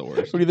 That's the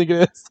worst. What do you think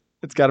it is?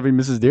 It's got to be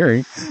Mrs.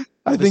 Deering.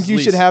 I think Mrs. you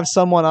should Lees. have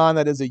someone on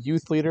that is a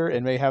youth leader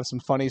and may have some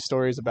funny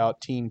stories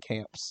about teen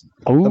camps.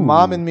 Oh, The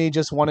mom and me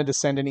just wanted to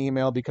send an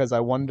email because I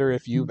wonder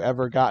if you've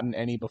ever gotten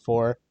any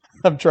before.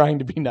 I'm trying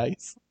to be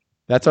nice.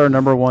 that's our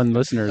number one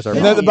listeners. Our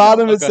And at the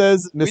bottom it Okay.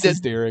 says We Mrs.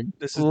 did. Deering.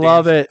 This is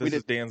Love Dan's, it. This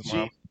is Dan's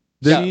mom.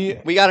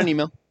 Yeah, we got an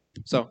email.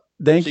 So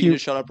Thank you can you.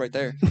 just shut up right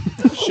there.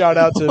 Shout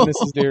out to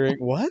Mrs. Deering.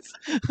 What?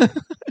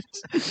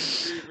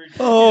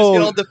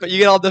 You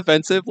get all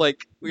defensive.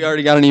 Like we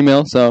already got an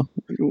email, so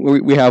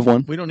we have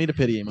one. We don't need a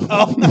pity email.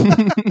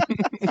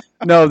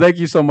 No, thank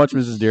you so much,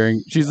 Mrs.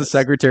 Deering. She's the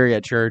secretary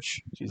at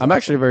church. I'm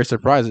actually very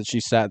surprised that she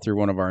sat through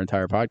one of our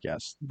entire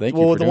podcasts. Thank you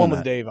Well, for the doing one that.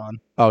 with Dave on.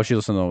 Oh, she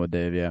listened to the one with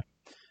Dave. Yeah.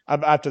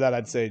 After that,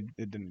 I'd say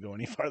it didn't go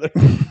any farther.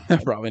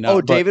 Probably not. Oh,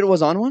 but- David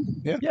was on one.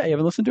 Yeah, you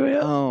haven't listened to it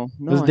yet? Oh It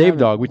no, was I Dave haven't.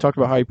 Dog. We talked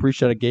about how he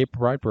preached at a gay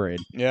pride parade.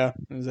 Yeah,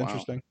 it was Wow.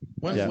 interesting.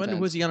 When, Yeah. when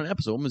was he on an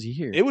episode? When was he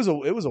here? It was a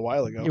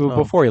while ago. It was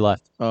before he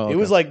left. Oh, okay.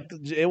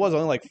 It was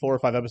only like 4 or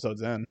 5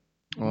 episodes in.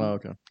 Oh,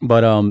 okay.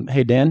 But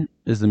hey Dan,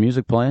 is the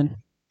music playing?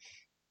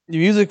 The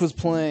music was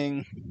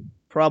playing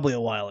probably a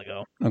while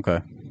ago. Okay,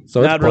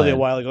 so Not it's really a playing.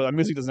 while ago. The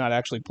music does not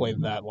actually play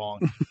that long.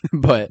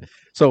 But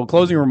so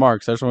closing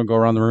remarks. I just want to go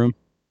around the room.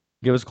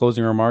 Give us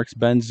closing remarks.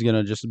 Ben's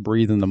gonna just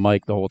breathe in the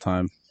mic the whole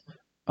time.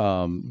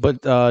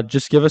 But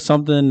just give us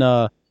something.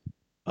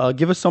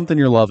 Give us something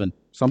you're loving.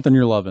 Something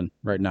you're loving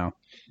right now.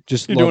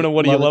 Just You're doing a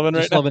what are you loving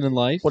right just now? loving in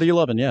life. What are you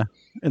loving? Yeah,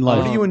 in life.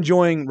 What are you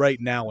enjoying right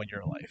now in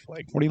your life?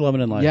 Like, What are you loving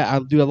in life? Yeah, I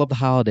love the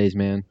holidays,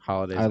 man.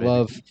 Holidays. I baby.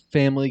 love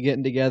family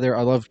getting together.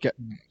 I love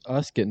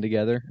us getting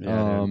together.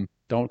 Yeah, dude.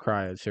 Don't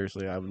cry.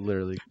 Seriously, I would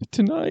literally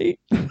Tonight.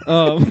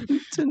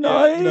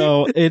 tonight.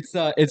 No, it's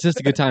just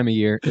a good time of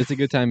year. It's a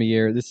good time of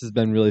year. This has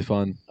been really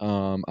fun.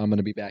 I'm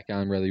gonna be back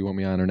on whether you want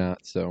me on or not.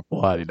 So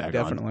We'll have you back on.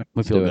 definitely.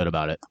 We feel do it. good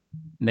about it.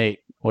 Nate,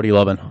 what are you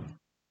loving?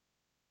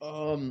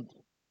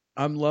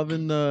 I'm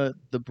loving the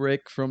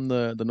break from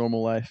the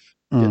normal life,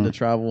 getting to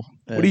travel.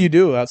 What do you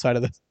do outside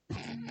of this?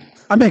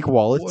 I make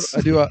wallets.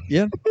 I do.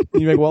 Yeah,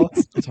 You make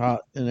wallets it's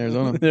hot in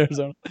Arizona. in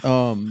Arizona.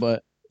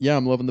 But yeah,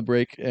 I'm loving the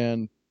break,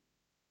 and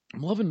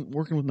I'm loving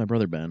working with my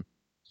brother Ben.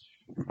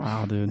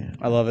 Wow, dude.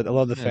 I love it. I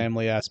love the Yeah.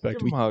 family aspect.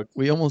 Give him a hug.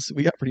 We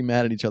got pretty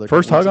mad at each other. a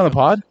First couple hug on the weeks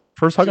ago. pod.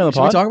 First hug on the Should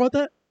we pod. talk about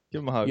that?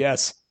 Give him a hug.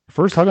 Yes.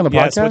 First hug on the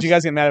Yes. podcast. What you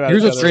guys get mad about?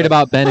 here's each what's other great with?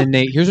 about Ben and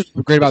Nate. Here's what's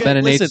great about Ben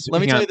and Nate. Listen,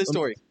 let me tell you the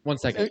story. 1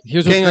 second.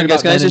 Here's what's Hang great on, about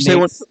guys. Can I Ben just and say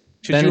Nate's.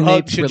 Should Ben you and hug?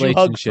 Nate's Should you hug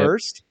relationship.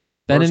 first?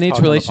 Ben First and Nate's hug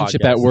on the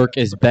relationship podcast. at work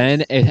is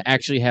Ben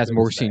actually has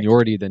more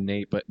seniority than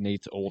Nate, but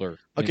Nate's older.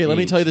 Okay, in let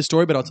me age. tell you the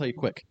story, but I'll tell you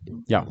quick.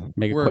 Yeah,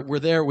 make it We're quick. we're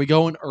there. We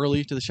go in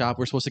early to the shop.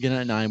 We're supposed to get in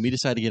at 9. We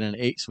decide to get in at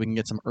 8 so we can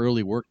get some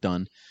early work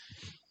done.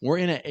 We're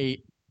in at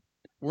 8.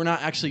 We're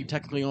not actually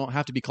technically don't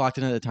have to be clocked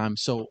in at the time.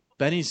 So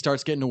Benny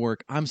starts getting to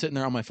work. I'm sitting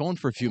there on my phone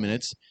for a few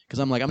minutes because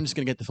I'm like, I'm just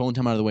gonna get the phone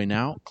time out of the way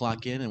now,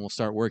 clock in, and we'll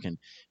start working.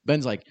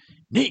 Ben's like,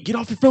 Nate, get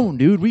off your phone,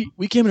 dude.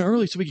 We came in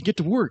early so we could get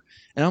to work.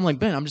 And I'm like,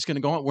 Ben, I'm just gonna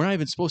go on. We're not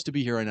even supposed to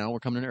be here right now. We're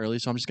coming in early,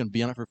 so I'm just gonna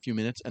be on it for a few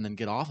minutes and then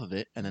get off of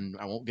it, and then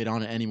I won't get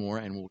on it anymore,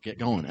 and we'll get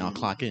going, and I'll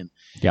clock in.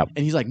 Yep.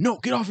 And he's like, no,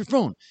 get off your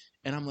phone.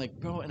 And I'm like,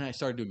 bro, and I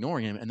started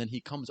ignoring him, and then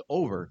he comes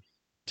over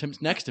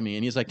next to me,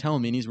 and he's like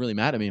telling me, and he's really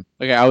mad at me.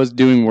 Okay, I was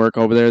doing work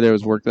over there. There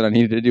was work that I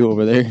needed to do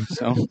over there.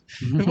 So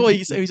Well,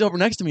 he's over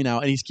next to me now,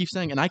 and he keeps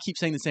saying, and I keep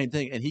saying the same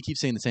thing, and he keeps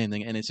saying the same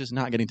thing, and it's just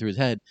not getting through his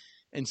head.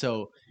 And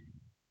so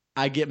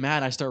I get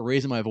mad. I start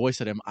raising my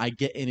voice at him. I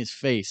get in his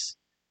face.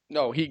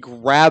 no, he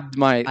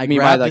grabbed I me by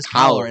grabbed the his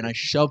collar, collar, and I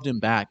shoved him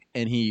back,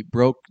 and he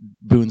broke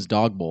Boone's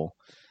dog bowl.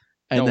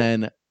 And No.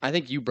 then, I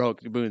think you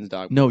broke Boone's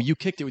dog. no, you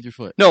kicked it with your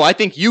foot. No, I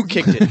think you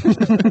kicked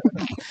it.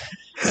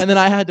 And then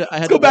I had to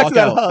go back to walk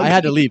that out. hug. I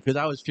had to leave because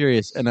I was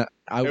furious, and It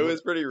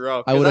was pretty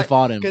rough. I would have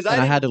fought him, 'cause and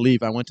I I had to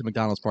leave. I went to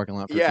McDonald's parking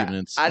lot for a Yeah, few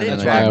minutes. I and didn't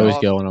then That's why I back always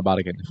off. go when I'm about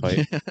to get in a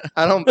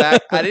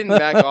fight. I didn't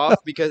back off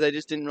because I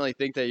just didn't really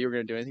think that you were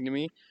gonna do anything to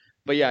me.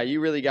 But yeah,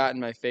 you really got in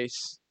my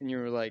face, and you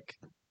were like,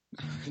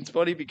 it's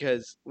funny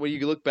because when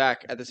you look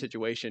back at the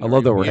situation, I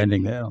love that we're you,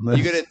 ending there. on this.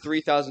 You get a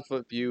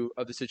 3,000-foot view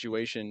of the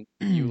situation.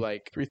 You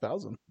like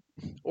 3,000.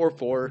 or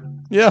 4.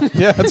 Yeah,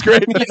 that's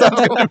great. That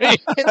sounds good to me.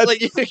 It's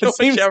like you know,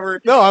 seems- whichever.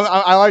 No,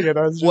 I like it.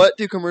 I was just, What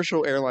do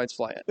commercial airlines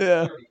fly at?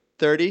 Yeah.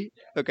 30?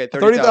 Okay,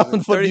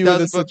 30,000 foot view of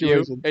the 30,000 foot view,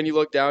 situation. and you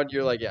look down,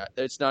 you're like, yeah,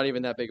 it's not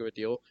even that big of a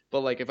deal. But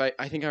like, if I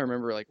think I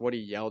remember like what he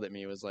yelled at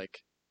me was like,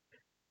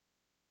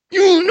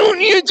 "You don't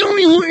need to tell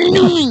me what you're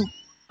doing."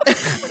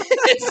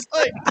 It's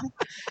like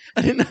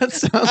I did not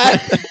sound.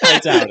 I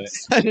doubt it.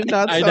 I did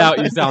not. I sound doubt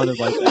like you sounded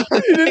like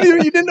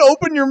that. you didn't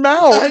open your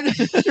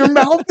mouth. Your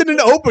mouth didn't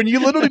open. You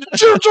literally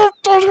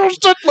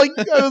like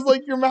I was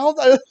like your mouth.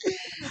 and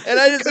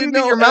I just Couldn't didn't get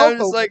know. your and I mouth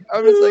was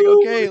just like,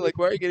 okay, like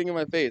why are you getting in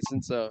my face?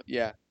 And so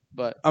yeah,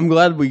 but I'm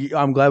glad we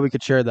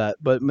could share that.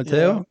 But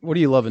Mateo, Yeah. what are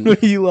you loving?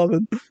 What are you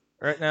loving?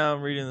 Right now,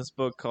 I'm reading this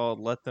book called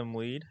 "Let Them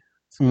Lead."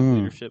 It's a good Mm.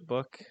 leadership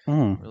book.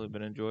 Mm. Really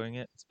been enjoying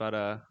it. It's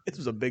about This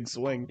was a big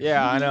swing.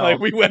 Yeah, I know. Like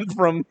we went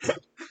from,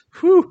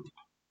 whew.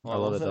 Well, I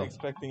love it, wasn't though.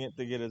 expecting it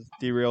to get as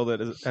derailed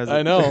as I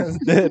it know. as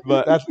it did,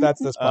 but That's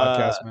this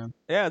podcast, man.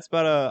 yeah, it's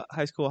about a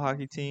high school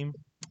hockey team,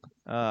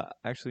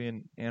 actually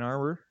in Ann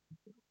Arbor.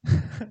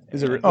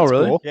 Is it? And Oh, it's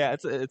really? cool. Yeah,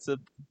 it's a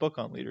book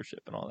on leadership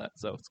and all that,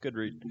 so it's a good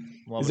read. I'm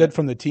Is loving it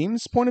from the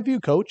team's point of view,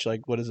 coach?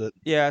 Like, what is it?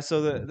 Yeah,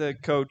 so the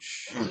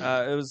coach,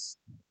 it was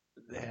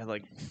they had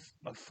like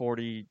a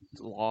 40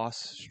 loss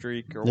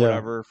streak or Yeah.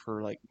 whatever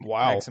for like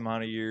Wow. X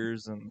amount of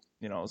years, and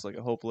you know it was like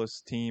a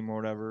hopeless team or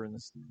whatever. And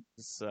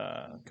this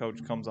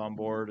coach comes on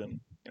board and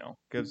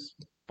gives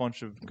a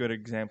bunch of good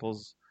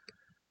examples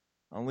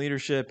on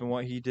leadership and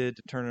what he did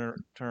to turn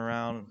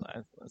around.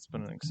 It's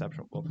been an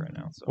exceptional book right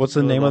now. So What's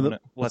the name of loving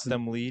it? it. Let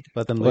them lead.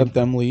 Let them Let lead.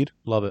 them lead.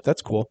 Love it.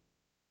 That's cool.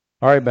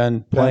 All right,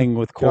 Ben. Playing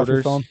with Get off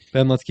your quarters. phone.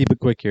 Ben, let's keep it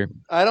quick here.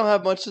 I don't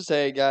have much to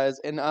say, guys.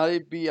 And I'll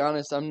be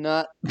honest, I'm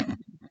not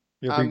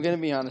I'm gonna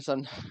be honest.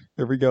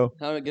 Here we go.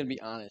 I'm gonna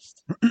be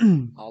honest.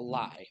 I'll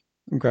lie.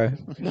 Okay.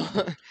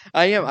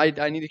 I am.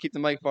 I need to keep the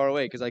mic far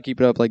away because I keep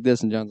it up like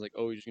this, and John's like,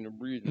 "Oh, you're just gonna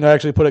breathe." No,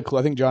 actually, put it.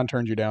 I think John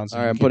turned you down. So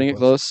All you right, I'm keep putting it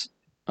close.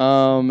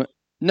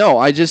 No,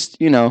 I just,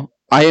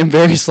 I am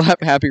very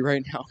slap happy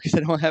right now because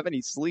I don't have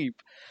any sleep.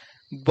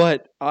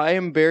 But I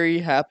am very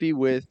happy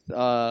with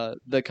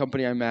the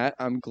company I'm at.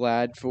 I'm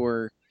glad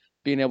for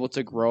being able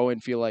to grow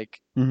and feel like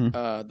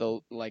the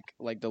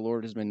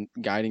Lord has been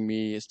guiding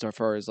me as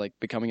far as like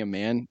becoming a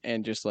man,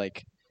 and just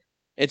like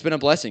it's been a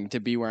blessing to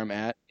be where I'm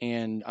at,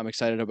 and I'm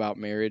excited about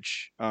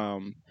marriage.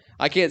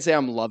 I can't say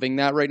I'm loving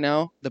that right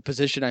now. The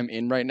position I'm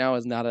in right now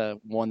is not a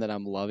one that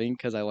I'm loving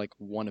because I like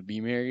want to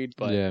be married,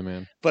 but Yeah,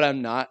 man. but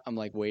I'm not. I'm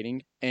like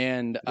waiting,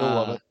 and You'll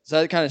love it.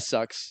 so that kind of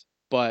sucks.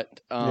 But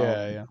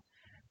yeah.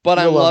 but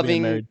You'll I'm love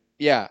being loving. married.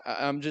 Yeah,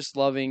 I'm just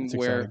loving It's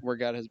where exciting.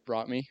 God has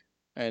brought me,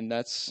 and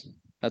that's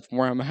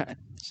where I'm at.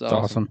 So That's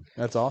awesome.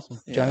 That's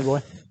awesome, Yeah. Johnny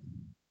boy.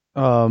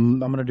 I'm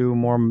gonna do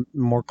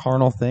more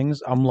carnal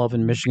things. I'm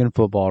loving Michigan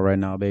football right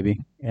now, baby,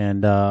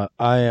 and I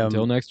am.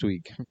 Until next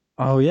week.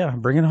 Oh yeah,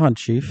 bring it on,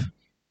 Chief.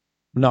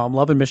 No, I'm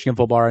loving Michigan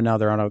football right now.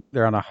 They're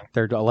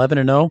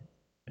 11-0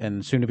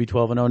 and soon to be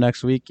 12-0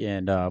 next week,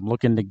 and I'm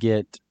looking to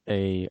get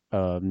a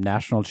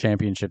national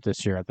championship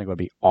this year. I think would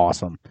be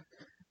awesome.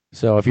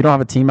 So if you don't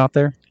have a team out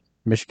there,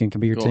 Michigan can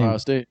be your Go team. Ohio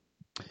State.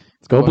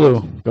 Go Go blue,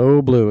 ahead.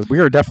 go blue. We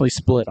are definitely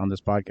split on this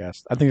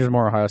podcast. I think there's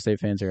more Ohio State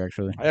fans here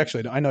actually.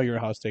 I know you're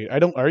Ohio State. I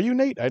don't. Are you,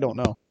 Nate? I don't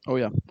know. Oh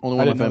yeah, only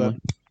I one in didn't my know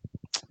family.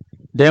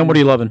 Dan, what are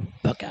you loving?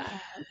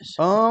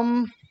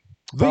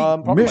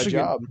 Probably my Michigan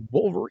job.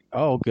 Wolverine.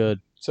 Oh, good.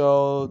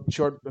 So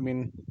short. I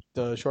mean,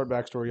 the short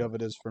backstory of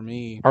it is for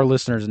me. Our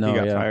listeners know. He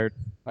got yeah. fired.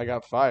 I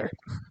got fired.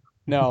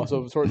 No,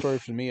 so the short story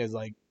for me is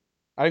like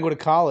I didn't go to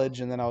college,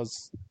 and then I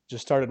was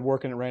just started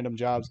working at random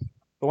jobs.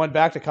 But went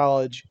back to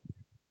college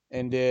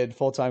and did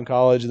full-time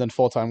college and then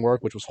full-time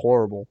work, which was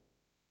horrible.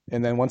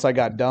 And then once I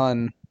got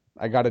done,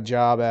 I got a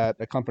job at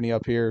a company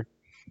up here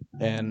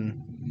and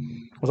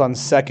was on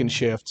second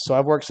shift. So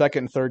I've worked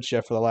second and third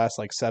shift for the last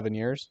like 7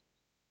 years,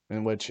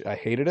 in which I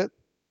hated it.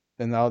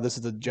 And now this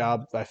is the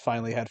job I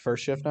finally had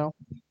first shift now.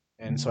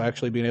 And so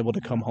actually being able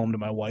to come home to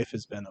my wife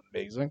has been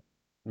amazing.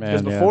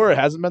 Because Man, before it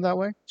hasn't been that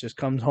way. Just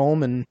comes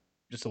home and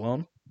just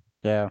alone,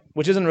 yeah,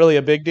 which isn't really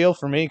a big deal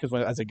for me because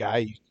as a guy,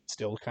 you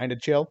still kind of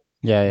chill.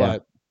 yeah,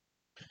 But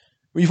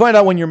you find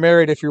out when you're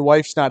married, if your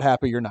wife's not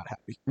happy, you're not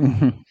happy.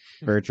 yeah.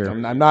 Very true.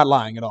 I'm not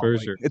lying at all. For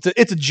Like, sure.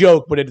 It's a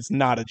joke, but it's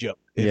not a joke.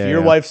 If Yeah, your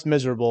yeah. wife's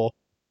miserable,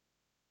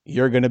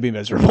 you're gonna be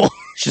miserable.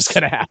 It's just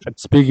gonna happen.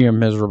 Speaking of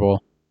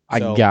miserable, I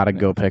So- gotta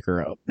go pick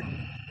her up.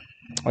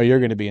 Or you're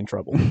gonna be in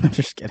trouble.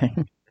 Just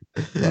kidding.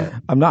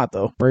 I'm not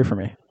though. Pray for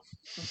me.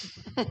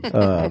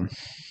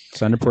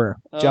 Send a prayer.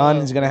 John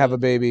is gonna have a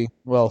baby.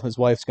 Well, his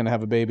wife's gonna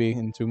have a baby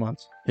in 2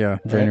 months. Yeah,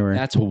 January.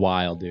 That's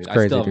wild, dude. I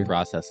crazy, still haven't dude.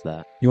 processed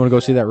that. You want to go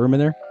see that room in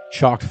there?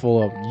 Chocked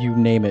full of you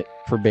name it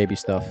for baby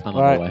stuff. I'm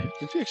All on right. the way.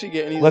 Did you actually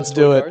get any? Of Let's those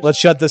do toy it. cars? Let's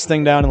shut this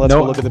thing down and let's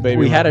go look at the baby.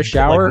 We room. had a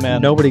shower. Like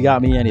men. Nobody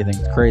got me anything.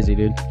 It's crazy,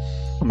 dude.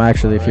 I'm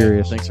actually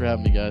furious. Thanks for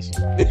having me, guys.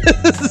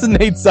 This is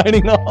Nate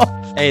signing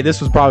off. Hey, this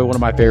was probably one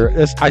of my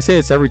favorite. I say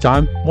this every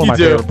time. One of You my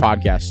do. favorite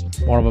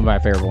podcasts. One of my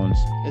favorite ones.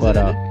 Is But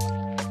it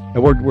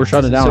and we're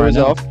shutting it down So right is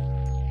now. off.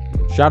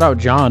 Shout out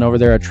John over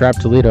there at Trap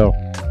Toledo.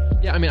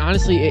 Yeah, I mean,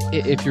 honestly,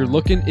 if you're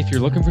looking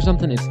for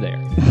something, it's there.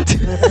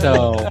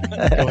 So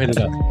go hit it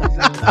up.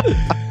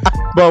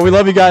 But we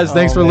love you guys.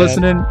 Thanks Oh, for man.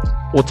 listening.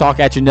 We'll talk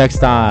at you next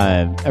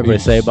time. Everybody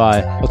Peace. say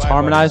bye. Let's Bye,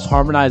 harmonize.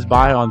 Harmonize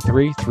bye on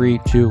 3, 3,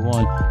 2,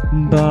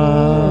 1. Bye.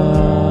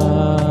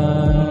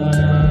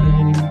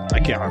 I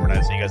can't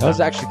harmonize. You guys. That was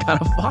actually kind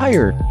of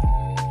fire.